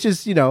 which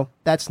is,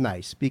 that's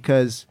nice,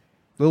 because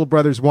little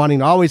brother's wanting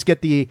to always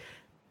get the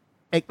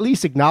at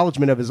least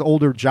acknowledgement of his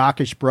older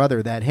jockish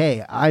brother that,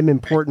 hey, I'm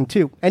important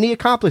too. And he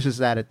accomplishes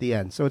that at the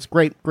end. So it's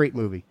great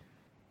movie.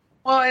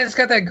 Well, and it's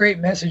got that great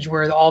message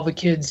where all the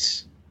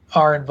kids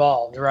are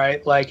involved,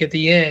 right? Like at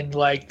the end,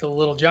 like the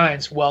Little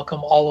Giants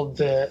welcome all of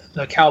the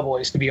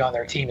Cowboys to be on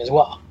their team as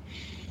well.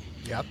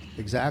 Yep,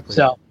 exactly.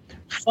 So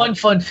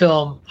fun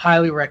film,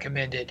 highly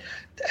recommended.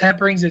 That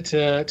brings it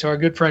to our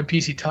good friend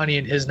PC Tunney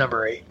and his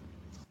number 8.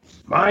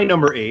 My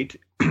number 8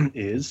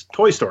 is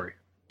Toy Story.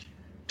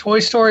 Toy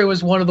Story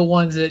was one of the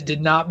ones that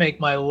did not make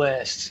my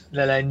list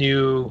that I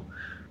knew.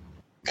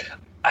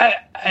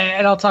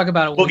 And I'll talk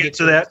about it. We'll get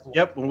to that.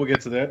 Yep, we'll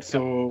get to that.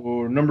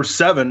 So number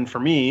 7 for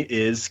me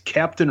is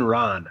Captain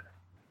Ron.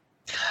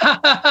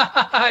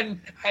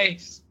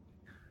 Nice.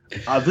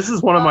 This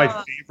is one of my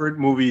favorite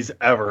movies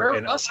ever.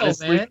 Kurt Russell,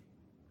 honestly, man.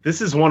 This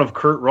is one of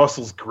Kurt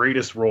Russell's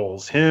greatest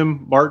roles.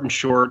 Him, Martin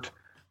Short.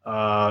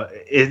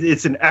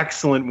 It's an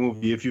excellent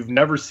movie. If you've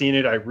never seen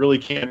it, I really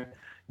can't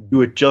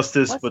do it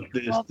justice. But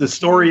the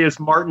story is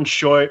Martin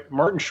Short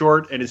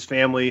and his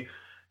family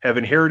have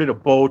inherited a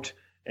boat,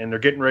 and they're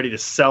getting ready to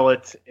sell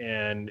it.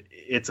 And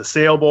it's a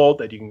sailboat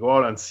that you can go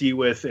out on sea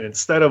with. And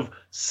instead of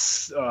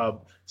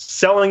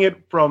selling it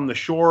from the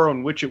shore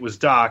on which it was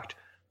docked,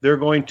 they're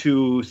going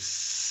to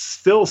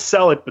still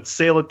sell it, but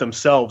sail it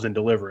themselves and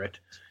deliver it.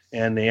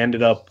 And they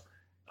ended up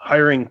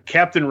hiring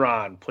Captain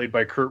Ron, played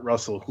by Kurt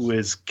Russell, who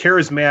is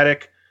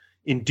charismatic,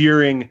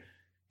 endearing,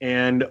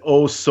 and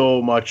oh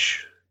so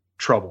much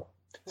trouble.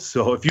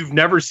 So if you've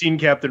never seen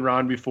Captain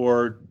Ron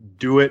before,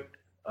 do it.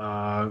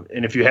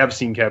 And if you have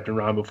seen Captain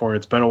Ron before and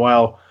it's been a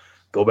while,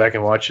 go back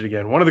and watch it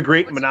again. One of the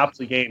great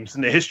Monopoly games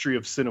in the history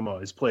of cinema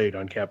is played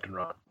on Captain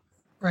Ron.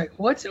 Right.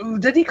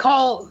 Did he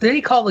call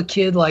the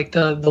kid, like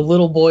the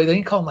little boy? Did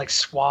he call him like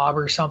Swab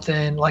or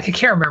something? Like, I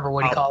can't remember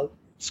what he called it.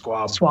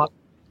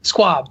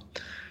 Squab.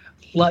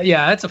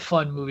 Yeah, that's a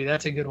fun movie.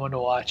 That's a good one to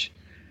watch.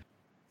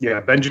 Yeah,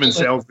 Benjamin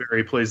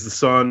Salisbury plays the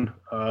son.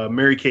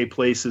 Mary Kay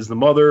Place is the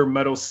mother.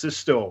 Meadow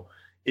Sisto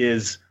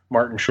is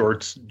Martin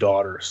Short's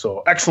daughter.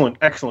 So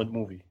excellent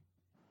movie.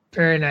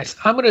 Very nice.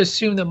 I'm going to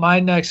assume that my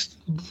next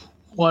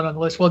one on the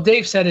list, well,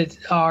 Dave said it,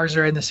 ours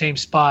are in the same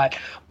spot.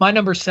 My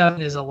number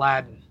 7 is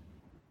Aladdin.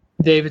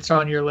 Dave, it's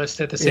on your list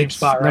at the same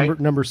spot, right?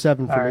 Number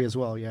 7 for me as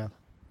well, yeah.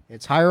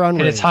 It's higher on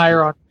Ray's. It's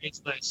higher on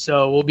Ray's list,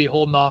 so we'll be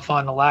holding off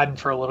on Aladdin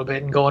for a little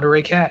bit and going to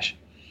Ray Cash.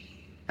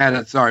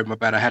 Sorry, my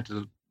bad.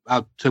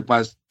 I took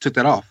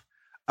that off.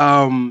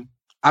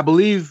 I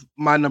believe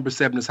my number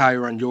 7 is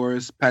higher on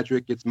yours,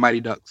 Patrick. It's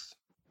Mighty Ducks.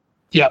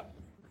 Yep.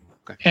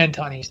 Okay. And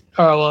Tunney's.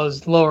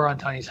 It's lower on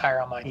Tunney's,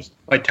 higher on mine.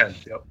 By 10,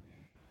 yep.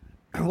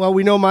 Well,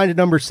 we know my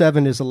number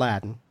 7 is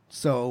Aladdin.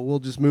 So we'll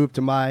just move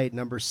to my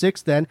number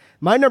 6 then.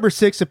 My number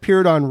 6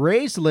 appeared on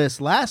Ray's list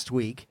last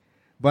week,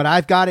 but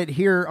I've got it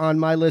here on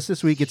my list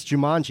this week. It's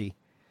Jumanji.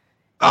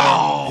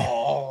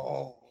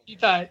 Oh!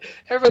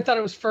 Everyone thought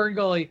it was Fern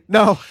Gully.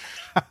 No.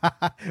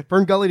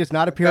 Fern Gully does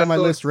not appear on my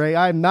list, Ray.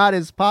 I'm not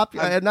as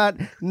popular,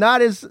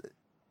 not as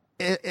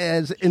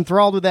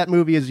enthralled with that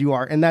movie as you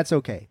are, and that's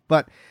okay.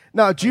 But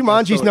no,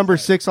 Jumanji's number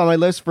 6 on my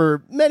list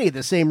for many of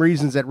the same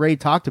reasons that Ray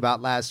talked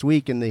about last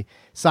week in the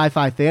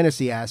sci-fi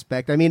fantasy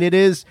aspect. I mean, it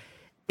is.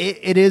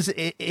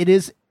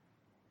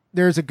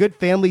 There's a good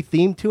family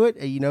theme to it,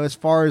 as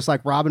far as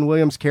like Robin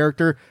Williams'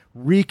 character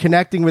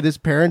reconnecting with his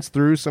parents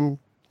through some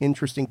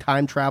interesting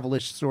time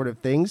travel-ish sort of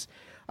things.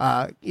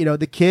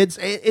 The kids,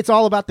 it's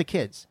all about the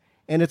kids,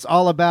 and it's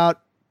all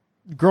about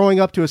growing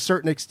up to a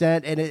certain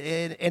extent. And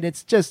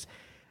it's just,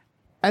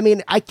 I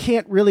mean, I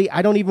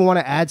don't even want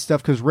to add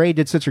stuff because Ray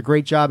did such a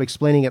great job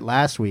explaining it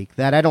last week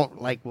that I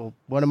don't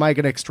what am I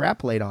going to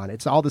extrapolate on?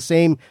 It's all the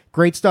same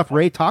great stuff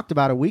Ray talked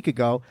about a week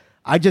ago.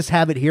 I just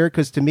have it here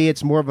because to me,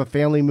 it's more of a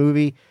family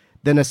movie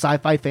than a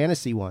sci-fi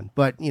fantasy one.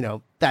 But,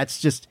 that's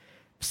just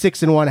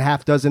 6 in one,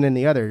 half dozen in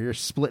the other. You're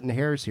splitting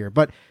hairs here.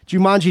 But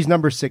Jumanji's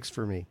number 6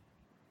 for me.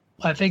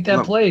 I think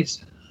that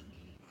plays.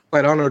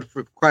 Quite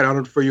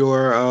honored for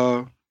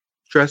your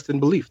trust and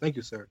belief. Thank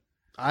you, sir.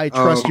 I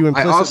trust you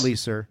implicitly,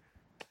 sir.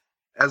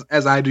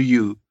 As I do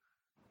you,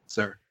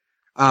 sir.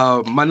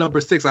 My number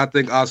 6, I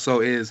think,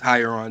 also is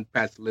higher on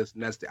Pat's list,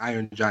 and that's the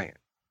Iron Giant.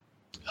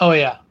 Oh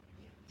yeah,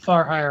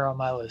 far higher on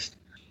my list.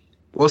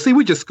 Well, see,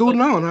 we just scooting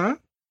on, huh?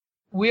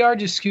 We are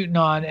just scooting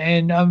on,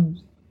 and I'm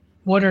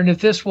wondering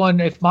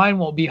if mine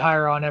won't be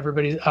higher on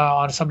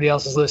on somebody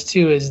else's list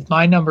too. Is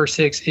my number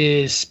 6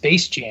 is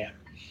Space Jam.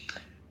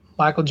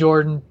 Michael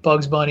Jordan,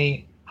 Bugs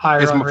Bunny,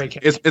 higher on Ray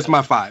Kennedy. It's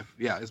my 5.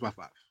 Yeah, it's my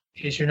 5.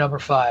 It's your number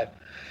 5.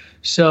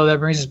 So that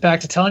brings us back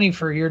to Tony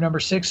for your number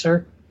 6,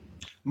 sir.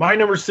 My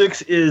number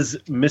 6 is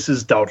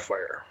Mrs.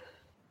 Doubtfire.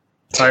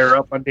 Higher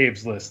up on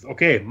Dave's list.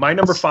 Okay, my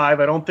number 5,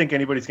 I don't think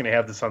anybody's going to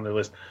have this on their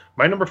list.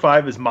 My number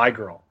 5 is My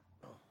Girl.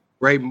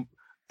 Ray,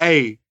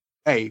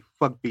 hey,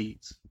 fuck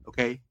bees,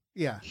 okay?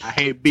 Yeah. I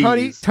hate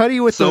bees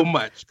Tunney with so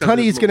much.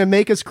 Tunney's going to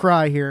make us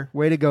cry here.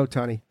 Way to go,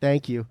 Tunney.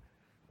 Thank you.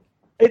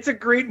 It's a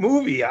great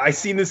movie. I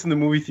seen this in the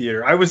movie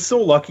theater. I was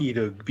so lucky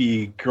to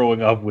be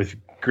growing up with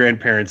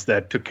grandparents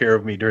that took care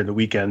of me during the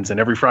weekends. And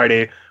every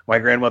Friday, my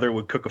grandmother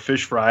would cook a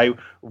fish fry,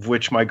 of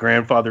which my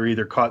grandfather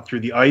either caught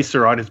through the ice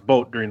or on his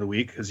boat during the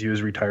week because he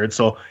was retired.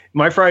 So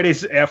my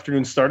Fridays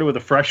afternoon started with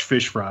a fresh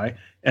fish fry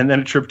and then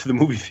a trip to the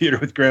movie theater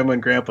with grandma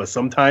and grandpa.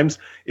 Sometimes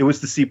it was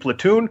to see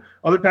Platoon.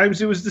 Other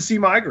times it was to see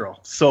My Girl.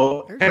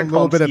 So there's a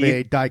little bit of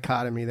a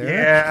dichotomy there.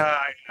 Yeah,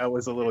 I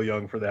was a little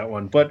young for that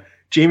one. But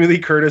Jamie Lee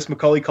Curtis,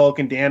 Macaulay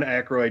Culkin, Dan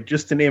Aykroyd,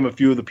 just to name a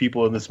few of the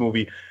people in this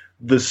movie,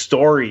 the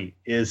story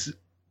is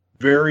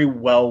very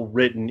well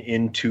written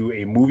into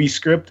a movie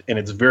script, and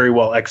it's very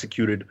well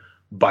executed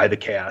by the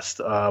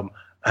cast. I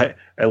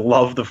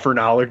love the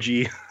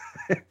phrenology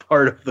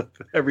part of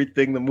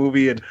everything, the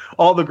movie, and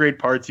all the great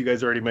parts. You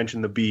guys already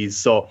mentioned the bees.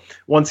 So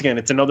once again,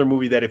 it's another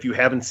movie that if you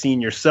haven't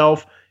seen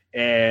yourself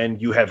and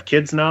you have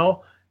kids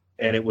now,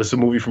 and it was a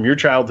movie from your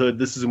childhood,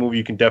 this is a movie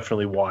you can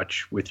definitely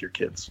watch with your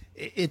kids.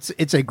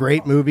 It's a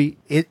great movie.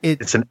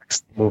 It's an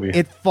excellent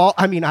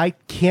movie. I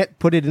can't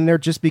put it in there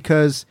just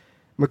because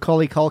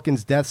Macaulay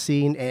Culkin's death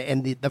scene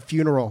and the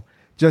funeral.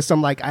 Just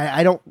I'm like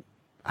I don't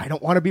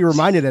want to be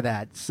reminded of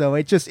that. So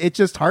it's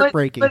just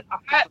heartbreaking. But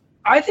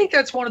I think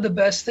that's one of the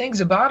best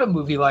things about a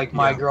movie like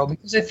My Girl,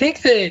 because I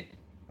think that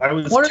I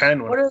was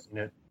 10 when I seen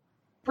it.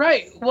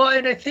 Right. Well,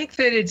 and I think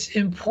that it's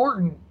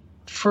important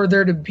for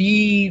there to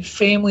be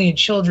family and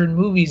children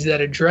movies that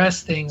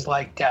address things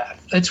like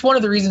death. It's one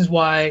of the reasons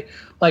why,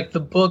 like the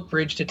book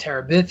Bridge to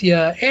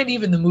Terabithia and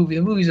even the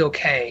movie's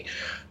okay.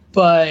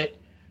 But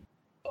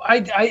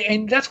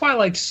and that's why I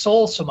like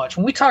Soul so much.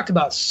 When we talked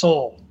about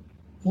Soul,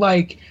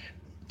 like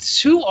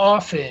too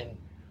often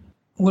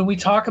when we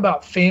talk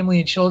about family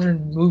and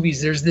children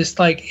movies, there's this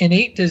like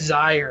innate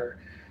desire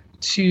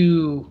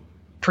to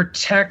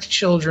protect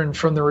children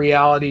from the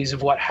realities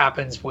of what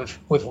happens with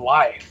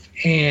life.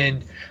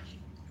 And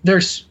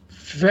there's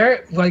very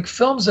like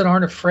films that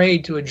aren't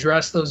afraid to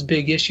address those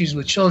big issues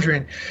with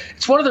children.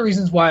 It's one of the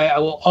reasons why I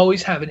will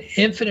always have an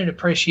infinite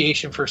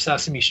appreciation for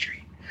Sesame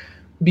Street,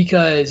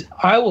 because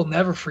I will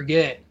never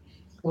forget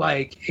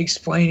like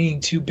explaining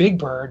to Big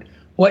Bird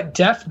what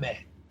death meant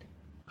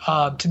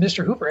to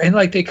Mr. Hooper. And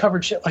like they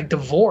covered shit like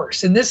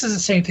divorce. And this is the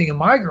same thing in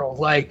My Girl.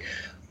 Like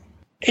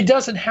it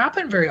doesn't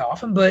happen very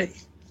often, but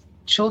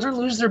children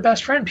lose their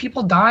best friend.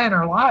 People die in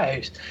our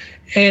lives.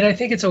 And I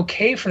think it's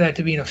okay for that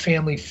to be in a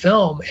family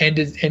film and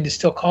to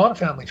still call it a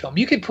family film.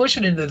 You could push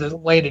it into the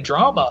lane of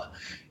drama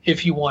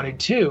if you wanted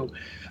to,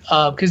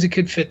 because it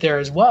could fit there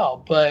as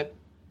well. But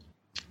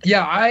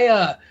yeah,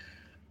 I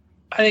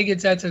think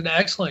that's an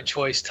excellent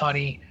choice,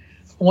 Tony.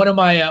 One of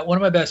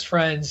my best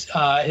friends,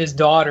 his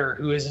daughter,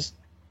 who is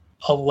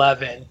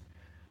 11,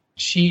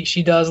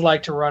 she does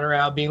like to run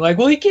around being like,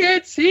 well, he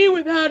can't see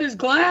without his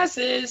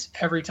glasses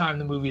every time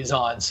the movie is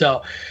on.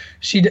 So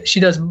she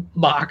does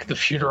mock the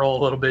funeral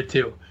a little bit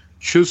too.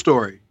 True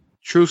story.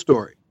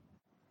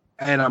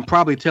 And I'm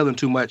probably telling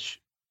too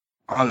much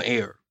on the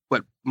air,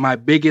 but my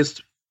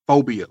biggest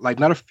phobia, like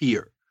not a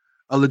fear,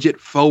 a legit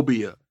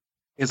phobia,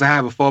 is I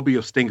have a phobia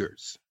of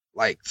stingers.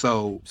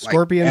 Scorpions,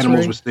 like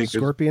animals with stingers.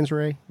 Scorpions,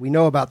 Ray. We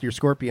know about your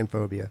scorpion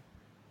phobia.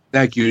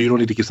 Thank you. You don't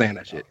need to keep saying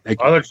that shit. Thank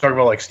you. I like to talk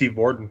about like Steve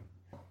Borden.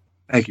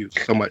 Thank you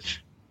so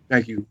much.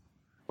 Thank you.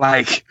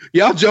 Like,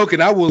 y'all joking.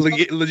 I will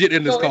legit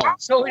in this call.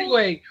 So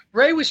anyway,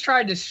 Ray was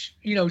trying to,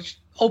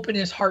 open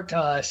his heart to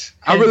us.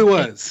 I really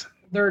was.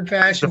 Third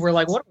fashion, we're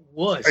like, what a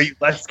wuss. Are you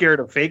less scared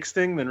of fake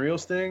Sting than real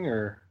Sting,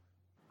 or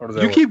does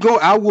that you work? keep going?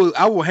 I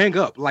will hang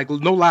up. Like,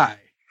 no lie,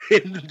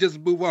 and just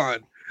move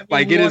on.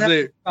 Like, it is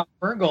a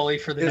Ferngully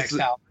for the next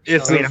hour.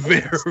 It's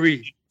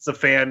a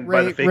fan. Ray,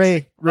 by the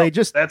fake Ray,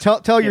 just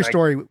tell your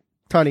story,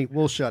 Tony.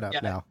 We'll shut up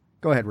now.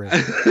 Go ahead, Ray.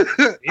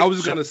 I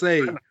was going to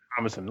say,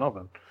 promising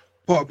nothing.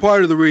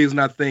 Part of the reason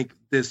I think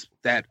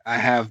that I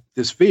have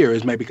this fear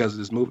is maybe because of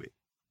this movie.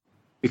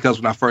 Because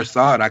when I first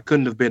saw it, I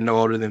couldn't have been no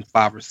older than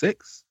 5 or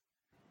 6,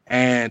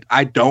 and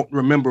I don't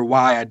remember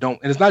why I don't.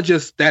 And it's not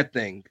just that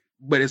thing,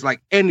 but it's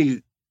like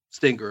any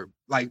stinger,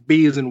 like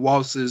bees and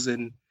waltzes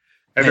and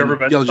Have you ever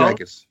been Yellow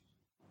Jackets.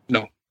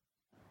 No.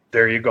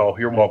 There you go.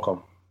 You're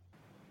welcome.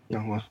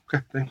 Oh, well,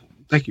 okay.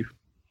 Thank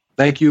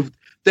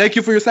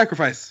you for your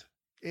sacrifice.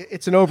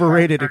 It's an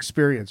overrated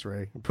experience,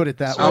 Ray. Put it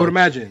that way. I would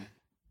imagine.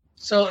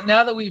 So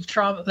now that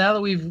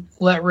we've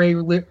let Ray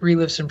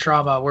relive some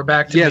trauma, we're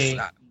back to me.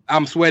 Yes,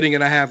 I'm sweating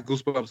and I have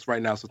goosebumps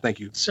right now. So thank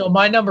you. So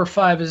my number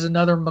 5 is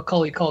another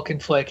Macaulay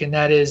Culkin flick, and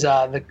that is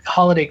the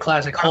holiday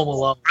classic Home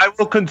Alone. I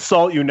will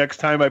consult you next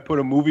time I put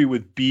a movie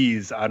with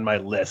bees on my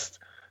list.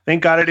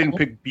 Thank God I didn't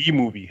pick B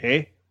movie.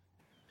 Hey.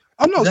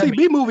 Oh no! See,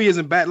 B movie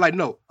isn't bad. Like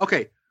no,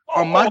 okay.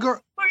 On My Girl,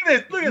 look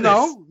at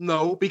this.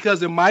 No,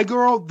 because in My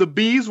Girl, the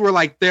bees were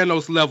like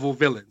Thanos level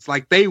villains.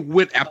 Like they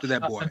went after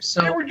that boy. I'm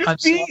so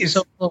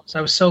close.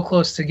 I was so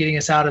close to getting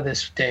us out of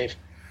this, Dave.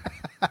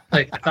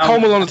 Like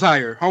Home Alone is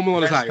higher. Home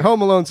Alone is higher.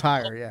 Home Alone's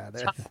higher. Yeah,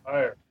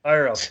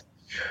 higher up.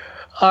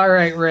 All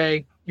right,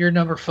 Ray, you're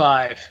number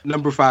 5.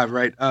 Number 5,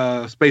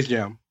 right? Space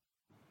Jam.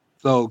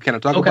 So can I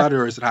talk about it,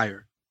 or is it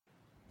higher?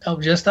 Oh,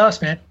 just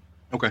us, man.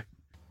 Okay.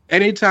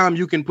 Anytime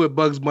you can put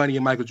Bugs Bunny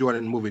and Michael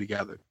Jordan in a movie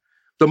together,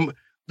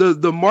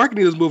 the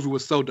marketing of this movie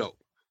was so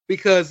dope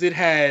because it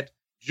had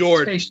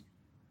Jordan,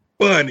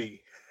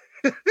 Bunny.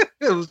 It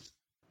was,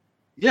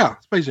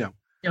 Space Jam.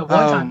 Yeah, one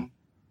time.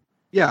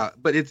 Yeah,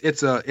 but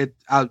it's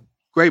a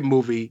great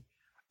movie.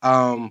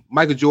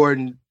 Michael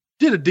Jordan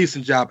did a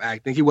decent job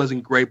acting. He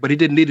wasn't great, but he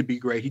didn't need to be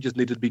great. He just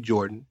needed to be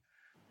Jordan.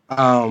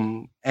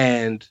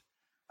 And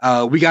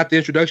we got the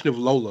introduction of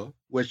Lola,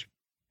 which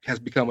has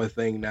become a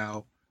thing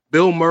now.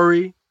 Bill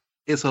Murray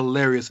is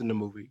hilarious in the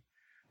movie.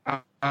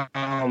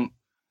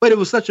 But it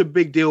was such a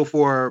big deal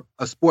for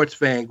a sports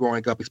fan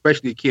growing up,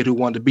 especially a kid who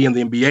wanted to be in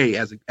the NBA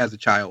as a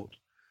child,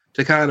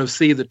 to kind of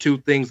see the two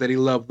things that he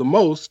loved the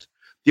most.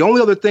 The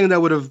only other thing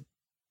that would have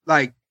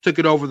took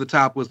it over the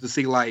top was to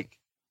see like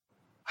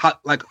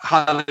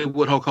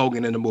Hollywood Hulk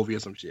Hogan in the movie or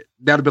some shit.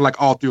 That'd have been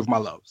like all 3 of my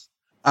loves.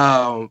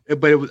 But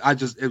it was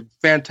a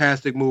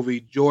fantastic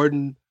movie.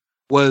 Jordan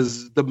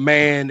was the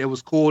man. It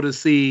was cool to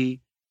see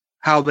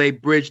how they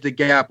bridged the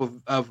gap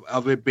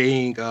of it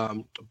being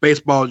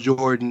baseball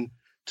Jordan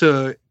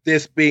to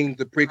this being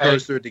the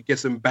precursor that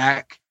gets him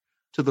back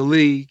to the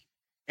league,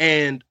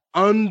 and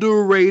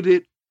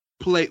underrated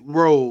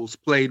roles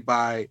played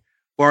by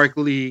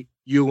Barkley,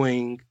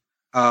 Ewing,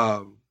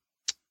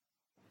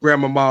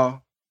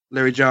 Grandmama,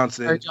 Larry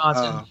Johnson,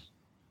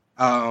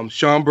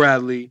 Sean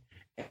Bradley,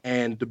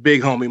 and the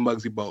big homie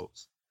Muggsy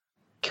Bogues.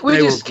 Can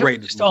we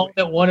just own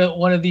that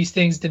one of these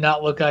things did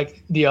not look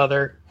like the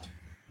other?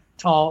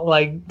 Tall,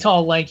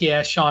 lanky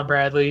ass Sean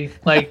Bradley.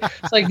 Like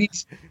it's like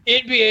these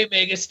NBA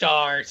mega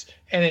stars,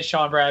 and then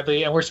Sean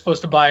Bradley, and we're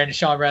supposed to buy into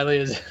Sean Bradley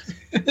is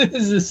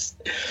this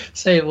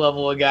same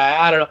level of guy.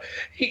 I don't know.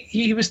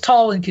 He was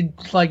tall and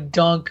could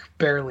dunk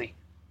barely.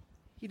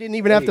 He didn't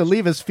even have to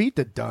leave his feet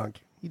to dunk.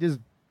 He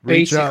just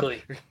reached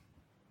basically. Up.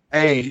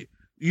 Hey,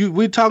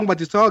 we're talking about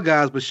these tall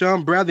guys, but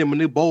Sean Bradley and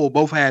Manute Bol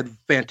both had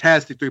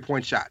fantastic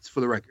 3-point shots, for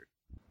the record.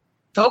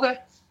 Okay.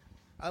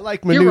 I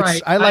like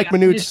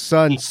Manute's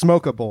son,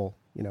 Smoke Bowl.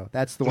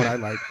 That's the one I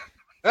like.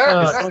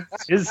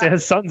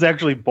 His son's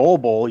actually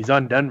Bol. He's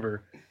on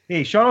Denver.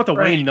 Hey, shout out to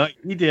Wayne Knight.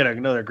 He did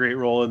another great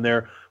role in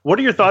there. What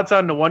are your thoughts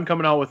on the one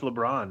coming out with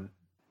LeBron?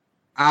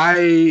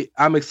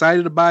 I'm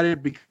excited about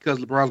it because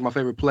LeBron's my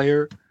favorite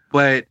player,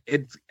 but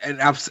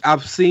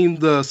I've seen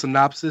the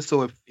synopsis,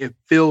 so it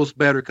feels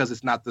better because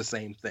it's not the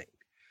same thing.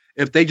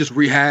 If they just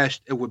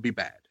rehashed, it would be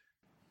bad.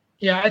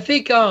 Yeah, I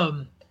think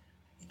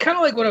kind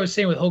of like what I was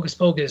saying with Hocus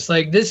Pocus,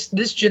 like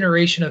this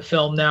generation of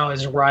film now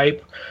is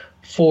ripe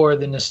for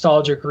the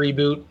nostalgic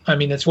reboot. I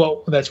mean, that's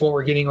what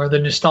we're getting, or the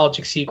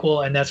nostalgic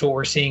sequel, and that's what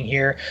we're seeing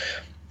here.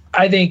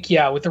 I think,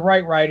 with the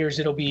right writers,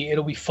 it'll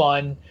be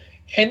fun,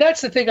 and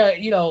that's the thing.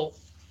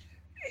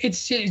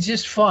 It's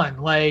just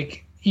fun.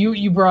 Like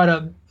you brought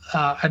up.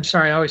 I'm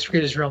sorry, I always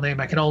forget his real name.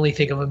 I can only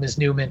think of him as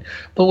Newman.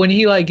 But when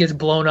he gets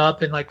blown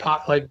up and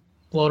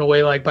blown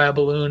away by a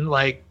balloon,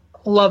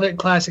 love it,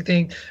 classic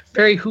thing.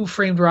 Very Who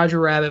Framed Roger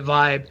Rabbit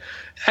vibe.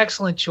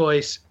 Excellent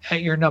choice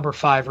at your number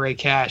 5, Ray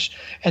Cash.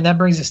 And that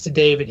brings us to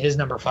Dave and his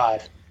number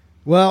 5.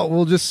 Well,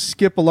 we'll just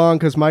skip along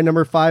because my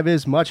number 5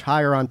 is much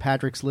higher on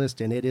Patrick's list,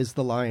 and it is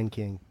The Lion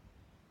King.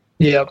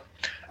 Yep.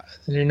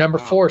 And your number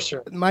 4,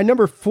 sir. My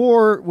number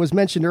 4 was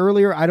mentioned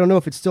earlier. I don't know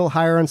if it's still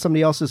higher on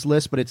somebody else's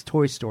list, but it's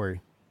Toy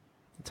Story.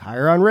 It's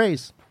higher on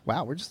Ray's.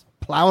 Wow, we're just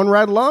plowing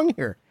right along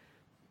here.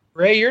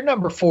 Ray, your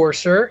number 4,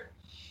 sir.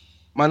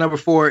 My number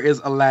 4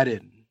 is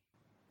Aladdin.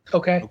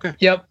 Okay.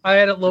 Yep. I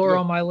had it lower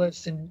on my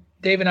list, and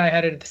Dave and I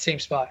had it at the same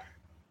spot.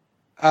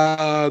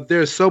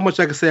 There's so much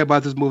I can say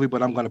about this movie,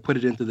 but I'm going to put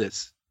it into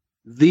this.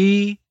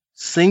 The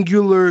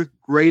singular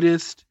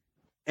greatest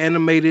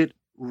animated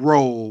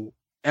role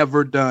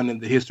ever done in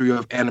the history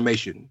of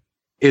animation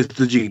is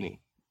the genie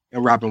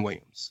in Robin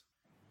Williams.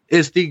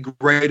 It's the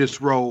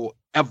greatest role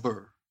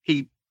ever.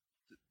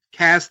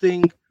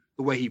 Casting,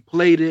 the way he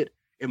played it,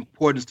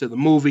 importance to the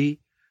movie.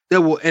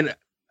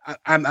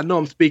 I know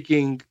I'm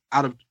speaking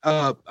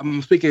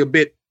I'm speaking a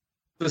bit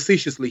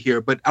facetiously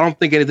here, but I don't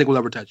think anything will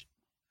ever touch it.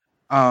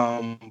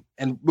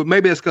 But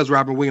maybe it's because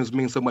Robin Williams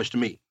means so much to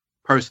me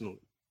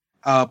personally.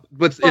 But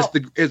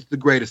it's the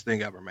greatest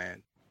thing ever,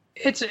 man.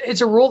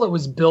 it's a role that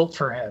was built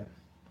for him,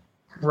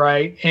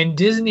 right? And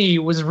Disney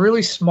was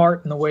really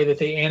smart in the way that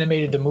they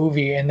animated the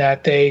movie, and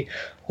that they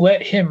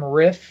let him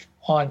riff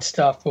on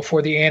stuff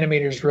before the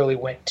animators really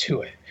went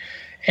to it.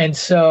 And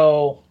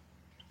so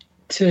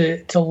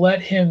to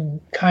let him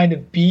kind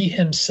of be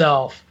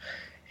himself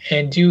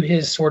and do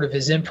his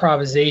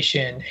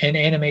improvisation and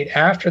animate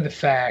after the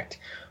fact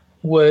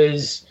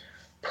was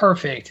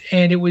perfect.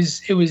 And it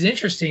was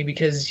interesting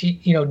because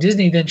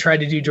Disney then tried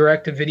to do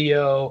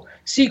direct-to-video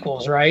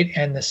sequels, right?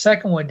 And the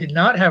second one did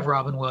not have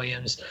Robin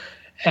Williams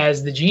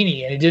as the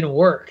genie, and it didn't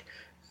work.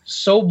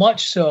 So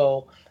much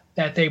so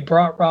that they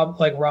brought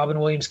Robin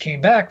Williams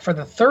came back for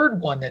the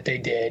third one that they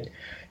did,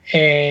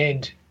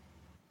 and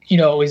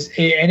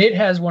it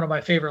has one of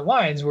my favorite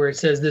lines where it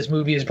says, "This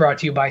movie is brought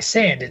to you by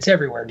sand. It's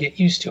everywhere. Get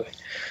used to it."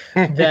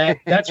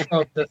 That's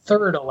from the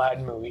third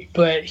Aladdin movie.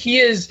 But he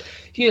is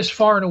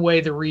far and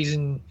away the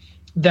reason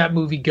that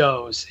movie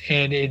goes,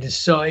 and it's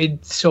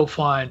so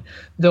fun.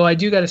 Though I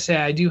do got to say,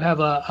 I do have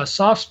a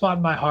soft spot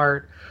in my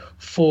heart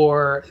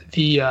for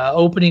the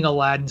opening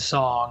Aladdin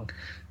song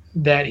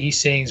that he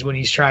sings when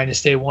he's trying to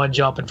stay one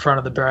jump in front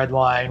of the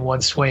breadline,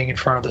 one swing in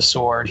front of the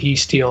sword. He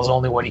steals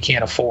only what he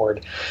can't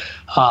afford.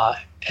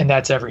 And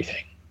that's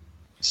everything.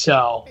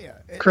 So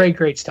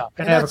great stuff.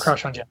 And I have a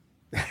crush on Jim.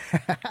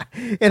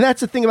 And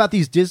that's the thing about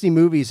these Disney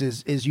movies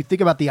is you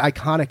think about the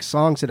iconic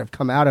songs that have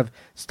come out of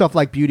stuff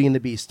like Beauty and the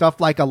Beast, stuff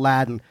like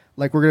Aladdin,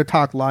 like we're going to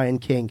talk Lion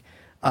King.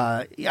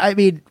 I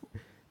mean,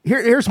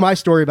 here's my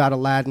story about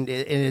Aladdin. And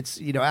it's,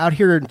 out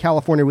here in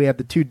California, we have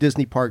the two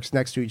Disney parks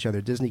next to each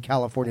other, Disney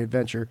California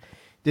Adventure,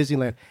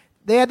 Disneyland.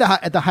 They had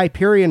at the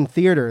Hyperion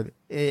Theater,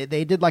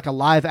 they did like a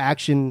live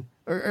action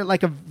or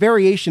like a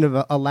variation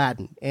of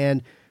Aladdin.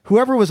 And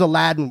whoever was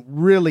Aladdin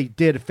really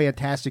did a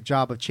fantastic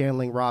job of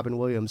channeling Robin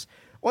Williams.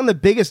 One of the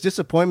biggest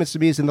disappointments to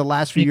me is in the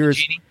last few years.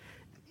 Genie.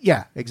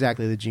 Yeah,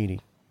 exactly. The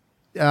genie.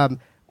 One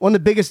of the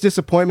biggest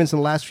disappointments in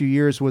the last few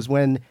years was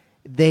when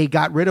they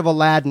got rid of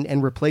Aladdin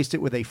and replaced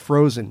it with a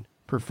Frozen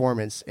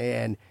performance.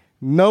 And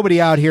nobody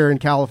out here in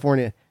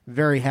California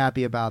very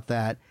happy about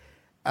that.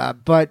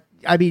 But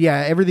I mean,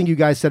 yeah, everything you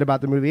guys said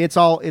about the movie, it's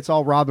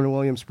all Robin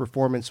Williams'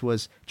 performance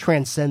was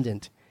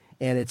transcendent,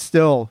 and it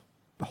still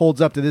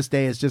holds up to this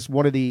day as just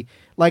one of the,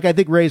 like I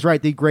think Ray's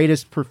right, the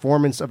greatest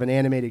performance of an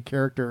animated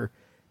character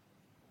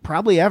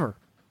probably ever.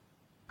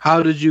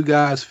 How did you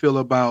guys feel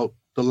about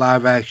the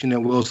live action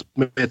and Will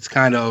Smith's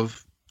kind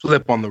of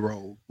flip on the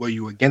role? Were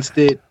you against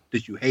it?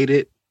 Did you hate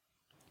it?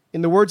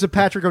 In the words of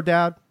Patrick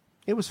O'Dowd,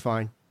 it was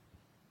fine.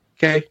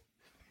 Okay.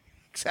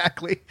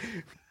 Exactly.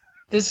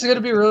 This is going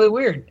to be really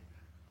weird.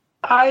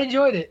 I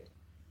enjoyed it.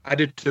 I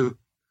did too.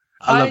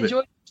 I love it.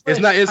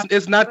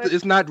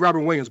 It's not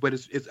Robin Williams, but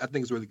it's I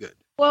think it's really good.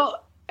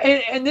 Well,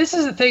 and this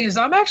is the thing is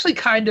I'm actually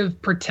kind of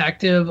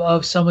protective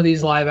of some of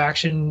these live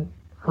action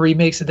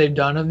remakes that they've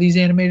done of these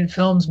animated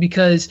films,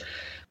 because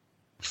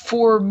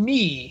for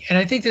me, and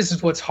I think this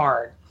is what's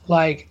hard,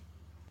 like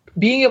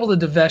being able to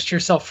divest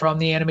yourself from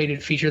the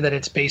animated feature that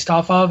it's based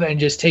off of and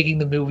just taking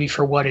the movie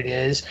for what it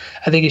is,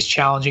 I think is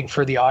challenging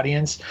for the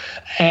audience.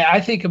 And I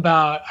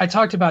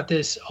talked about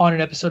this on an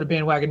episode of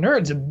Bandwagon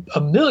Nerds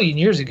a million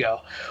years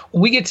ago.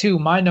 When we get to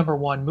my number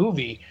one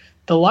movie,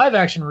 the live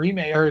action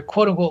remake, or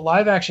quote unquote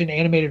live action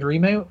animated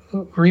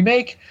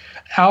remake,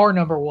 our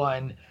number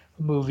one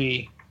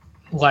movie,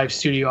 live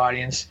studio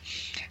audience.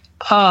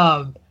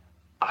 I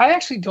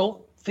actually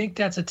don't think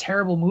that's a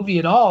terrible movie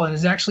at all, and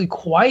is actually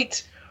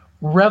quite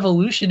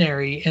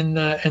revolutionary in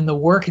the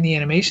work and the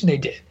animation they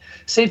did.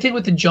 Same thing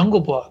with the Jungle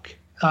Book,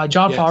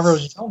 Jon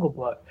Favreau's Jungle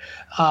Book.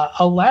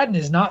 Aladdin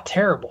is not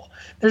terrible.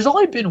 There's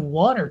only been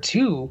one or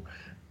two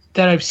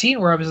that I've seen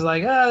where I was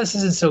like, this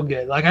isn't so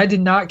good. Like, I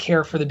did not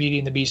care for the Beauty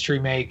and the Beast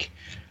remake,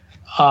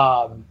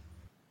 but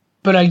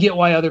I get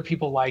why other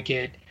people like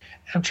it.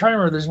 I'm trying to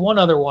remember. There's one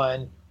other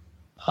one.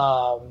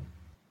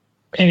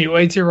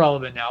 Anyway, it's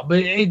irrelevant now.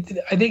 But I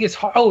think it's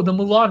hard. Oh, the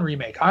Mulan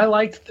remake.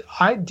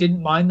 I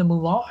didn't mind the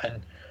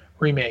Mulan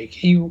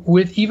remake,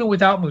 even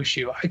without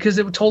Mushu, because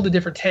it told a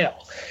different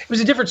tale. It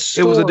was a different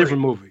story. It was a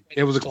different movie.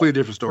 It was a completely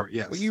different story.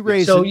 Yes. Well, you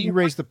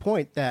raised the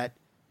point that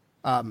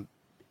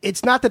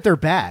it's not that they're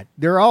bad.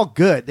 They're all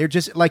good. They're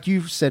just, like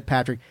you said,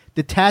 Patrick,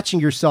 detaching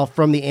yourself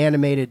from the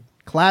animated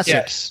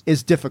classic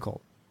is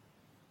difficult.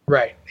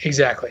 Right.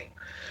 Exactly.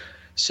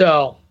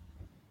 So,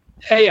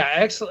 hey,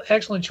 yeah,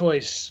 excellent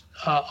choice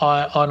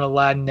on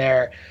Aladdin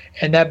there,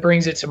 and that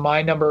brings it to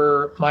my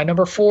number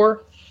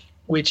 4,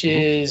 which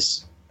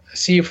is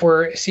see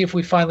if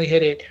we finally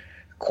hit it.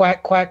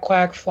 Quack quack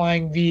quack,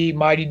 Flying V,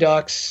 Mighty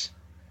Ducks.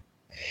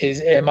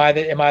 Am I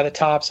the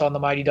tops on the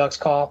Mighty Ducks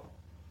call?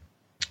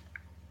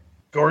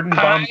 Gordon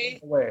bombed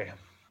away.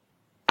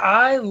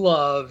 I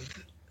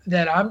love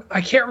that.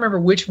 I can't remember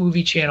which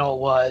movie channel it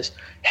was,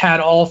 had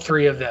all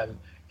three of them,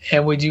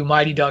 and we do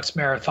Mighty Ducks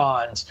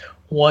marathons,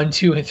 1,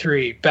 2, and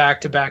 3, back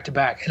to back to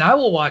back, and I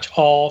will watch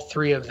all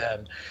three of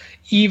them,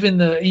 even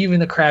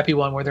the crappy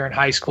one where they're in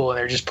high school and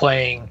they're just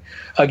playing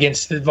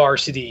against the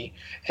varsity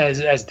as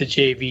the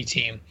JV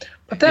team.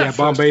 But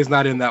Bombay's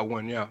not in that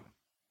one. Yeah.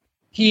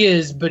 He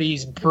is, but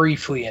he's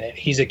briefly in it.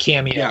 He's a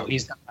cameo.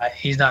 Yeah.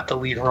 He's not the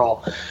lead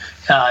role.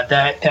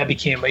 It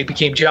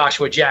became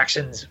Joshua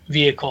Jackson's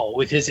vehicle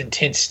with his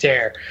intense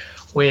stare.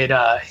 When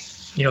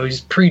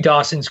he's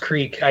pre-Dawson's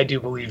Creek, I do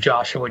believe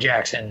Joshua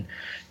Jackson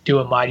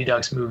doing Mighty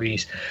Ducks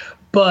movies.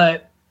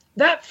 But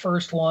that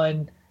first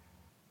one,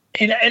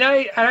 and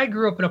I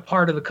grew up in a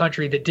part of the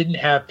country that didn't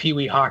have Pee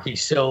Wee hockey,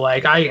 so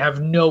like I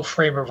have no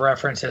frame of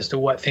reference as to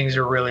what things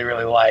are really,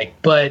 really like.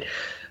 But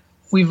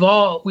we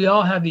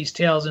all have these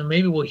tales, and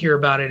maybe we'll hear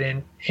about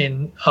it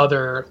in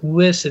other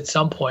lists at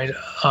some point.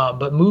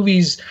 But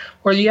movies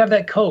where you have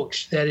that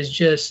coach that is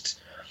just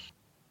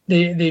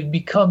they've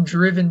become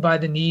driven by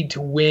the need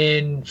to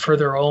win for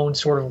their own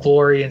sort of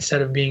glory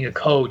instead of being a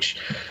coach.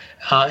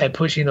 And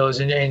pushing those,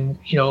 and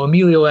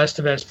Emilio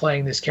Estevez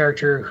playing this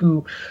character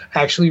who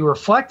actually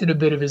reflected a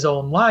bit of his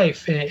own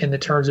life in the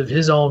terms of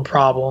his own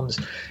problems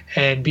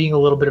and being a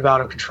little bit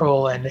out of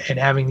control and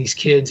having these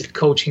kids and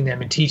coaching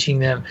them and teaching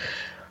them.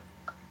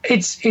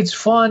 It's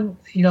fun.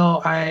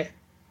 I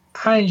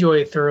enjoy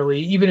it thoroughly,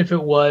 even if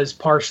it was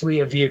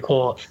partially a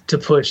vehicle to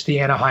push the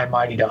Anaheim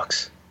Mighty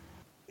Ducks.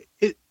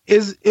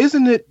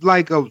 Isn't it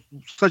like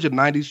such a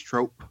 90s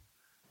trope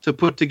to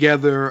put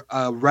together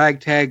a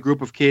ragtag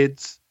group of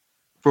kids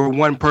for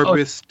one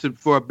purpose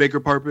for a bigger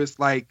purpose?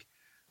 Like,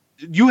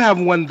 you have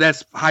one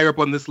that's higher up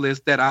on this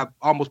list that I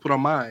almost put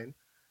on mine.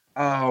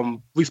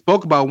 We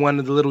spoke about one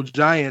of the Little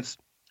Giants,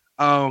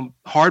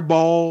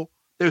 Hardball.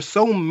 There's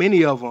so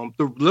many of them.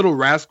 The Little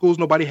Rascals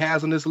nobody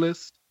has on this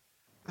list.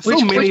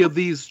 So many of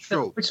these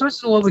tropes. Which one's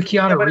the one with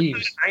Keanu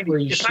Reeves where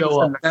you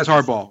show up? That's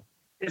Hardball.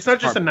 It's not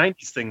just a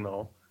 90s thing,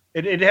 though.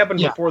 It happened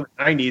before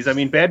the 90s. I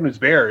mean, Bad News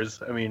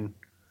Bears. I mean,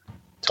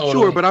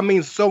 totally. Sure, but I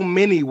mean, so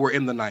many were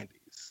in the 90s.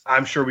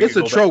 I'm sure it's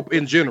a trope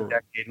in general.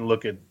 And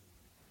look at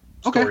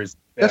stories.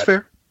 That's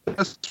fair.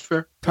 That's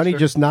fair. Tony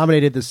just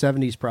nominated the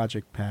 70s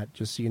project, Pat,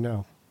 just so you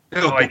know.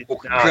 No, I did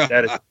not.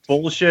 That is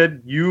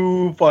bullshit.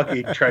 You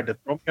fucking tried to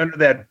throw me under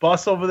that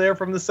bus over there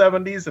from the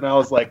 70s, and I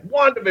was like,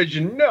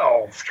 WandaVision,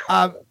 no.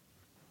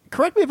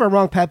 Correct me if I'm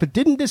wrong, Pat, but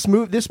didn't this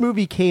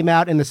movie came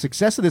out, and the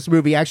success of this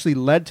movie actually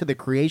led to the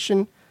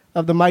creation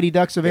of the Mighty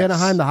Ducks of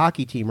Anaheim, the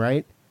hockey team,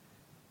 right?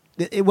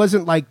 It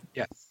wasn't like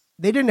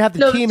they didn't have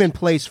the team in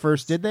place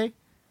first, did they?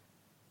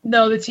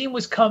 No, the team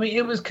was coming.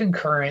 It was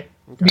concurrent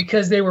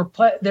because they were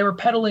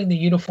peddling the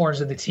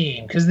uniforms of the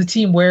team because the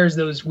team wears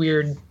those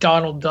weird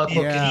Donald Duck.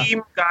 The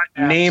team got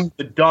named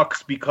the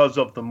Ducks because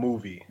of the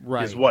movie.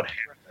 Right. Is what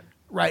happened.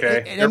 Right.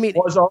 Okay? And there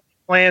was all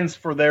plans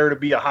for there to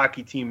be a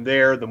hockey team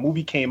there. The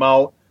movie came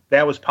out.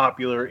 That was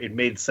popular. It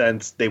made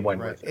sense. They went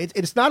with it.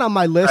 It's not on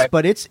my list,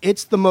 but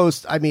it's the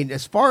most. I mean,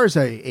 as far as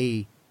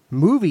a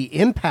movie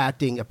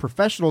impacting a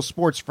professional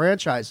sports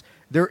franchise,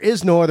 there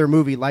is no other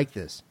movie like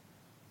this.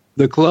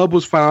 The club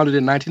was founded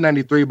in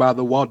 1993 by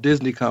the Walt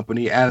Disney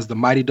Company as the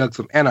Mighty Ducks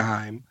of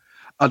Anaheim,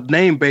 a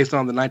name based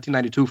on the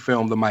 1992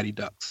 film The Mighty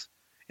Ducks.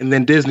 And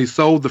then Disney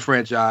sold the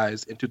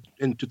franchise in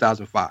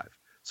 2005.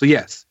 So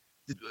yes,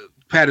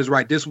 Pat is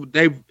right.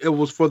 It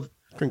was for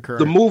concurrent.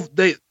 The move.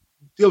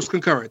 It was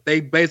concurrent. They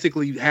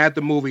basically had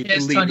the movie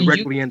to lead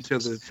directly into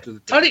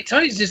the.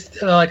 Tony's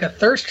just like a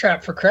thirst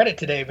trap for credit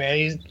today,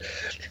 man.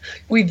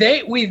 We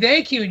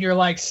thank you, and you're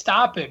like,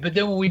 stop it. But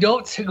then when we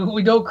don't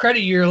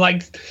credit you, you're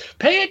like,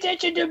 pay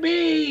attention to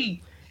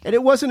me. And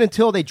it wasn't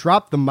until they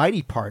dropped the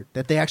mighty part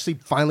that they actually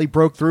finally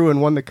broke through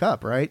and won the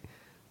cup, right?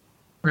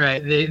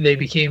 Right. They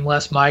became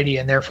less mighty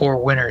and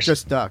therefore winners.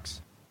 Just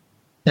Ducks.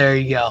 There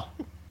you go. All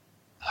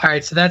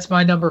right, so that's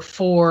my number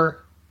 4.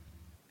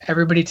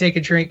 Everybody take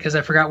a drink because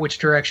I forgot which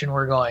direction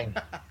we're going.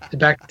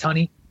 Back to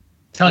Tony.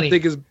 I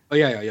think it's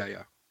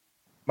yeah.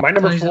 My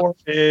number 4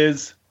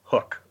 is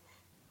Hook.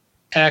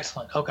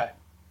 Excellent. Okay.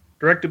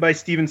 Directed by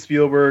Steven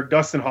Spielberg,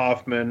 Dustin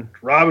Hoffman,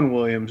 Robin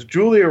Williams,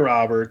 Julia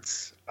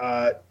Roberts.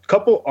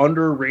 Couple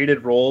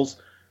underrated roles.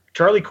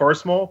 Charlie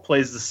Korsmo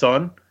plays the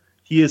son.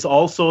 He is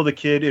also the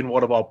kid in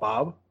What About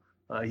Bob?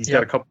 He's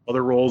got a couple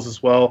other roles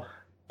as well.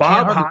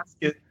 Bob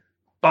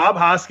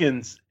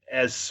Hoskins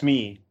as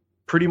Smee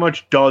pretty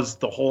much does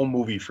the whole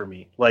movie for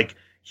me. Like,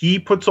 he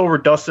puts over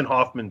Dustin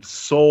Hoffman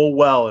so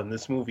well in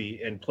this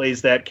movie and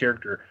plays that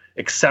character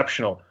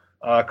exceptional.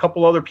 A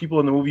couple other people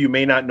in the movie you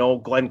may not know: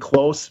 Glenn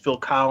Close, Phil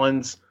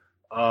Collins,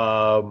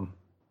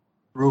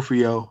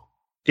 Rufio,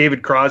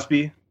 David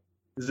Crosby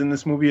is in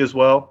this movie as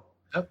well.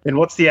 Yep. And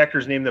what's the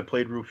actor's name that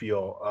played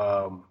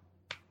Rufio?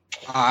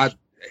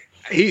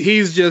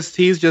 He's just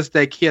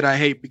that kid I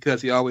hate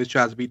because he always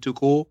tries to be too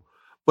cool,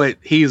 but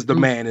he's the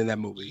man in that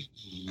movie.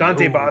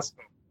 Dante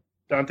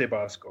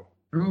Bosco.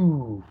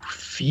 Rufio.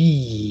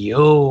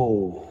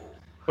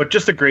 But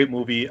just a great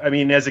movie. I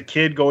mean, as a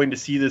kid going to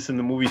see this in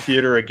the movie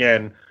theater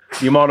again,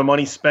 the amount of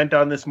money spent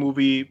on this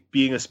movie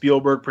being a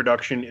Spielberg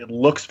production, it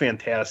looks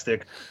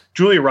fantastic.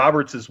 Julia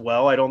Roberts as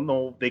well. I don't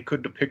know, they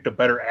could have picked a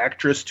better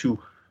actress to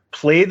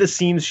play the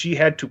scenes she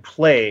had to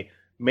play,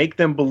 make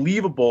them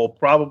believable,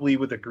 probably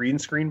with a green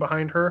screen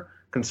behind her,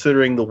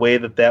 considering the way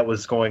that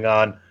was going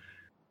on.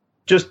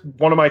 Just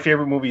one of my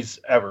favorite movies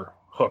ever,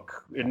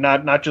 Hook. And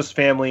not just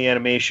family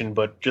animation,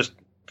 but just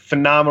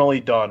phenomenally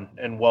done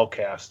and well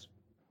cast.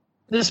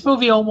 This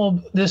movie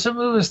almost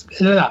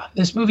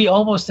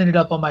ended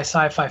up on my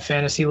sci-fi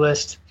fantasy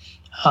list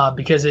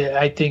because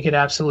I think it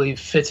absolutely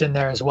fits in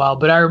there as well.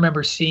 But I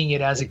remember seeing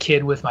it as a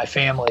kid with my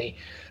family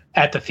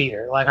at the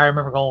theater. Like I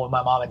remember going with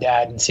my mom and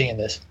dad and seeing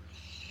this.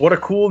 What a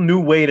cool new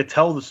way to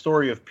tell the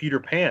story of Peter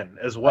Pan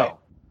as well. Right.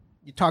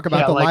 You talk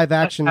about the live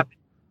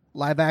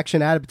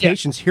action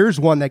adaptations. Yeah.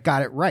 Here's one that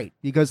got it right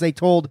because they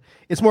told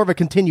it's more of a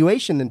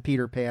continuation than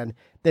Peter Pan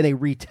than a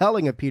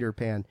retelling of Peter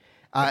Pan.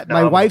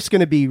 My wife's going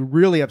to be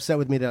really upset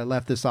with me that I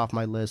left this off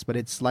my list, but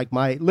it's like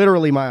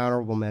literally my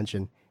honorable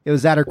mention. It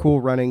was at her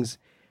Cool Runnings,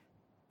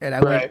 and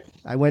I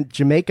went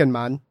Jamaican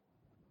man.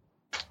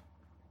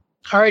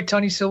 All right,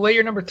 Tony. So lay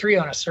your number 3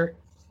 on us, sir.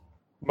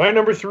 My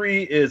number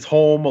 3 is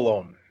Home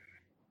Alone.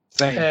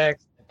 Same.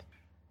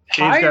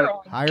 Higher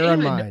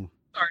on mine.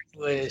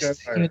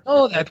 List. You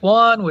know, that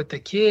one with the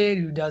kid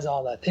who does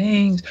all the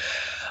things.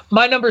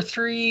 My number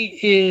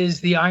 3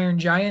 is The Iron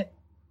Giant.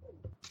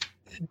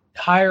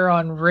 Higher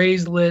on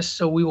Ray's list,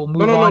 so we will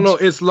move on. No,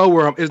 it's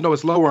lower.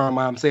 It's lower on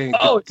mine. I'm saying.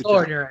 Oh, it's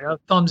lower. You're right.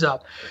 Thumbs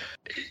up.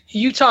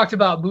 You talked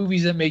about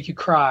movies that make you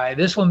cry.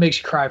 This one makes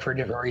you cry for a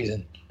different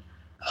reason.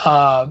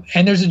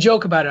 And there's a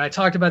joke about it. I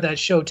talked about that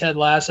show, Ted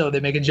Lasso. They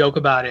make a joke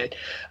about it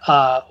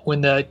when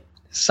the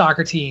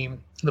soccer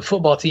team, the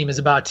football team, is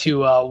about to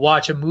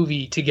watch a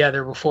movie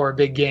together before a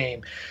big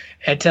game,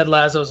 and Ted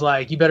Lasso's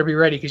like, "You better be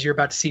ready because you're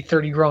about to see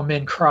 30 grown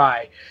men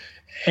cry."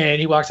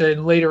 And he walks in,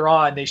 and later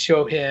on they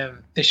show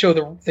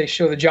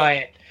the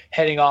giant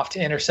heading off to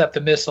intercept the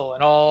missile,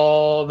 and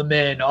all the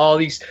men, all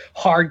these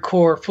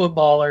hardcore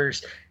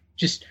footballers,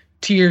 just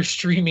tears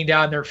streaming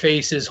down their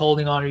faces,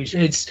 holding on to each.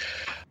 It's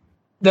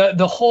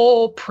the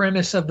whole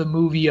premise of the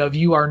movie of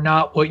you are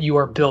not what you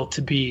are built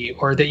to be,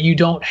 or that you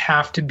don't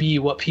have to be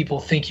what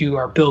people think you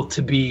are built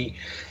to be,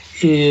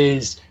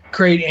 is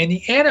great. And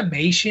the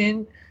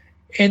animation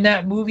in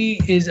that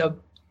movie is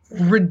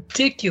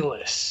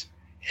ridiculous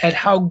at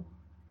how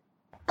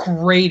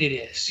great it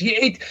is.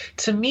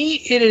 To me,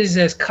 it is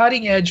as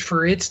cutting edge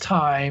for its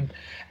time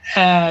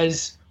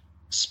as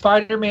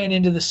Spider-Man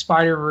Into the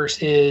Spider-Verse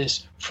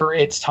is for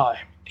its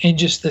time. And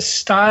just the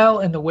style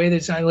and the way that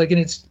it's like, and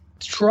it's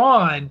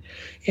drawn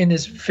in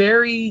this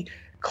very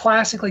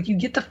classic, like you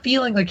get the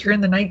feeling like you're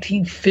in the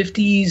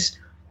 1950s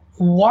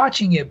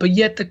watching it, but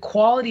yet the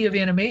quality of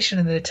animation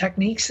and the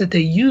techniques that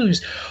they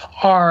use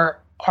are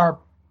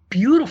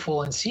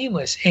beautiful and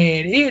seamless.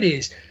 And it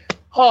is,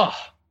 heart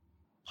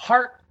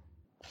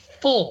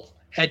full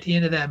at the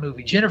end of that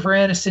movie. Jennifer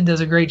Aniston does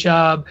a great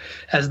job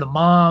as the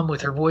mom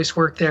with her voice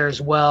work there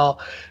as well.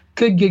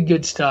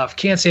 Good stuff.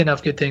 Can't say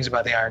enough good things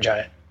about the Iron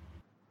Giant.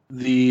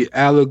 The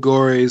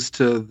allegories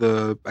to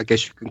the, I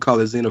guess you can call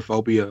it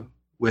xenophobia,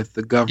 with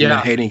the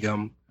government hating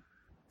him.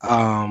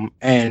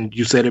 And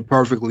you said it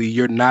perfectly.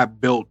 You're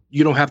not built.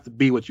 You don't have to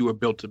be what you were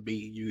built to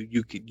be.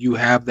 You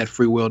have that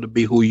free will to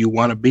be who you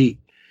want to be.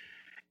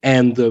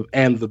 And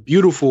the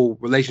beautiful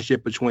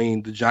relationship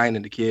between the giant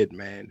and the kid,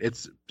 man,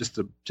 it's just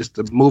a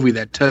movie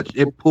that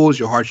it pulls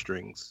your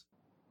heartstrings,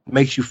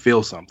 makes you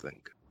feel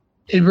something.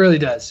 It really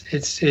does.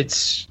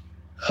 It's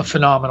a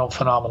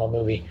phenomenal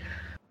movie.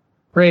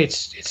 Ray,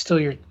 it's still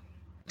your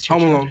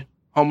Home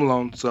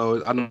Alone.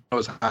 So I know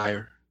it's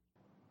higher.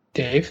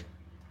 Dave,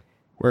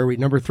 where are we?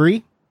 Number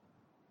 3?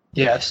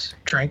 Yes.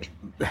 Drink.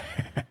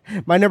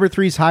 My number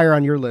 3 is higher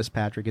on your list,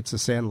 Patrick. It's The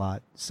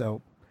Sandlot.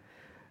 So.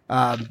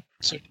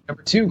 So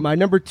number 2. My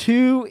number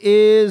 2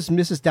 is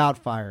Mrs.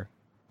 Doubtfire.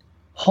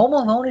 Home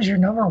Alone is your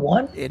number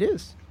 1? It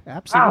is.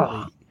 Absolutely.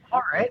 Wow.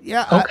 All right.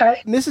 Yeah.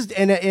 Okay. Mrs.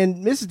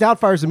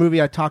 Doubtfire is a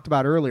movie I talked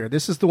about earlier.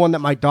 This is the one that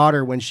my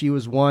daughter, when she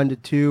was 1 to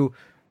 2,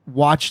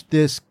 watched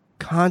this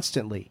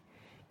constantly.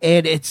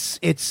 And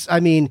I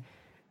mean,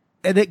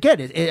 and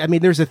again, I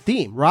mean, there's a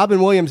theme. Robin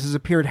Williams has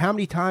appeared how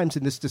many times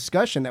in this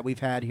discussion that we've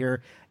had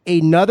here?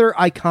 Another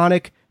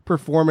iconic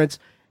performance.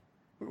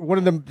 One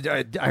of them,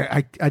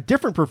 a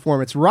different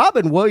performance.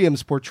 Robin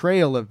Williams'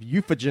 portrayal of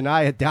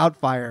Euphigenia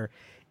Doubtfire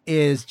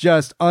is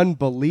just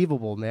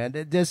unbelievable, man.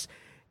 Yes,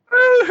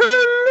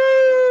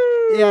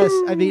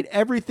 I mean,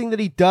 everything that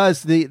he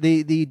does,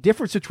 the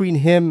difference between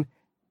him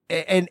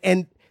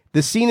and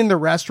the scene in the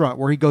restaurant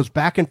where he goes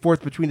back and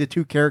forth between the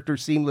two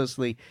characters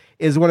seamlessly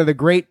is one of the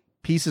great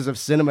pieces of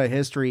cinema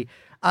history.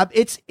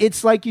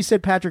 It's like you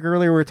said, Patrick,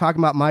 earlier, we were talking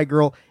about My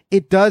Girl.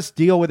 It does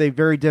deal with a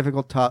very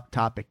difficult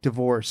topic,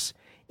 divorce.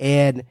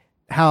 And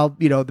how,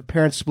 the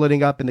parents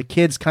splitting up and the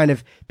kids kind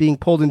of being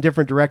pulled in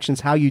different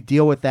directions, how you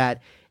deal with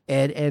that.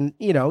 And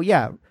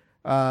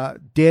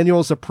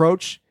Daniel's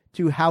approach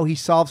to how he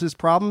solves his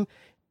problem,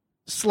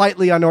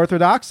 slightly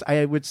unorthodox,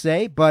 I would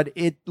say, but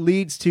it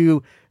leads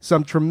to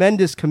some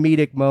tremendous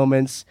comedic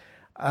moments.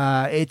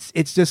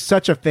 It's just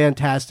such a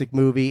fantastic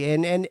movie.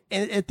 And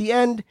at the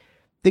end,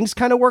 things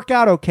kind of work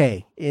out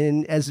okay,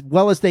 in as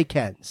well as they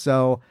can.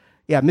 So,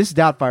 yeah, Mrs.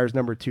 Doubtfire is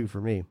number 2 for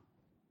me.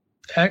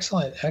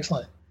 Excellent.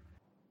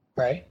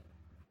 Right.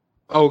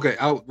 Okay.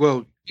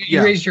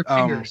 You raised your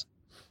fingers.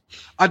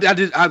 I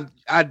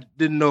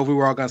didn't know if we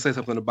were all going to say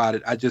something about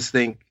it. I just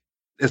think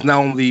it's not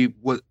only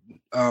what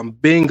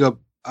being a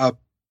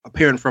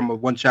parent from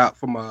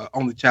a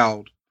only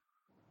child,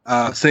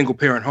 single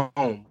parent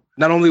home.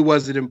 Not only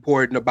was it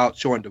important about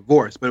showing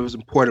divorce, but it was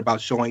important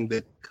about showing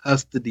the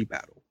custody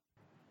battle.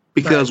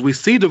 Because we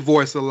see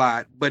divorce a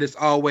lot, but it's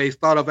always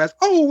thought of as,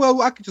 oh,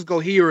 well, I could just go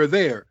here or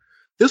there.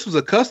 This was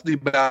a custody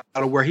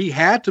battle where he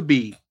had to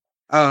be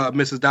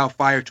Mrs.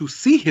 Doubtfire to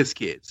see his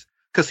kids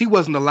because he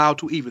wasn't allowed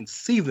to even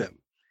see them.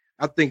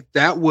 I think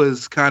that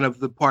was kind of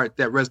the part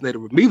that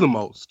resonated with me the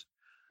most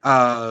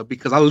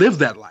because I lived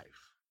that life,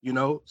 you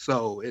know?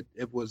 So it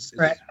was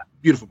a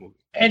beautiful movie.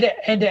 And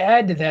to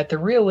add to that, the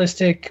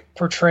realistic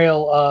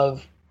portrayal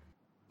of,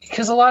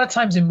 because a lot of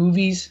times in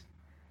movies,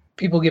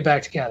 people get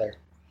back together.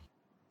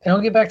 They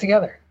don't get back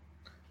together.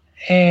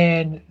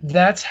 And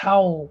that's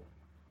how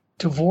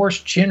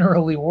divorce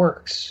generally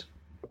works.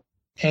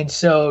 And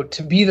so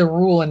to be the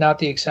rule and not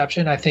the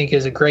exception, I think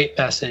is a great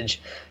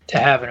message to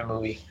have in a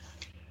movie.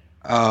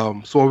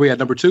 So are we at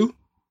number 2?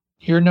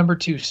 You're number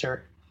 2,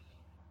 sir.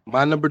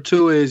 My number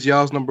 2 is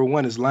y'all's number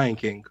 1 is Lion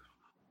King.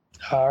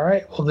 All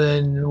right. Well,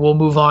 then we'll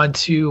move on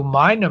to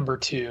my number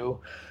 2,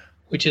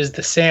 which is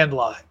The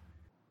Sandlot.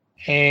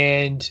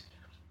 And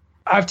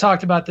I've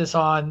talked about this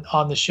on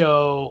the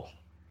show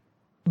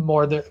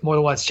more than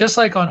once. Just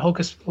like on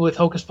Hocus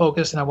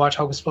Pocus, and I watch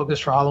Hocus Pocus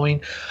for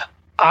Halloween,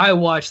 I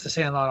watch The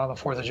Sandlot on the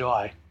 4th of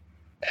July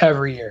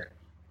every year.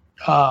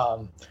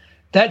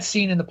 That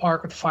scene in the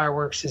park with the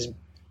fireworks is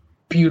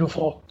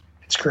beautiful.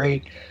 It's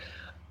great.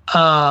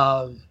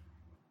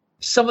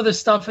 Some of the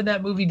stuff in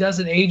that movie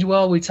doesn't age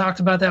well. We talked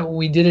about that when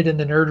we did it in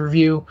the Nerd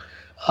Review.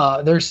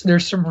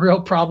 There's some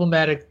real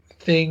problematic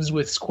things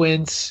with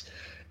Squints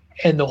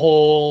and the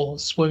whole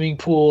swimming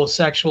pool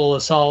sexual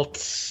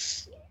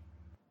assault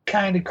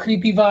kind of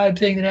creepy vibe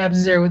thing that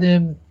happens there with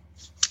him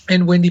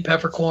and Wendy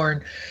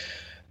Peppercorn.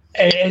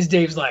 As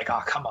Dave's like,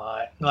 oh, come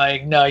on.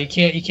 Like, no, you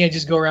can't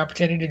just go around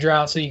pretending to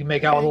drown so you can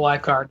make out with a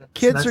lifeguard.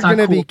 Kids are going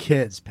to be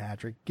kids,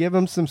 Patrick. Give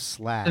them some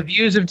slack. The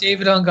views of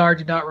David Ungar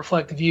do not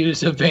reflect the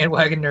views of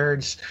bandwagon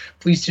nerds.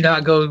 Please do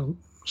not go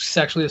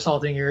sexually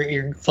assaulting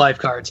your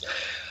lifeguards.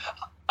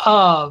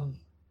 But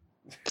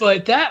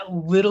that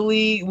Little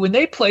League, when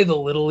they play the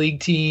Little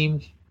League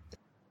team,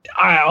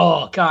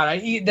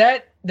 I eat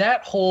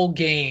that whole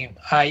game.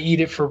 I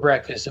eat it for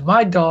breakfast. If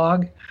my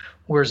dog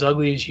were as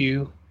ugly as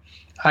you,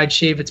 I'd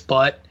shave its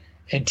butt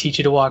and teach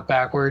it to walk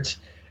backwards.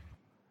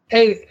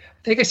 Hey,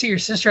 I think I see your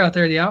sister out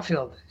there in the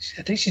outfield.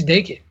 I think she's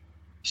naked.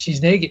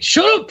 She's naked.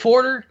 Shut up,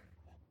 Porter.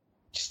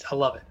 I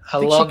love it. I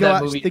love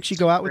that movie. Think she'd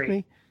go out with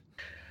me?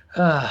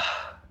 Man.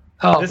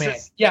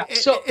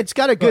 So it's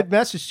got a good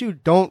message too.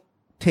 Don't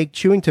take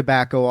chewing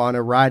tobacco on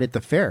a ride at the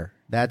fair.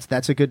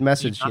 That's a good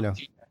message. You know,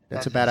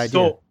 that's a bad idea.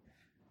 So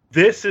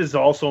this is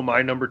also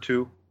my number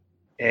 2.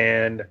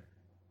 And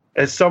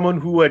as someone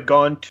who had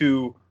gone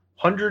to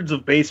hundreds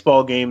of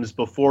baseball games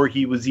before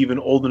he was even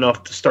old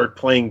enough to start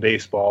playing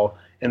baseball,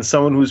 and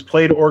someone who's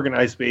played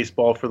organized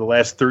baseball for the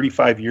last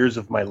 35 years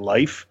of my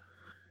life,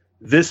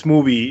 this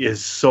movie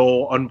is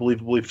so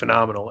unbelievably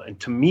phenomenal. And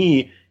to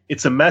me,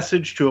 it's a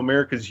message to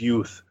America's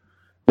youth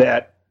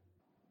that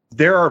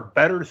there are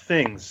better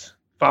things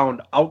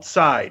found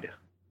outside,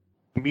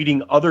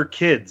 meeting other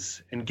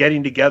kids and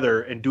getting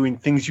together and doing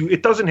things.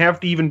 It doesn't have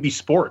to even be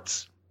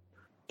sports.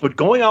 But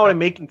going out and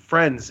making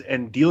friends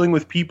and dealing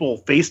with people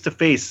face to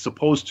face as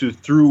opposed to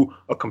through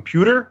a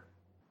computer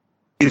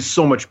is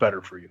so much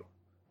better for you.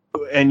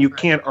 And you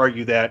can't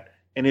argue that.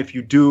 And if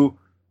you do,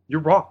 you're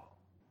wrong.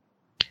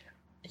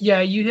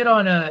 Yeah, you hit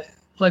on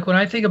like when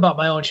I think about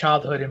my own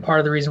childhood, and part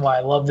of the reason why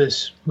I love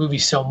this movie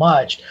so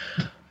much,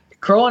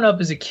 growing up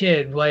as a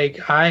kid, we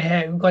had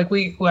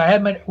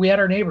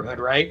our neighborhood,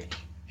 right?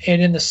 And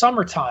in the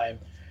summertime,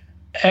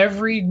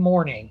 every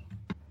morning,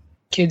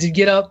 kids would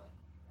get up.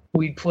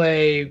 We'd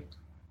play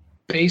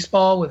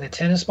baseball with a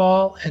tennis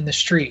ball in the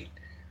street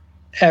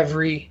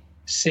every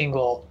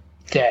single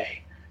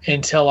day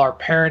until our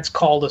parents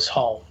called us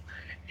home.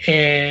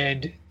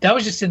 And that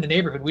was just in the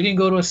neighborhood. We didn't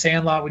go to a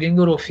sandlot. We didn't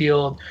go to a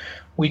field.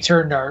 We had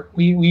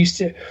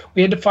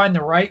to find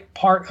the right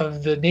part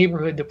of the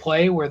neighborhood to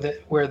play where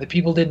the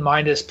people didn't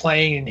mind us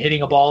playing and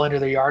hitting a ball into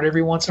their yard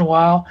every once in a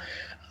while.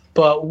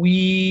 But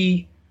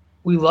we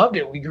loved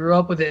it. We grew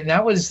up with it. And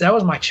that was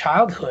my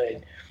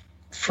childhood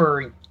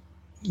for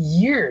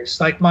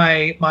years, like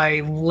my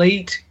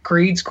late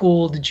grade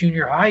school to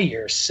junior high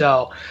years.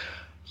 So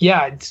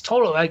yeah, it's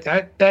totally like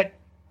that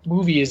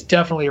movie is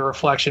definitely a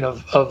reflection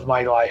of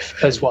my life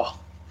as well.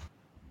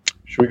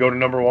 Should we go to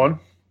number 1?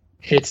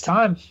 It's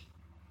time.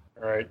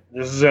 All right.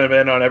 This is going to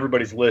end on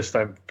everybody's list,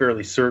 I'm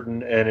fairly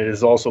certain, and it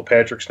is also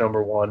Patrick's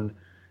number 1.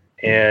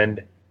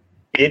 And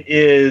it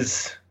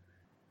is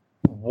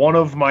one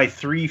of my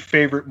 3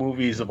 favorite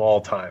movies of all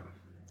time,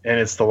 and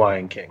it's The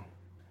Lion King.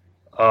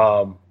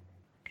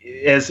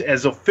 As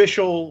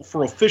official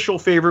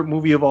favorite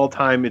movie of all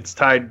time, it's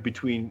tied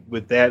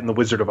with that and The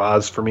Wizard of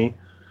Oz for me.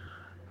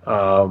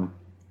 And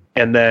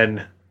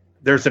then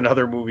there's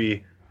another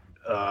movie.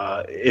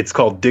 It's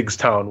called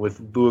Diggstown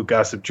with Louis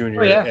Gossett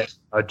Jr. And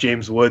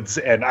James Woods.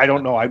 And I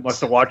don't know, I must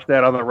have watched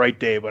that on the right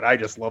day, but I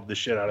just love the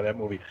shit out of that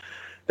movie.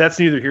 That's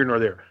neither here nor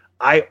there.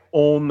 I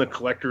own the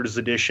collector's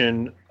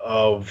edition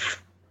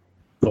of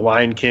The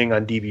Lion King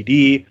on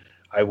DVD.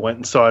 I went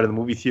and saw it in the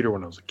movie theater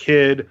when I was a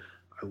kid.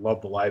 I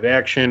love the live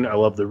action. I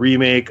love the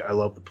remake. I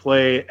love the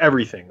play.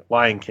 Everything.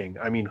 Lion King.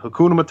 I mean,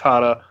 Hakuna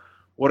Matata.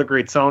 What a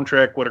great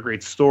soundtrack. What a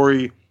great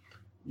story.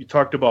 You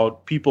talked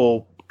about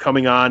people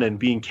coming on and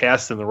being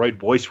cast in the right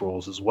voice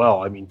roles as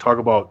well. I mean, talk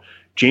about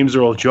James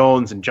Earl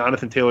Jones and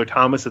Jonathan Taylor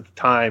Thomas at the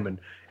time,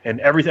 and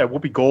everything.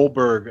 Whoopi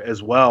Goldberg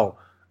as well.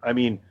 I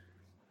mean,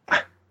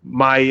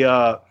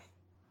 my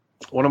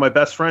one of my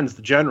best friends,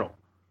 the General,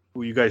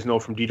 who you guys know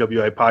from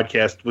DWI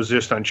podcast, was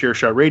just on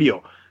Chairshot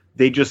Radio.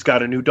 They just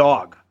got a new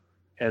dog,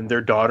 and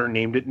their daughter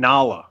named it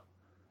Nala.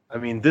 I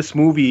mean, this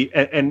movie,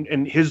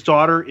 and his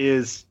daughter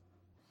is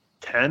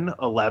 10,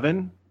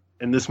 11,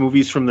 and this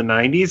movie's from the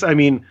 90s. I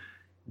mean,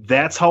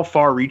 that's how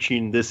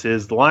far-reaching this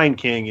is. The Lion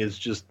King is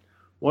just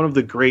one of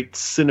the great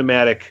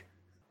cinematic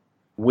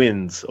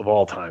wins of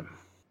all time.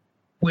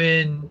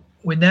 When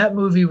that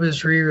movie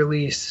was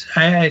re-released,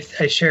 I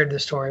shared the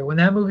story. When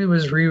that movie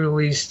was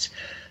re-released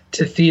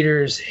to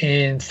theaters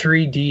in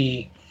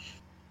 3D,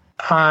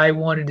 I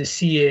wanted to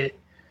see it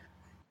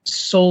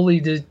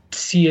solely to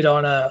see it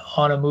on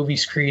a movie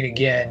screen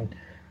again,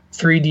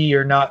 3D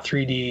or not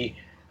 3D.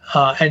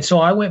 And so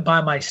I went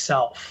by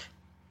myself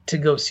to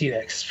go see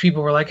that, because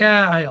people were like,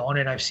 I own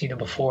it, I've seen it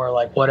before,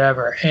 like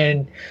whatever.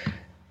 And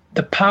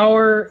the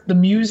power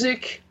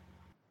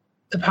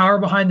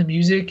behind the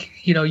music,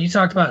 you know, you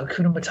talked about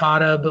Hakuna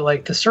Matata, but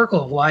like the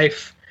Circle of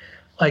Life,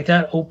 like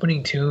that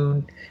opening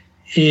tune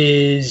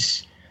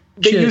is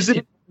they used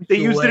it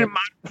in Modern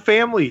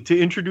Family to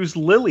introduce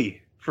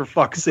Lily, for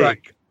fuck's sake.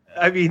 Right.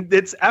 I mean,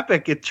 it's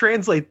epic. It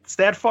translates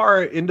that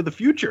far into the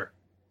future.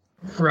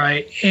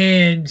 Right.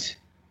 And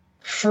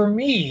for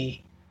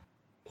me,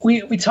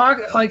 we talk,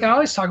 like I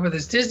always talk about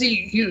this,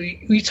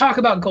 Disney, we talk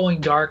about going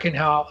dark and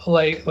how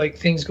like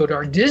things go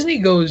dark. Disney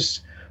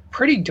goes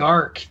pretty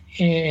dark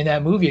in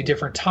that movie at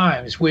different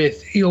times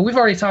with, you know, we've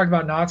already talked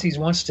about Nazis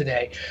once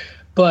today,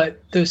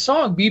 but the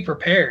song Be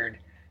Prepared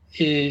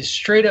is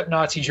straight up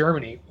Nazi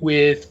Germany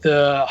with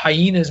the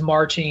hyenas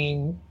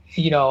marching,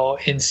 you know,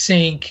 in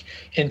sync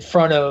in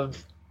front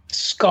of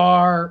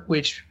Scar,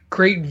 which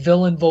great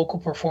villain vocal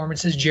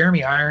performances.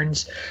 Jeremy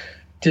Irons,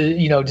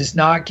 does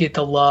not get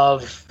the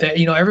love that,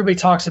 you know, everybody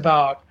talks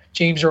about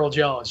James Earl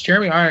Jones.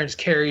 Jeremy Irons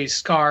carries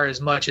Scar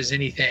as much as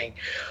anything.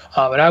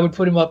 But I would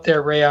put him up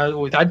there, Ray.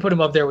 I'd put him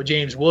up there with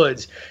James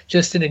Woods,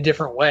 just in a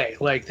different way,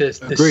 like the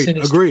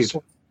sinister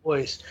sort of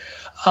voice.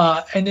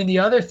 And then the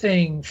other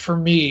thing for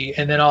me,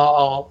 and then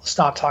I'll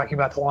stop talking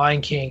about The Lion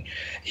King,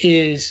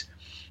 is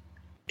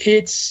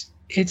it's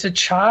a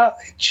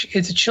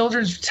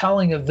children's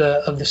telling of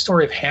the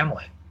story of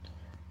Hamlet.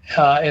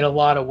 In a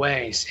lot of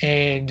ways,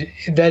 and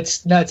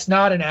that's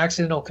not an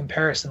accidental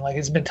comparison. Like,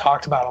 it's been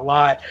talked about a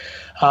lot,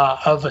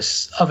 of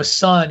a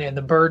son and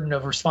the burden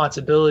of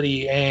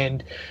responsibility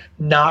and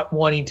not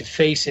wanting to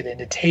face it and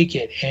to take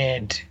it.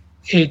 And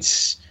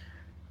it's,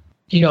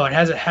 you know, it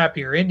has a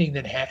happier ending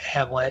than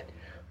Hamlet,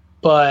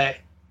 but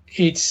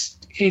it's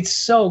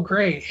so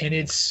great, and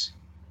it's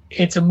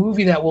a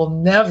movie that will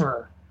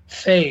never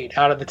fade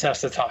out of the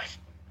test of time,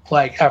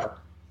 like ever.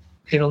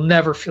 It'll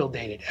never feel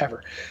dated,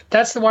 ever.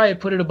 That's why I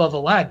put it above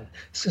Aladdin.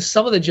 So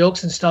some of the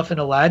jokes and stuff in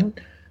Aladdin,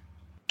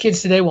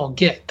 kids today won't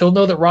get. They'll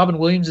know that Robin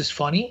Williams is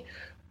funny,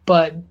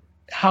 but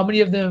how many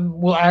of them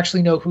will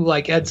actually know who,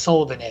 like, Ed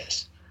Sullivan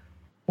is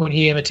when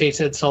he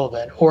imitates Ed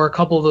Sullivan, or a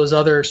couple of those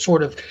other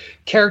sort of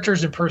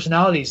characters and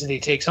personalities that he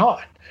takes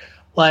on?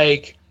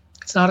 Like,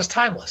 it's not as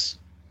timeless.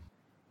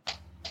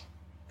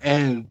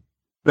 And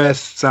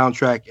best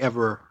soundtrack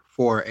ever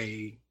for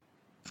an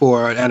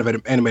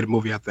animated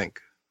movie, I think.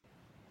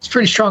 It's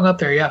pretty strong up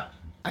there, yeah.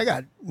 I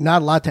got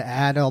not a lot to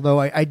add, although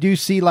I do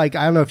see, like,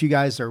 I don't know if you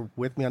guys are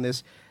with me on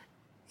this.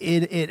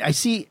 I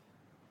see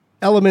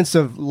elements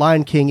of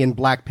Lion King in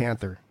Black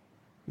Panther.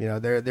 You know,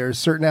 there's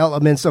certain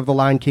elements of the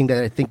Lion King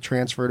that I think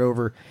transferred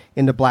over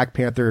into Black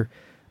Panther.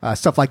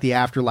 Stuff like the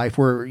afterlife,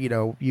 where, you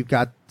know, you've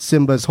got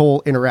Simba's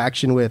whole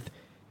interaction with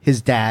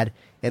his dad,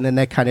 and then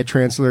that kind of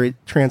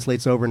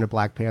translates over into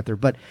Black Panther.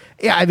 But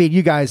yeah, I mean,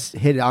 you guys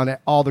hit on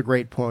it, all the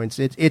great points.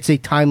 It's a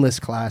timeless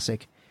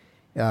classic.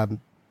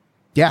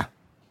 Yeah,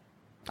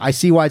 I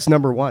see why it's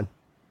number one.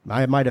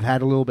 I might have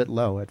had a little bit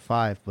low at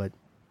 5, but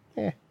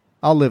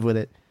I'll live with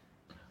it.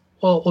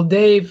 Well,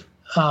 Dave,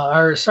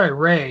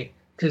 Ray,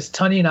 because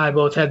Tunney and I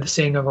both had the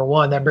same number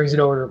one. That brings it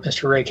over to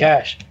Mr. Ray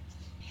Cash.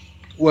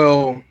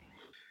 Well,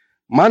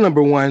 my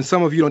number one,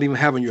 some of you don't even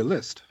have on your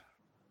list.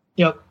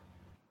 Yep.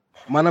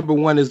 My number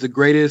one is the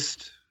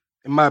greatest,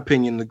 in my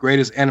opinion, the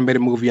greatest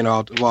animated movie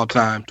of all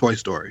time, Toy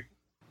Story.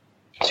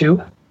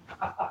 2?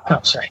 Oh,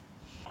 sorry.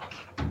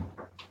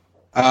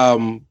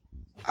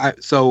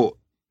 So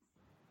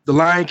The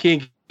Lion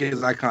King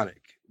is iconic,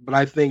 but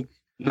I think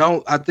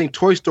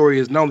Toy Story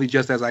is not only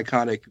just as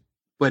iconic,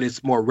 but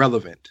it's more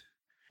relevant.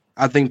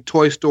 I think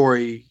Toy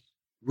Story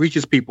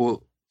reaches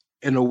people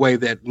in a way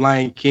that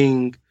Lion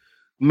King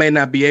may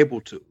not be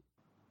able to.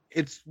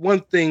 It's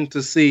one thing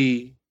to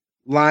see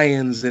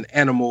lions and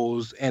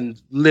animals and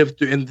live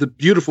through in the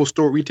beautiful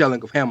story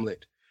retelling of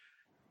Hamlet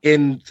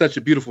in such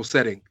a beautiful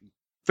setting.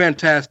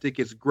 fantastic,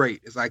 it's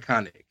great, it's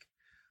iconic.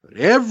 But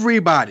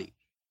everybody,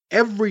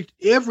 every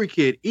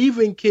kid,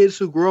 even kids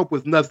who grow up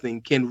with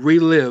nothing, can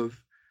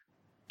relive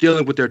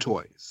dealing with their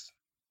toys.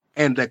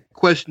 And that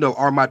question of,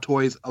 are my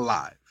toys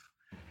alive?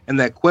 And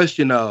that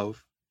question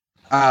of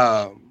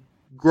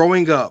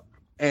growing up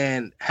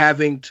and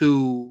having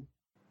to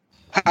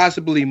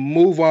possibly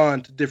move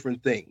on to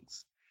different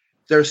things.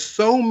 There's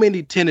so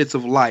many tenets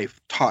of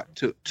life taught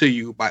to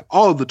you by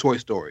all of the Toy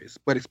Stories,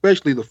 but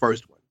especially the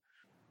first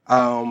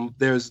one.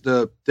 There's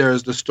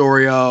the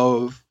story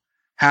of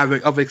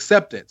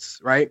acceptance,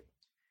 right?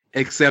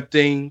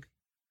 Accepting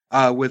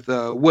with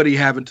Woody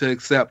having to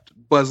accept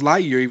Buzz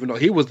Lightyear, even though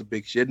he was the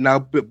big shit. Now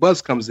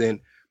Buzz comes in,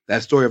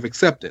 that story of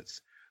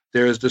acceptance.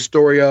 There's the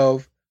story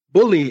of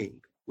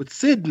bullying with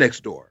Sid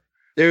next door.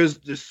 There's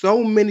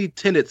so many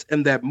tenets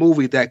in that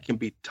movie that can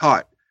be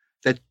taught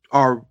that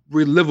are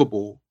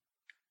relivable.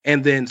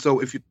 And then, so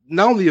if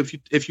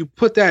you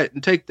put that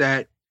and take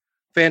that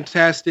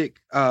fantastic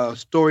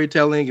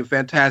storytelling and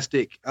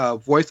fantastic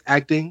voice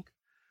acting,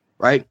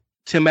 right?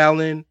 Tim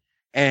Allen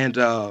and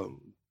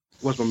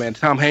what's my man,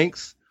 Tom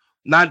Hanks.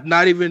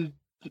 Not even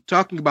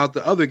talking about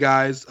the other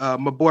guys, my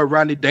boy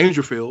Rodney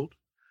Dangerfield.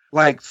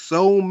 Like,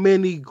 so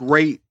many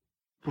great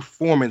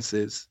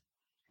performances.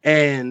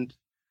 And,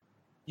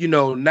 you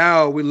know,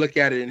 now we look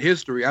at it in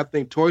history. I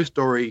think Toy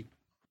Story,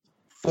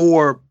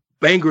 4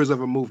 bangers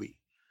of a movie.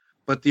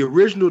 But the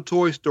original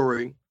Toy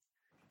Story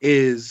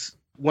is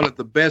one of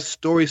the best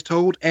stories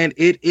told. And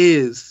it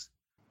is,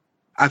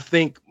 I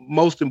think,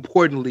 most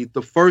importantly,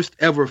 the first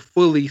ever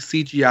fully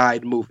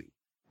CGI'd movie.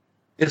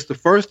 It's the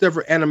first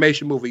ever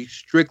animation movie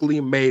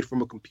strictly made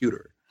from a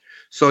computer.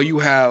 So you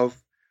have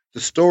the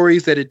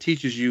stories that it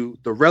teaches you,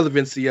 the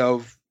relevancy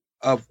of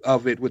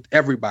it with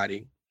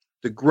everybody,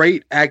 the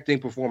great acting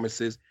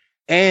performances,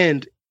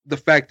 and the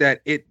fact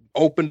that it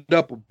opened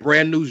up a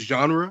brand new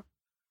genre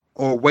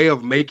or way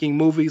of making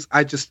movies.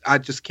 I just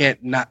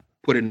can't not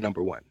put it in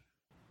number one.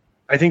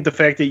 I think the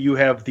fact that you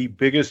have the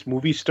biggest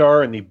movie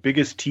star and the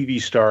biggest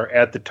TV star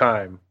at the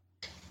time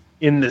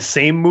in the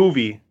same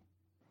movie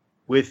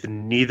with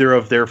neither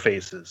of their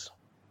faces.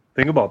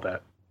 Think about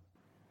that.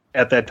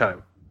 At that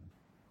time.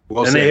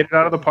 Well and said. they hit it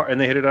out of the park.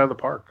 And they hit it out of the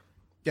park.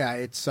 Yeah,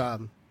 it's I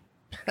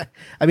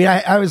mean,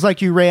 I was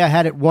like you, Ray. I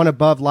had it one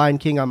above Lion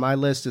King on my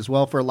list as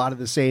well for a lot of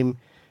the same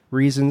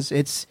reasons.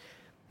 It's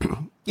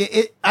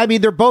I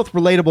mean, they're both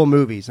relatable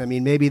movies. I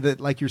mean, maybe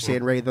like you're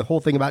saying, Ray, the whole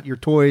thing about your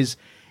toys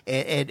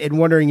and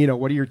wondering, you know,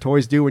 what do your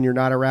toys do when you're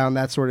not around,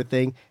 that sort of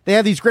thing. They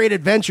have these great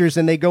adventures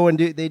and they go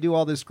and do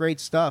all this great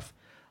stuff.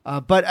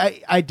 But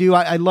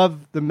I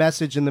love the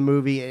message in the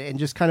movie and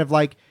just kind of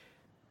like,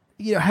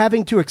 you know,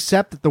 having to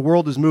accept that the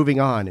world is moving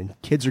on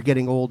and kids are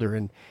getting older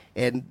and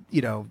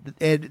you know,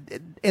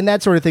 and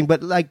that sort of thing.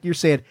 But like you're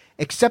saying,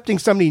 accepting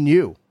somebody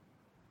new,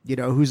 you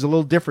know, who's a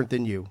little different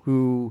than you,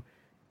 who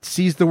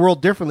sees the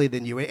world differently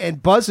than you.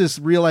 And Buzz's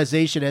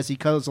realization as he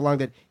goes along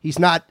that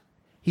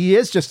he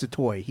is just a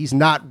toy. He's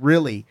not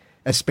really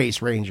a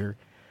space ranger.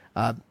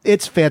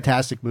 It's a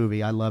fantastic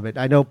movie. I love it.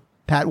 I know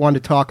Pat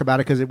wanted to talk about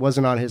it because it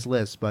wasn't on his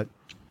list, but.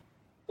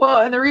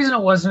 Well, and the reason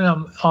it wasn't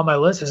on my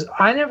list is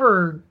I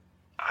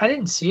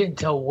didn't see it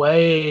until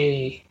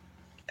way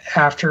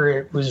after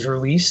it was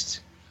released.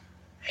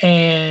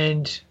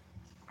 And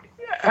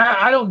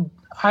I don't,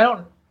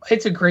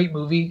 it's a great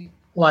movie.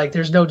 Like,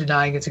 there's no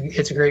denying it's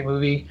a great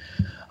movie.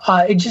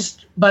 It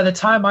just, by the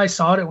time I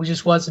saw it,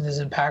 just wasn't as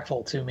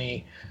impactful to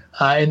me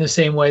in the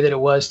same way that it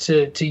was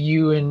to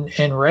you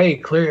and Ray.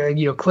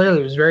 Clearly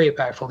it was very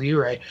impactful to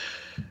you, Ray.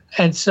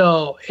 And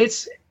so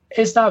it's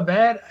not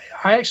bad.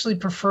 I actually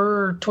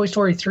prefer Toy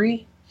Story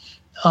 3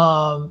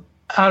 out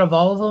of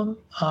all of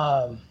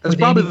them. That's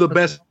probably the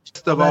best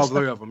of all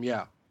 3 of them,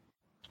 yeah.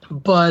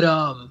 But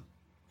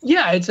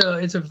yeah, it's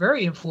a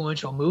very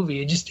influential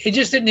movie. It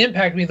just didn't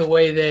impact me the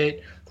way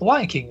that The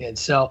Lion King did.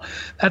 So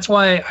that's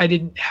why I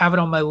didn't have it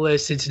on my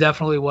list. It's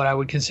definitely what I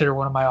would consider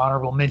one of my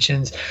honorable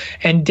mentions.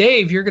 And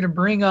Dave, you're going to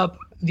bring up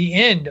the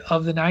end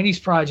of the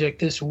 90s Project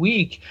this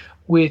week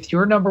with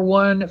your number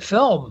 1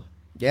 film.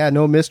 Yeah,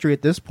 no mystery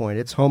at this point.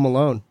 It's Home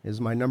Alone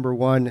is my number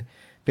 1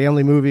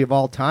 family movie of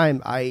all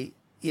time.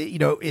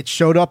 It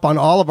showed up on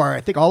all of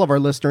our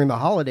lists during the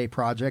Holiday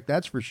Project.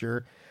 That's for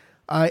sure.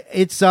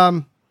 It's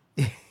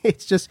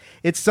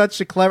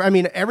such a clever, I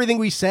mean, everything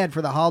we said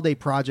for the Holiday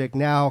Project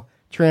now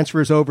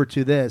transfers over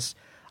to this.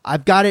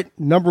 I've got it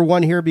number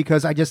 1 here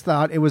because I just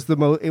thought it was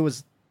it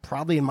was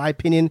probably, in my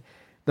opinion,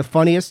 the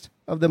funniest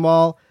of them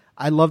all.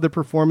 I love the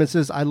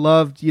performances. I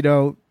loved,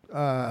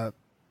 Macaulay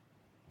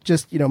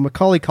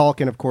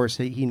Culkin, of course,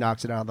 he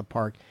knocks it out of the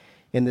park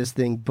in this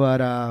thing. But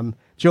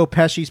Joe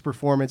Pesci's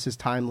performance is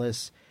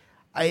timeless.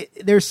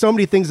 There's so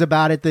many things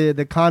about it.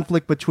 The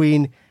conflict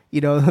between,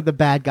 the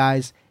bad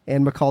guys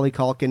and Macaulay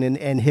Culkin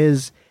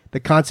and the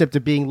concept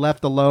of being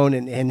left alone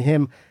and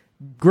him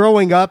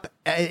growing up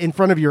in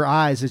front of your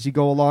eyes as you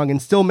go along and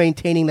still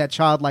maintaining that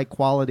childlike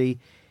quality.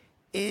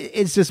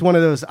 It's just one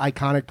of those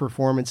iconic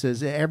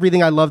performances.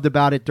 Everything I loved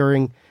about it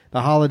during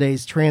the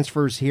holidays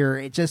transfers here.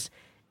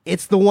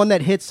 It's the one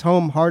that hits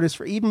home hardest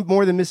for even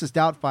more than Mrs.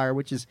 Doubtfire,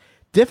 which is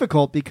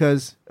difficult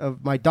because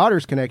of my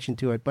daughter's connection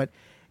to it, but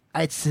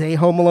I'd say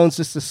Home Alone's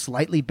just a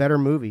slightly better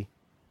movie.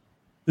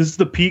 This is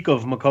the peak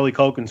of Macaulay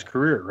Culkin's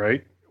career,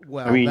 right?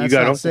 Well, I mean, that's you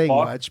got not Uncle saying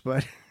Buck. much,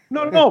 but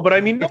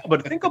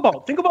But think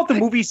about the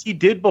movies he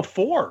did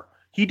before.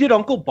 He did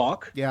Uncle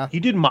Buck. Yeah. He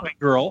did My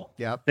Girl.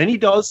 Yeah. Then he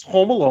does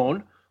Home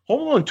Alone.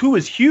 Home Alone 2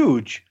 is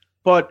huge,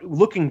 but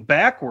looking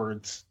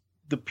backwards,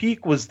 the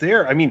peak was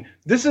there. I mean,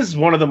 this is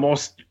one of the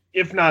most,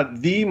 if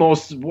not the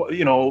most,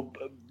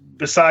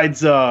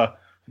 besides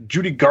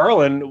Judy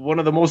Garland, one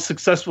of the most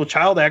successful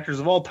child actors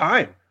of all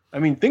time. I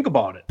mean, think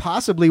about it.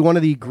 possibly one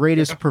of the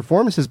greatest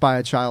performances by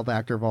a child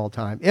actor of all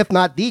time, if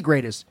not the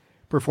greatest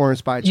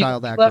performance by a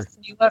child actor.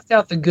 You left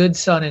out The Good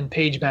Son and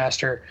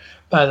Pagemaster,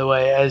 by the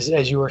way, as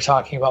you were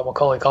talking about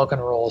Macaulay Culkin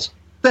roles.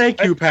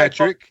 Thank you,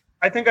 Patrick.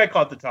 I think I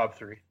caught the top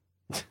 3.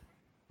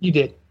 You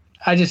did.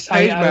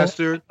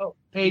 Pagemaster,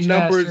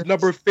 Pagemaster.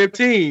 number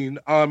 15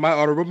 on my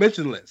honorable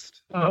mention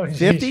list. Oh,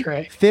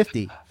 50?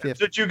 50.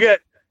 That's what you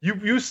get.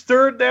 You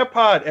stirred that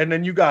pot, and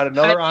then you got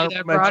another honorable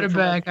mention. I brought it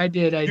back. I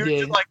did. I wonder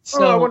if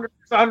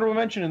there's an honorable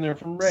mention in there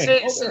from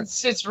Ray.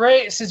 Since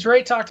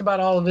Ray talked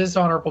about all of his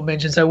honorable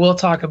mentions, I will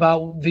talk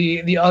about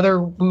the other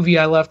movie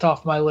I left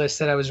off my list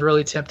that I was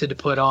really tempted to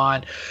put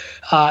on,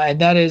 and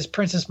that is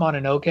Princess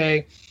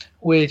Mononoke,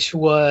 which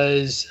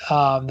was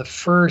the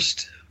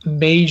first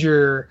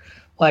major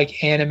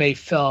anime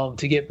film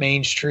to get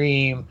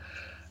mainstream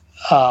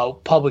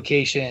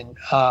publication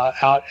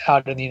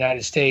out in the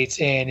United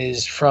States, and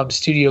is from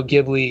Studio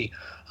Ghibli,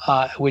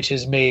 which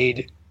has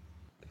made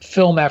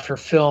film after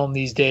film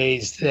these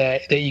days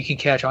that you can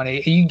catch on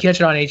it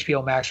on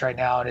HBO Max right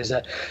now, and is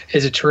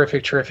a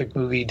terrific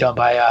movie done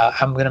by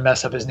I'm going to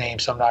mess up his name,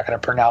 so I'm not going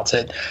to pronounce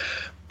it,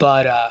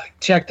 but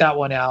check that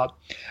one out.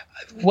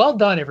 Well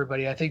done,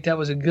 everybody. I think that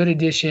was a good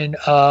edition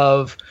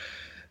of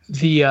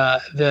the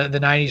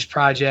 90s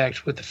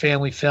project with the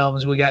family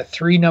films. We got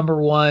 3 number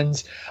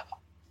ones.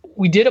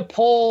 We did a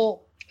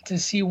poll to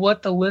see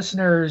what the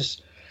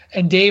listeners,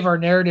 and Dave, our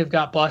narrative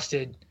got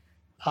busted.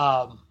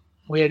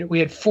 We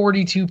had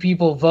 42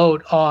 people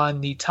vote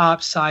on the top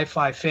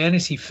sci-fi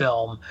fantasy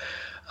film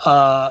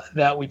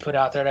that we put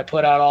out there. And I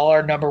put out all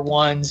our number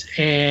ones,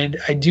 and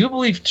I do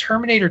believe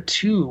Terminator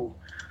 2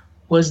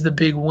 was the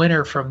big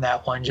winner from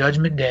that one,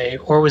 Judgment Day,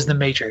 or was the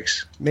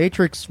Matrix?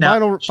 Matrix,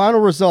 final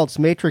results,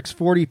 Matrix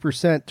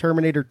 40%,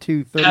 Terminator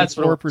 2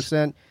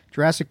 34%,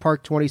 Jurassic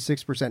Park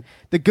 26%.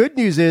 The good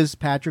news is,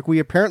 Patrick, we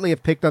apparently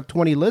have picked up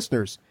 20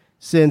 listeners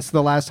since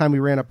the last time we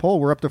ran a poll.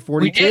 We're up to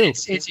 42. We did.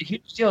 It's a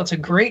huge deal. It's a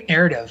great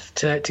narrative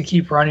to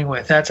keep running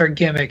with. That's our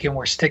gimmick, and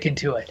we're sticking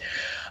to it.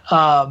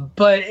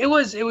 But it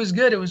was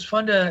good. It was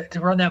fun to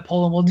run that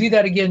poll, and we'll do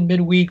that again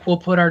midweek. We'll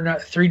put our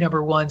 3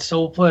 number ones.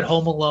 So we'll put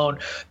Home Alone,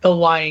 The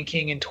Lion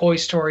King, and Toy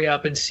Story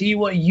up, and see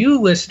what you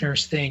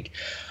listeners think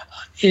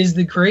is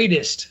the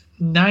greatest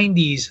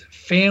 90s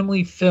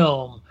family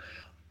film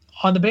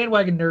on the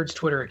Bandwagon Nerds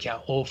Twitter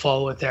account. We'll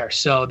follow it there.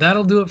 So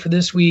that'll do it for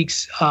this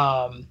week's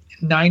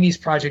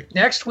 90s project.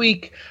 Next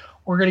week,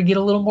 we're going to get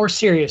a little more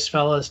serious,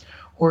 fellas.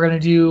 We're going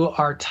to do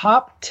our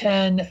top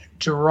 10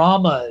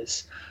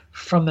 dramas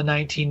from the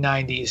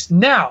 1990s.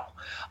 Now,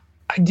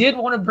 I did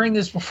want to bring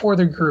this before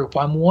the group.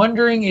 I'm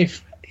wondering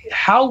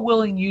how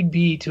willing you'd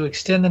be to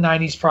extend the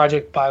 90s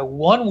project by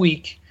 1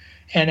 week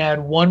and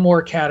add one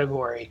more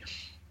category.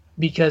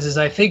 Because as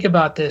I think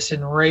about this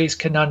in Ray's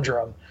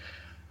conundrum,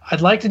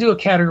 I'd like to do a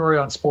category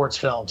on sports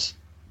films.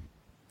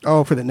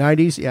 Oh, for the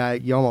 90s? Yeah,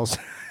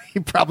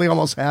 you probably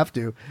almost have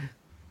to.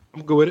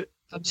 I'm good with it.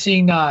 I'm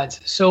seeing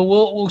nods. So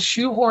we'll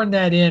shoehorn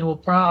that in.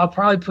 I'll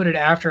probably put it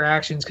after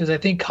Actions, because I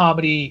think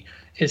comedy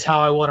is how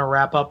I want to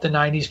wrap up the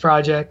 90s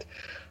project.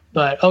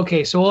 But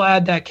okay, so we'll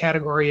add that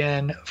category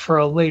in for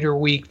a later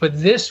week. But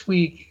this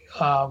week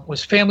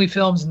was family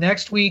films.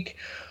 Next week,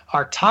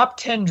 our top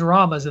 10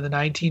 dramas of the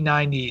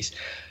 1990s.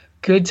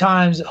 Good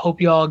times. Hope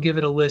you all give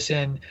it a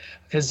listen,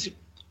 because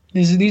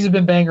these have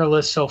been banger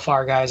lists so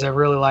far, guys. I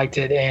really liked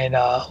it, and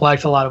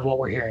liked a lot of what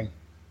we're hearing.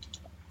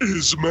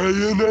 Is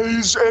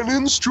mayonnaise an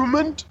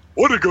instrument?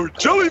 Want to go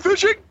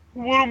jellyfishing?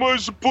 What am I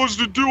supposed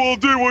to do all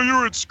day while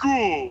you're at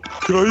school?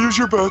 Can I use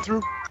your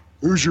bathroom?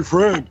 Who's your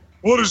friend?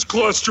 What does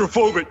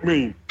claustrophobic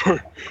mean?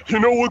 You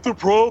know what the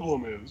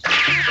problem is.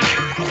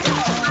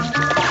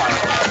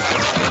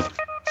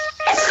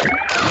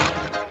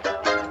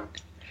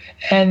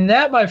 And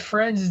that, my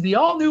friends, is the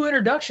all-new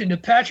introduction to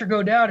Patrick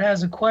O'Dowd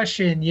Has a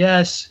Question.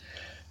 Yes,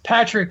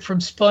 Patrick from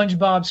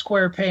SpongeBob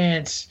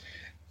SquarePants,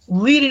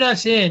 leading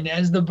us in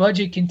as the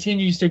budget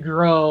continues to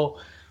grow.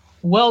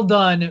 Well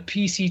done,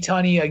 PC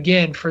Tunney,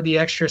 again for the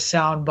extra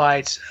sound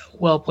bites.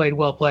 Well played,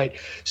 well played.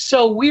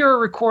 So we are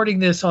recording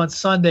this on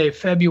Sunday,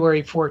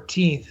 February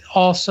 14th,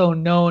 also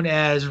known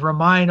as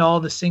Remind All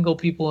the Single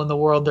People in the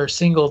World Their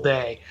Single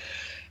Day.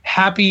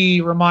 Happy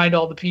Remind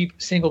All the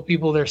Single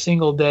People Their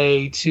Single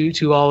Day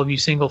to all of you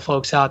single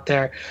folks out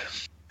there.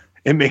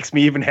 It makes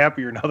me even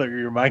happier now that you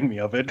remind me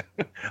of it.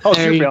 How's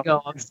there your you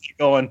go.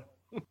 Going?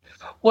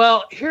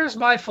 Well, here's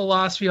my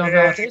philosophy on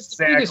that. It's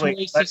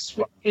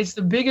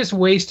the biggest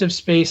waste of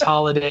space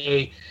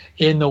holiday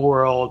in the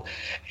world.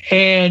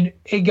 And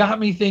it got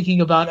me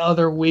thinking about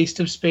other waste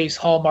of space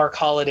Hallmark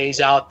holidays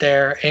out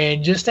there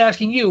and just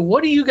asking you,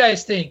 what do you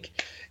guys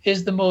think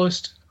is the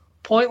most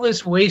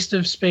pointless waste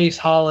of space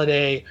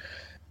holiday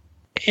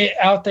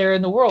out there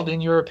in the world,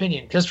 in your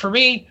opinion? Because for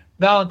me,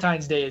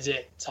 Valentine's Day is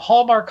it. It's a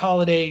Hallmark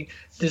holiday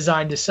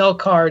designed to sell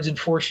cards and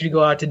force you to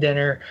go out to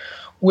dinner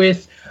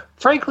with,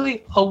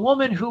 frankly, a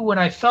woman who, when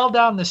I fell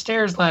down the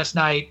stairs last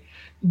night,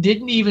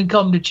 didn't even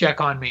come to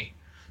check on me.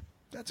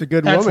 That's a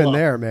good woman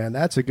there, man.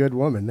 That's a good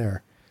woman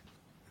there.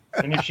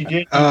 And if she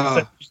did,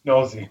 she's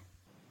nosy.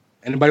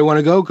 Anybody want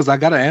to go? Because I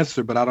got an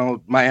answer, but I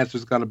don't. My answer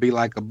is going to be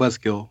like a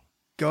buzzkill.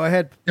 Go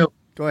ahead. No,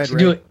 go ahead. Ray.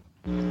 Do it.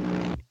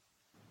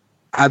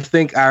 I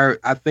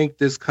think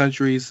this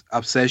country's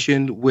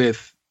obsession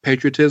with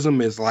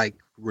patriotism is like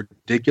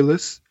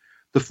ridiculous.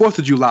 The 4th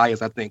of July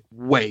is, I think,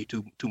 way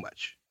too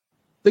much.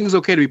 I think it's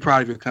okay to be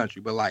proud of your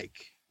country, but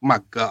like, my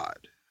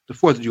God, the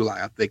 4th of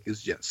July, I think,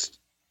 is just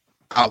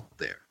out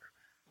there.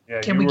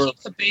 Yeah, Can we keep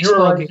the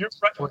baseball game?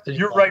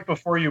 You're right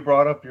before you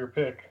brought up your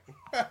pick.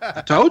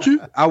 I told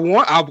you.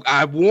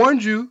 I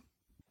warned you.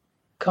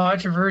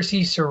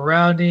 Controversy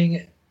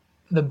surrounding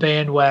the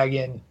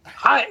bandwagon.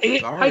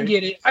 I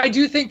get it. I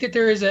do think that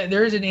there is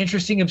an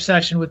interesting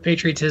obsession with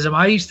patriotism.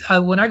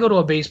 When I go to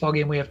a baseball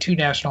game, we have 2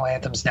 national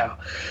anthems now.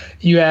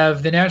 You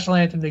have the national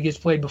anthem that gets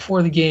played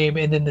before the game,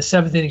 and then the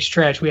 7th inning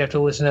stretch we have to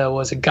listen to.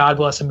 Was it God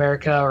Bless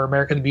America or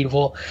America the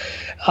Beautiful?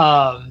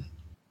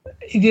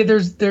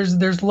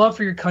 There's love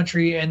for your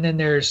country, and then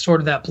there's sort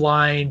of that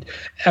blind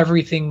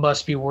everything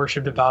must be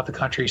worshipped about the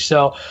country.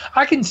 So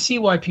I can see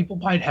why people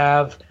might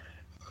have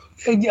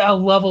a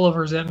level of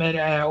resentment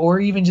or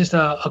even just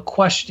a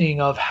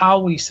questioning of how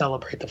we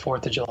celebrate the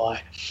 4th of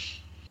July.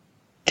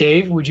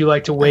 Dave, would you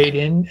like to wade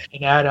in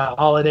and add a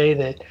holiday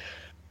that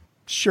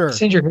sure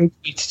send your hate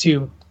tweets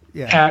to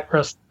at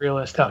Russ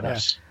Realist on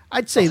us?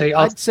 I'd say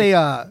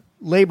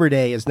Labor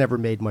Day has never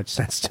made much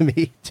sense to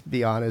me, to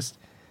be honest.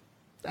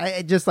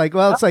 I just like,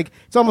 well, it's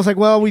almost like,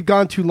 well, we've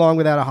gone too long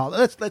without a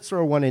holiday. Let's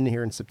throw one in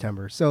here in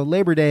September. So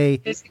Labor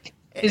Day. Is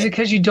it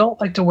because you don't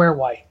like to wear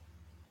white?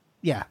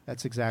 Yeah,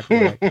 that's exactly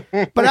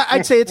right. But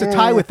I'd say it's a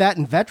tie with that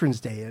and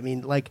Veterans Day. I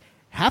mean, like,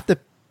 half the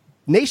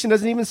nation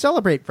doesn't even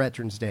celebrate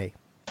Veterans Day.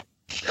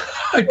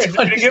 Both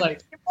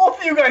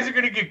of you guys are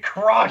going to get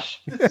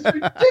crushed. This is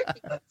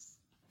ridiculous.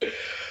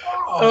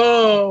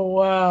 Oh,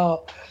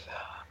 wow.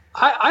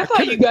 I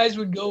thought you guys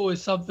would go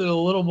with something a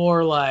little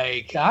more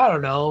like, I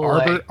don't know.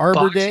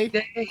 Arbor Day?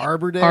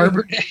 Arbor Day.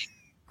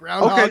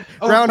 Groundhog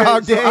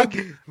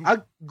Day.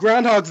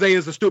 Groundhog's Day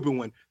is a stupid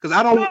one because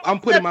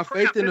I'm putting my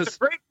faith in this. It's a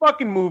great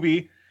fucking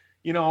movie.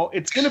 You know,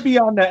 it's gonna be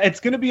on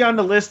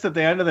the list at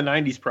the end of the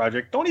 90s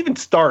project. Don't even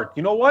start.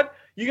 You know what?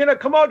 You're gonna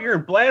come out here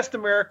and blast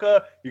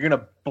America. You're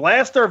gonna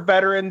blast our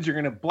veterans. You're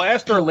gonna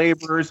blast our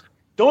laborers.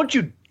 Don't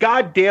you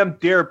goddamn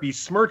dare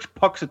besmirch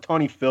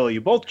Puxatawny Phil.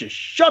 You both just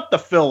shut the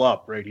Phil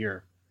up right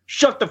here.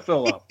 Shut the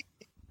Phil up.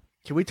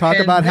 Can we talk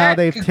about how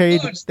they've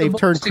turned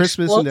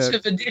Christmas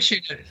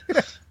into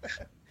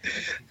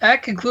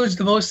That concludes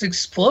the most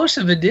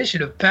explosive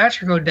edition of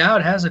Patrick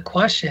O'Dowd Has a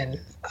Question.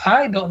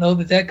 I don't know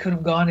that could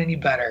have gone any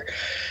better.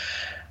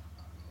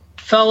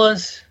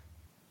 Fellas,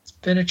 it's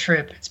been a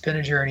trip. It's been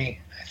a journey.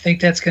 I think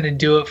that's going to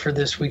do it for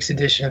this week's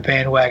edition of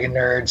Bandwagon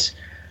Nerds.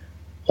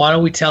 Why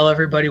don't we tell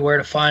everybody where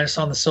to find us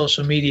on the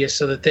social media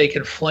so that they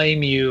can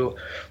flame you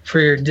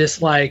for your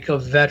dislike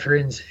of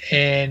veterans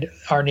and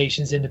our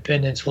nation's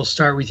independence? We'll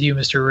start with you,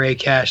 Mr. Ray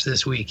Cash,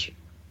 this week.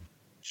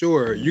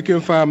 Sure. You can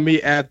find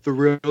me at The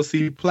Real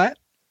C. Platt.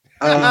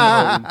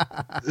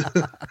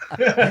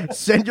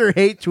 Send your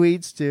hate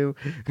tweets to.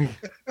 You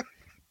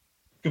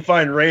can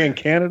find Ray in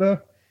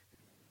Canada.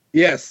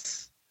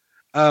 Yes.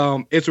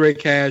 It's Ray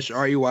Cash,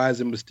 R-E-Y as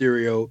in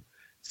Mysterio,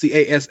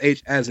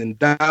 C-A-S-H as in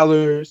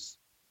dollars.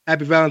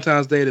 Happy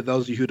Valentine's Day to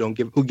those of you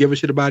who give a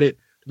shit about it.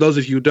 To those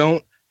of you who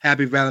don't,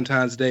 happy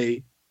Valentine's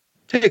Day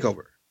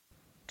takeover.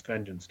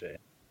 Vengeance Day.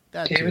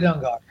 David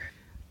Ungar.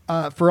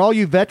 For all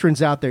you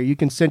veterans out there, you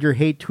can send your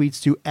hate tweets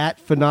to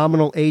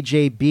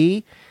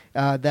 @phenomenalajb.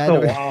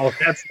 Wow,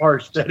 that's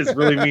harsh. That is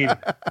really mean.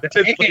 That's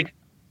like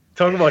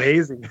talking about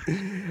hazing.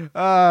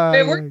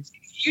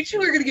 You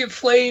two are going to get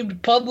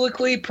flamed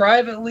publicly,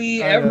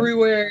 privately,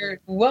 everywhere.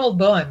 Well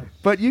done.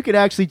 But you can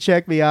actually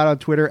check me out on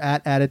Twitter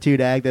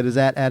 @AttitudeAg. That is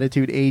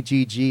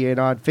 @AttitudeAGG, and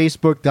on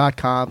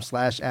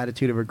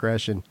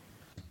Facebook.com/AttitudeOfAggression.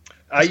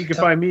 You can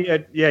find me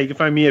at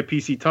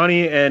PC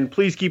Tunney, and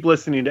please keep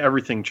listening to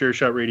everything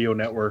Chairshot Radio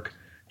Network.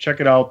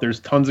 Check it out. There's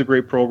tons of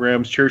great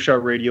programs.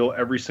 Chairshot Radio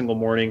every single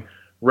morning.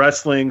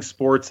 Wrestling,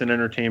 sports, and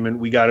entertainment.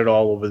 We got it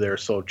all over there.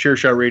 So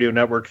Chairshot Radio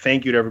Network.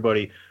 Thank you to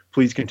everybody.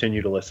 Please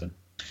continue to listen.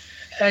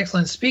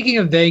 Excellent. Speaking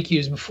of thank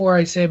yous, before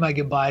I say my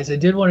goodbyes, I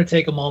did want to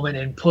take a moment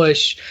and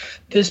push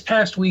this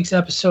past week's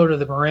episode of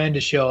The Miranda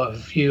Show.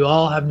 If you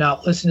all have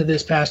not listened to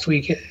this past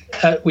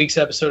week's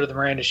episode of The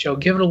Miranda Show,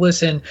 give it a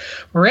listen.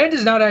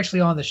 Miranda's not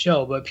actually on the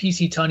show, but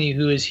PC Tunney,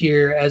 who is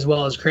here, as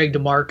well as Craig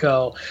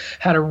DeMarco,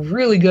 had a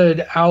really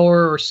good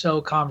hour or so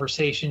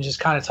conversation just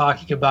kind of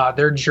talking about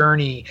their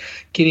journey,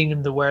 getting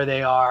them to where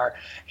they are.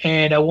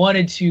 And I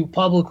wanted to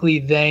publicly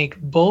thank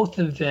both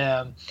of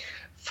them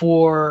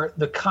for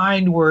the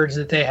kind words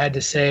that they had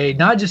to say,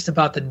 not just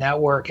about the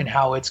network and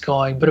how it's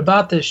going, but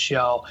about this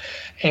show,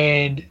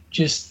 and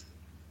just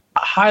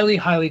highly,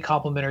 highly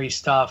complimentary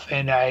stuff.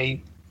 And it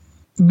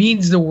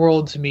means the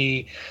world to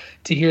me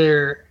to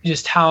hear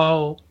just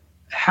how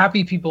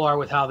happy people are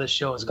with how this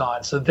show has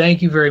gone. So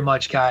thank you very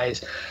much,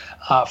 guys,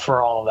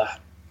 for all of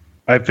that.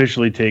 I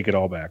officially take it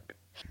all back.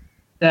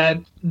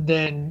 Then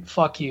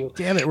fuck you.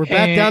 Damn it, we're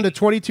back down to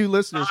 22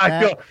 listeners.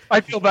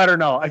 I feel better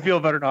now.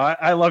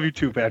 I love you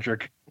too,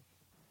 Patrick.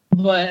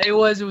 But it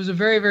was a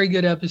very, very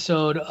good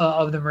episode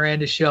of the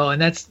Miranda Show,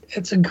 and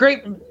it's a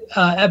great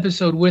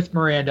episode with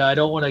Miranda. I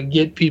don't want to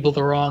get people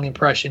the wrong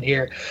impression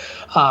here,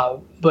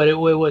 but it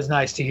was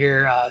nice to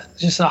hear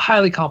just a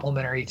highly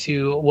complimentary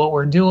to what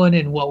we're doing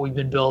and what we've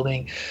been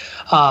building.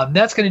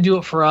 That's going to do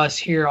it for us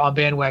here on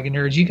Bandwagon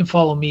Nerds. You can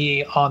follow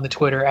me on the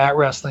Twitter at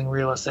Wrestling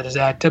Realist. That is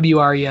at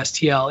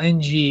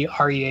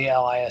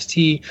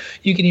WRESTLNGREALIST.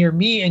 You can hear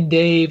me and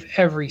Dave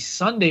every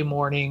Sunday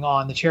morning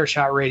on the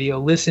Chairshot Radio.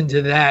 Listen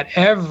to that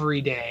every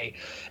day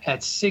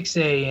at 6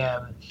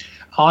 a.m.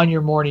 on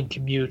your morning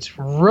commutes,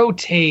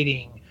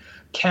 rotating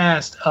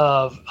cast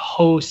of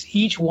hosts.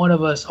 Each one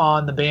of us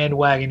on the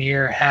Bandwagon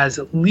here has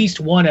at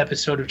least one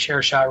episode of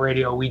Chairshot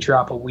Radio we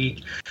drop a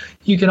week.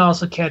 You can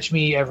also catch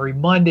me every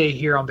Monday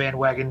here on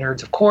Bandwagon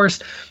Nerds, of course,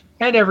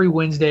 and every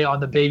Wednesday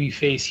on the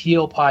Babyface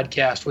Heel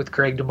podcast with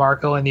Craig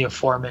DeMarco and the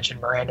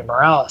aforementioned Miranda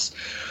Morales.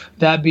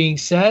 That being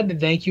said,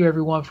 thank you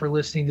everyone for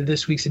listening to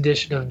this week's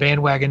edition of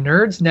Bandwagon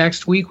Nerds.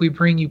 Next week, we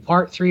bring you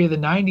part 3 of the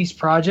 90s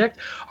Project,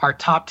 our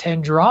top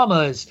 10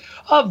 dramas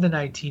of the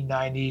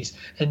 1990s.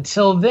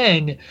 Until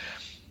then,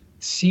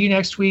 see you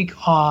next week.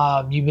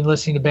 You've been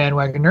listening to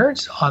Bandwagon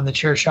Nerds on the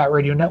Chairshot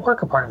Radio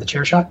Network, a part of the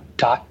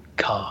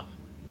Chairshot.com.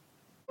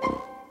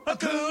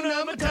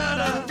 Hakuna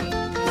Matata,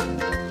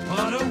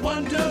 what a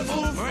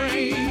wonderful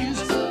phrase.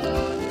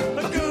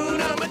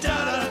 Hakuna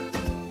Matata,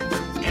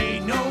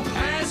 ain't no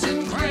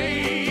passing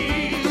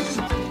craze.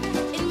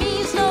 It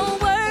means no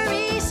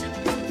worries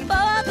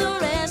for the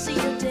rest of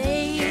your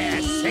days.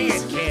 Yeah, say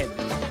it, kid.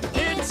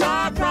 It's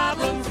our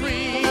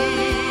problem-free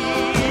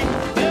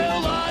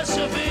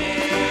philosophy.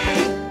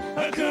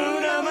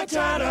 Hakuna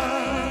Matata.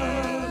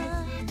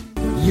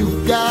 You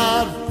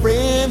got a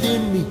friend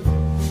in me.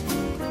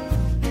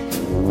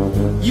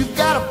 You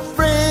got a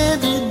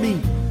friend in me.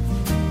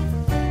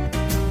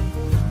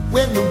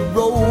 When the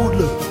road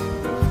looks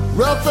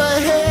rough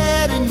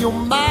ahead and you're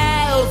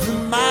miles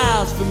and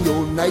miles from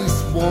your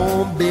nice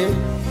warm bed,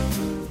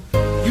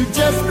 you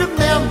just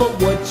remember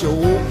what your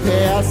old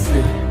past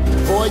said.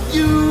 Boy,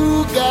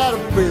 you got a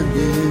friend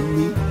in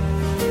me.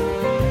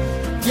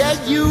 Yeah,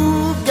 you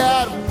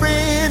got a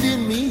friend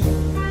in me.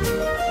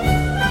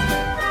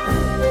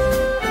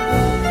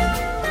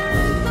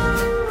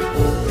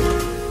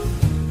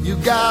 You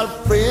got a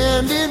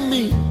friend in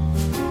me.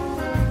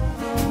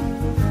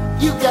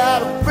 You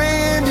got a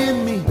friend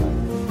in me.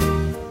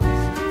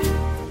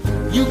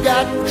 You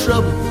got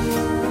trouble,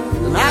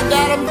 and I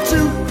got them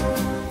too.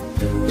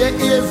 There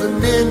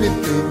isn't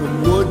anything I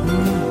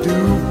wouldn't do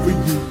for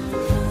you.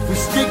 We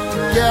stick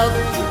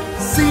together,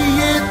 see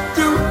it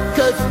through,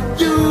 'cause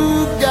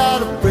you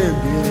got a friend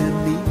in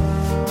me.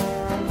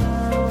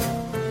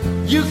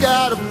 You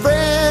got a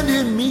friend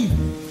in me.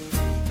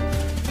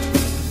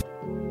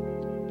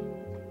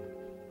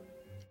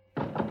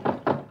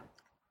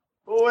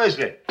 Who is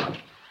it?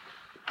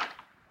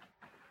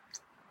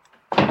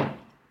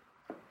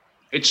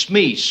 It's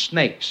me,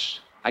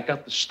 Snakes. I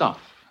got the stuff.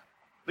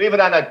 Leave it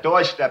on the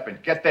doorstep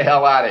and get the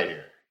hell out of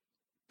here.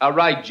 All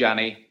right,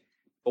 Johnny.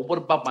 But what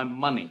about my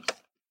money?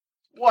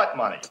 What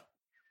money?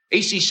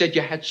 AC said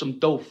you had some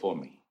dough for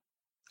me.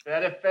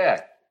 That a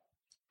fact.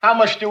 How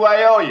much do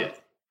I owe you?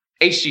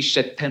 AC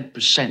said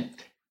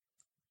 10%.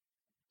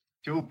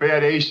 Too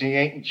bad AC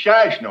ain't in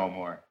charge no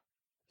more.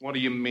 What do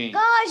you mean?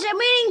 Guys, I'm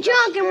eating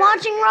junk and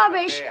watching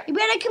rubbish. You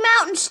better come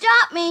out and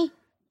stop me.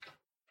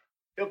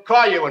 He'll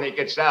call you when he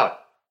gets out.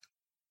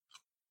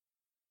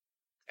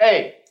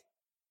 Hey,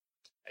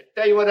 I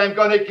tell you what I'm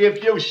going to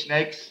give you,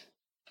 Snakes.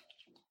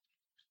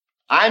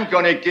 I'm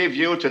going to give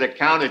you to the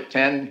count of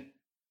 10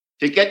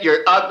 to get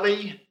your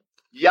ugly,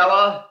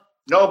 yellow,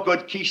 no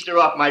good keister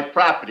off my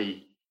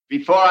property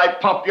before I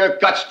pump your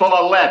guts full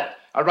of lead.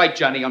 All right,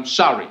 Johnny, I'm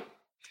sorry.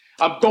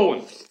 I'm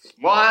going.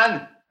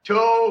 1,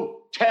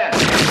 2, 10.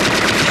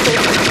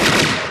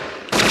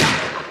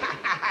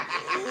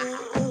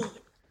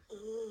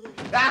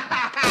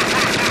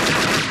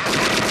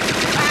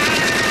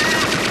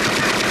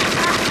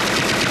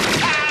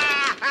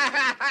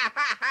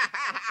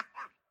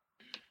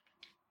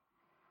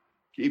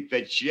 Keep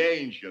the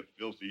change, you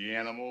filthy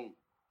animal.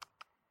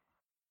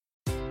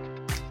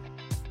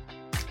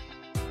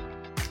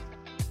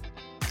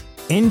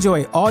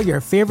 Enjoy all your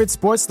favorite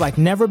sports like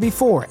never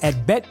before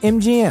at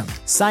BetMGM.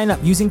 Sign up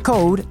using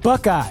code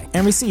Buckeye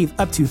and receive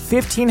up to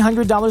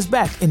 $1,500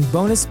 back in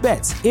bonus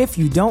bets if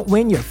you don't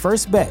win your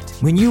first bet.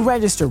 When you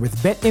register with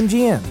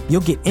BetMGM, you'll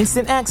get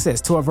instant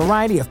access to a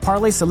variety of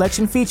parlay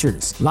selection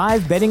features,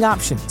 live betting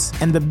options,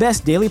 and the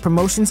best daily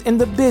promotions in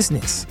the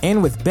business.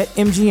 And with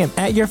BetMGM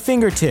at your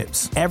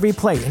fingertips, every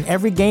play and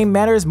every game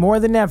matters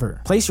more than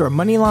ever. Place your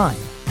money line,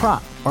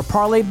 prop, or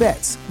parlay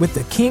bets with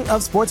the king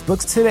of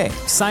sportsbooks today.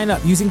 Sign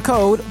up using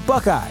code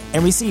Buckeye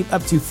and receive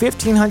up to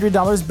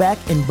 $1,500 back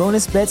in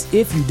bonus bets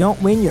if you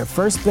don't win your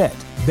first bet.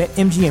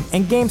 BetMGM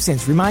and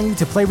GameSense remind you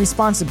to play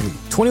responsibly.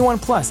 21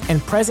 plus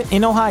and present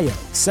in Ohio,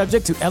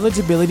 subject to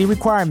eligibility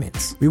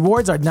requirements.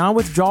 Rewards are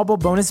non-withdrawable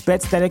bonus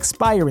bets that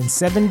expire in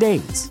 7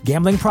 days.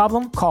 Gambling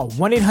problem? Call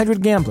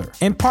 1-800-GAMBLER.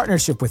 In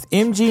partnership with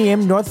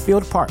MGM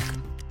Northfield Park.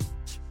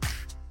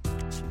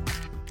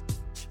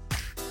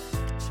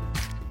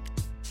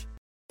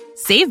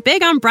 Save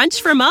big on brunch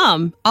for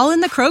mom, all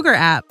in the Kroger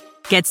app.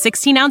 Get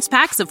 16-ounce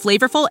packs of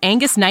flavorful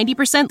Angus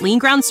 90% lean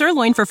ground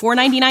sirloin for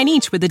 $4.99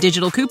 each with a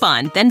digital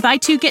coupon. Then buy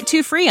 2, get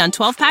 2 free on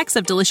 12 packs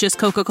of delicious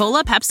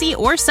Coca-Cola, Pepsi,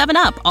 or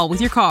 7-Up, all with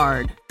your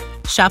card.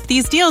 Shop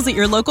these deals at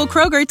your local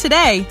Kroger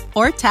today,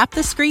 or tap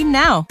the screen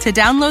now to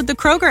download the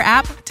Kroger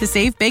app to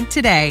save big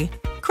today.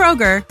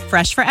 Kroger,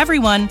 fresh for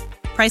everyone.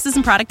 Prices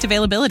and product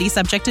availability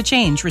subject to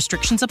change.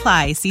 Restrictions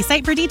apply. See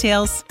site for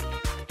details.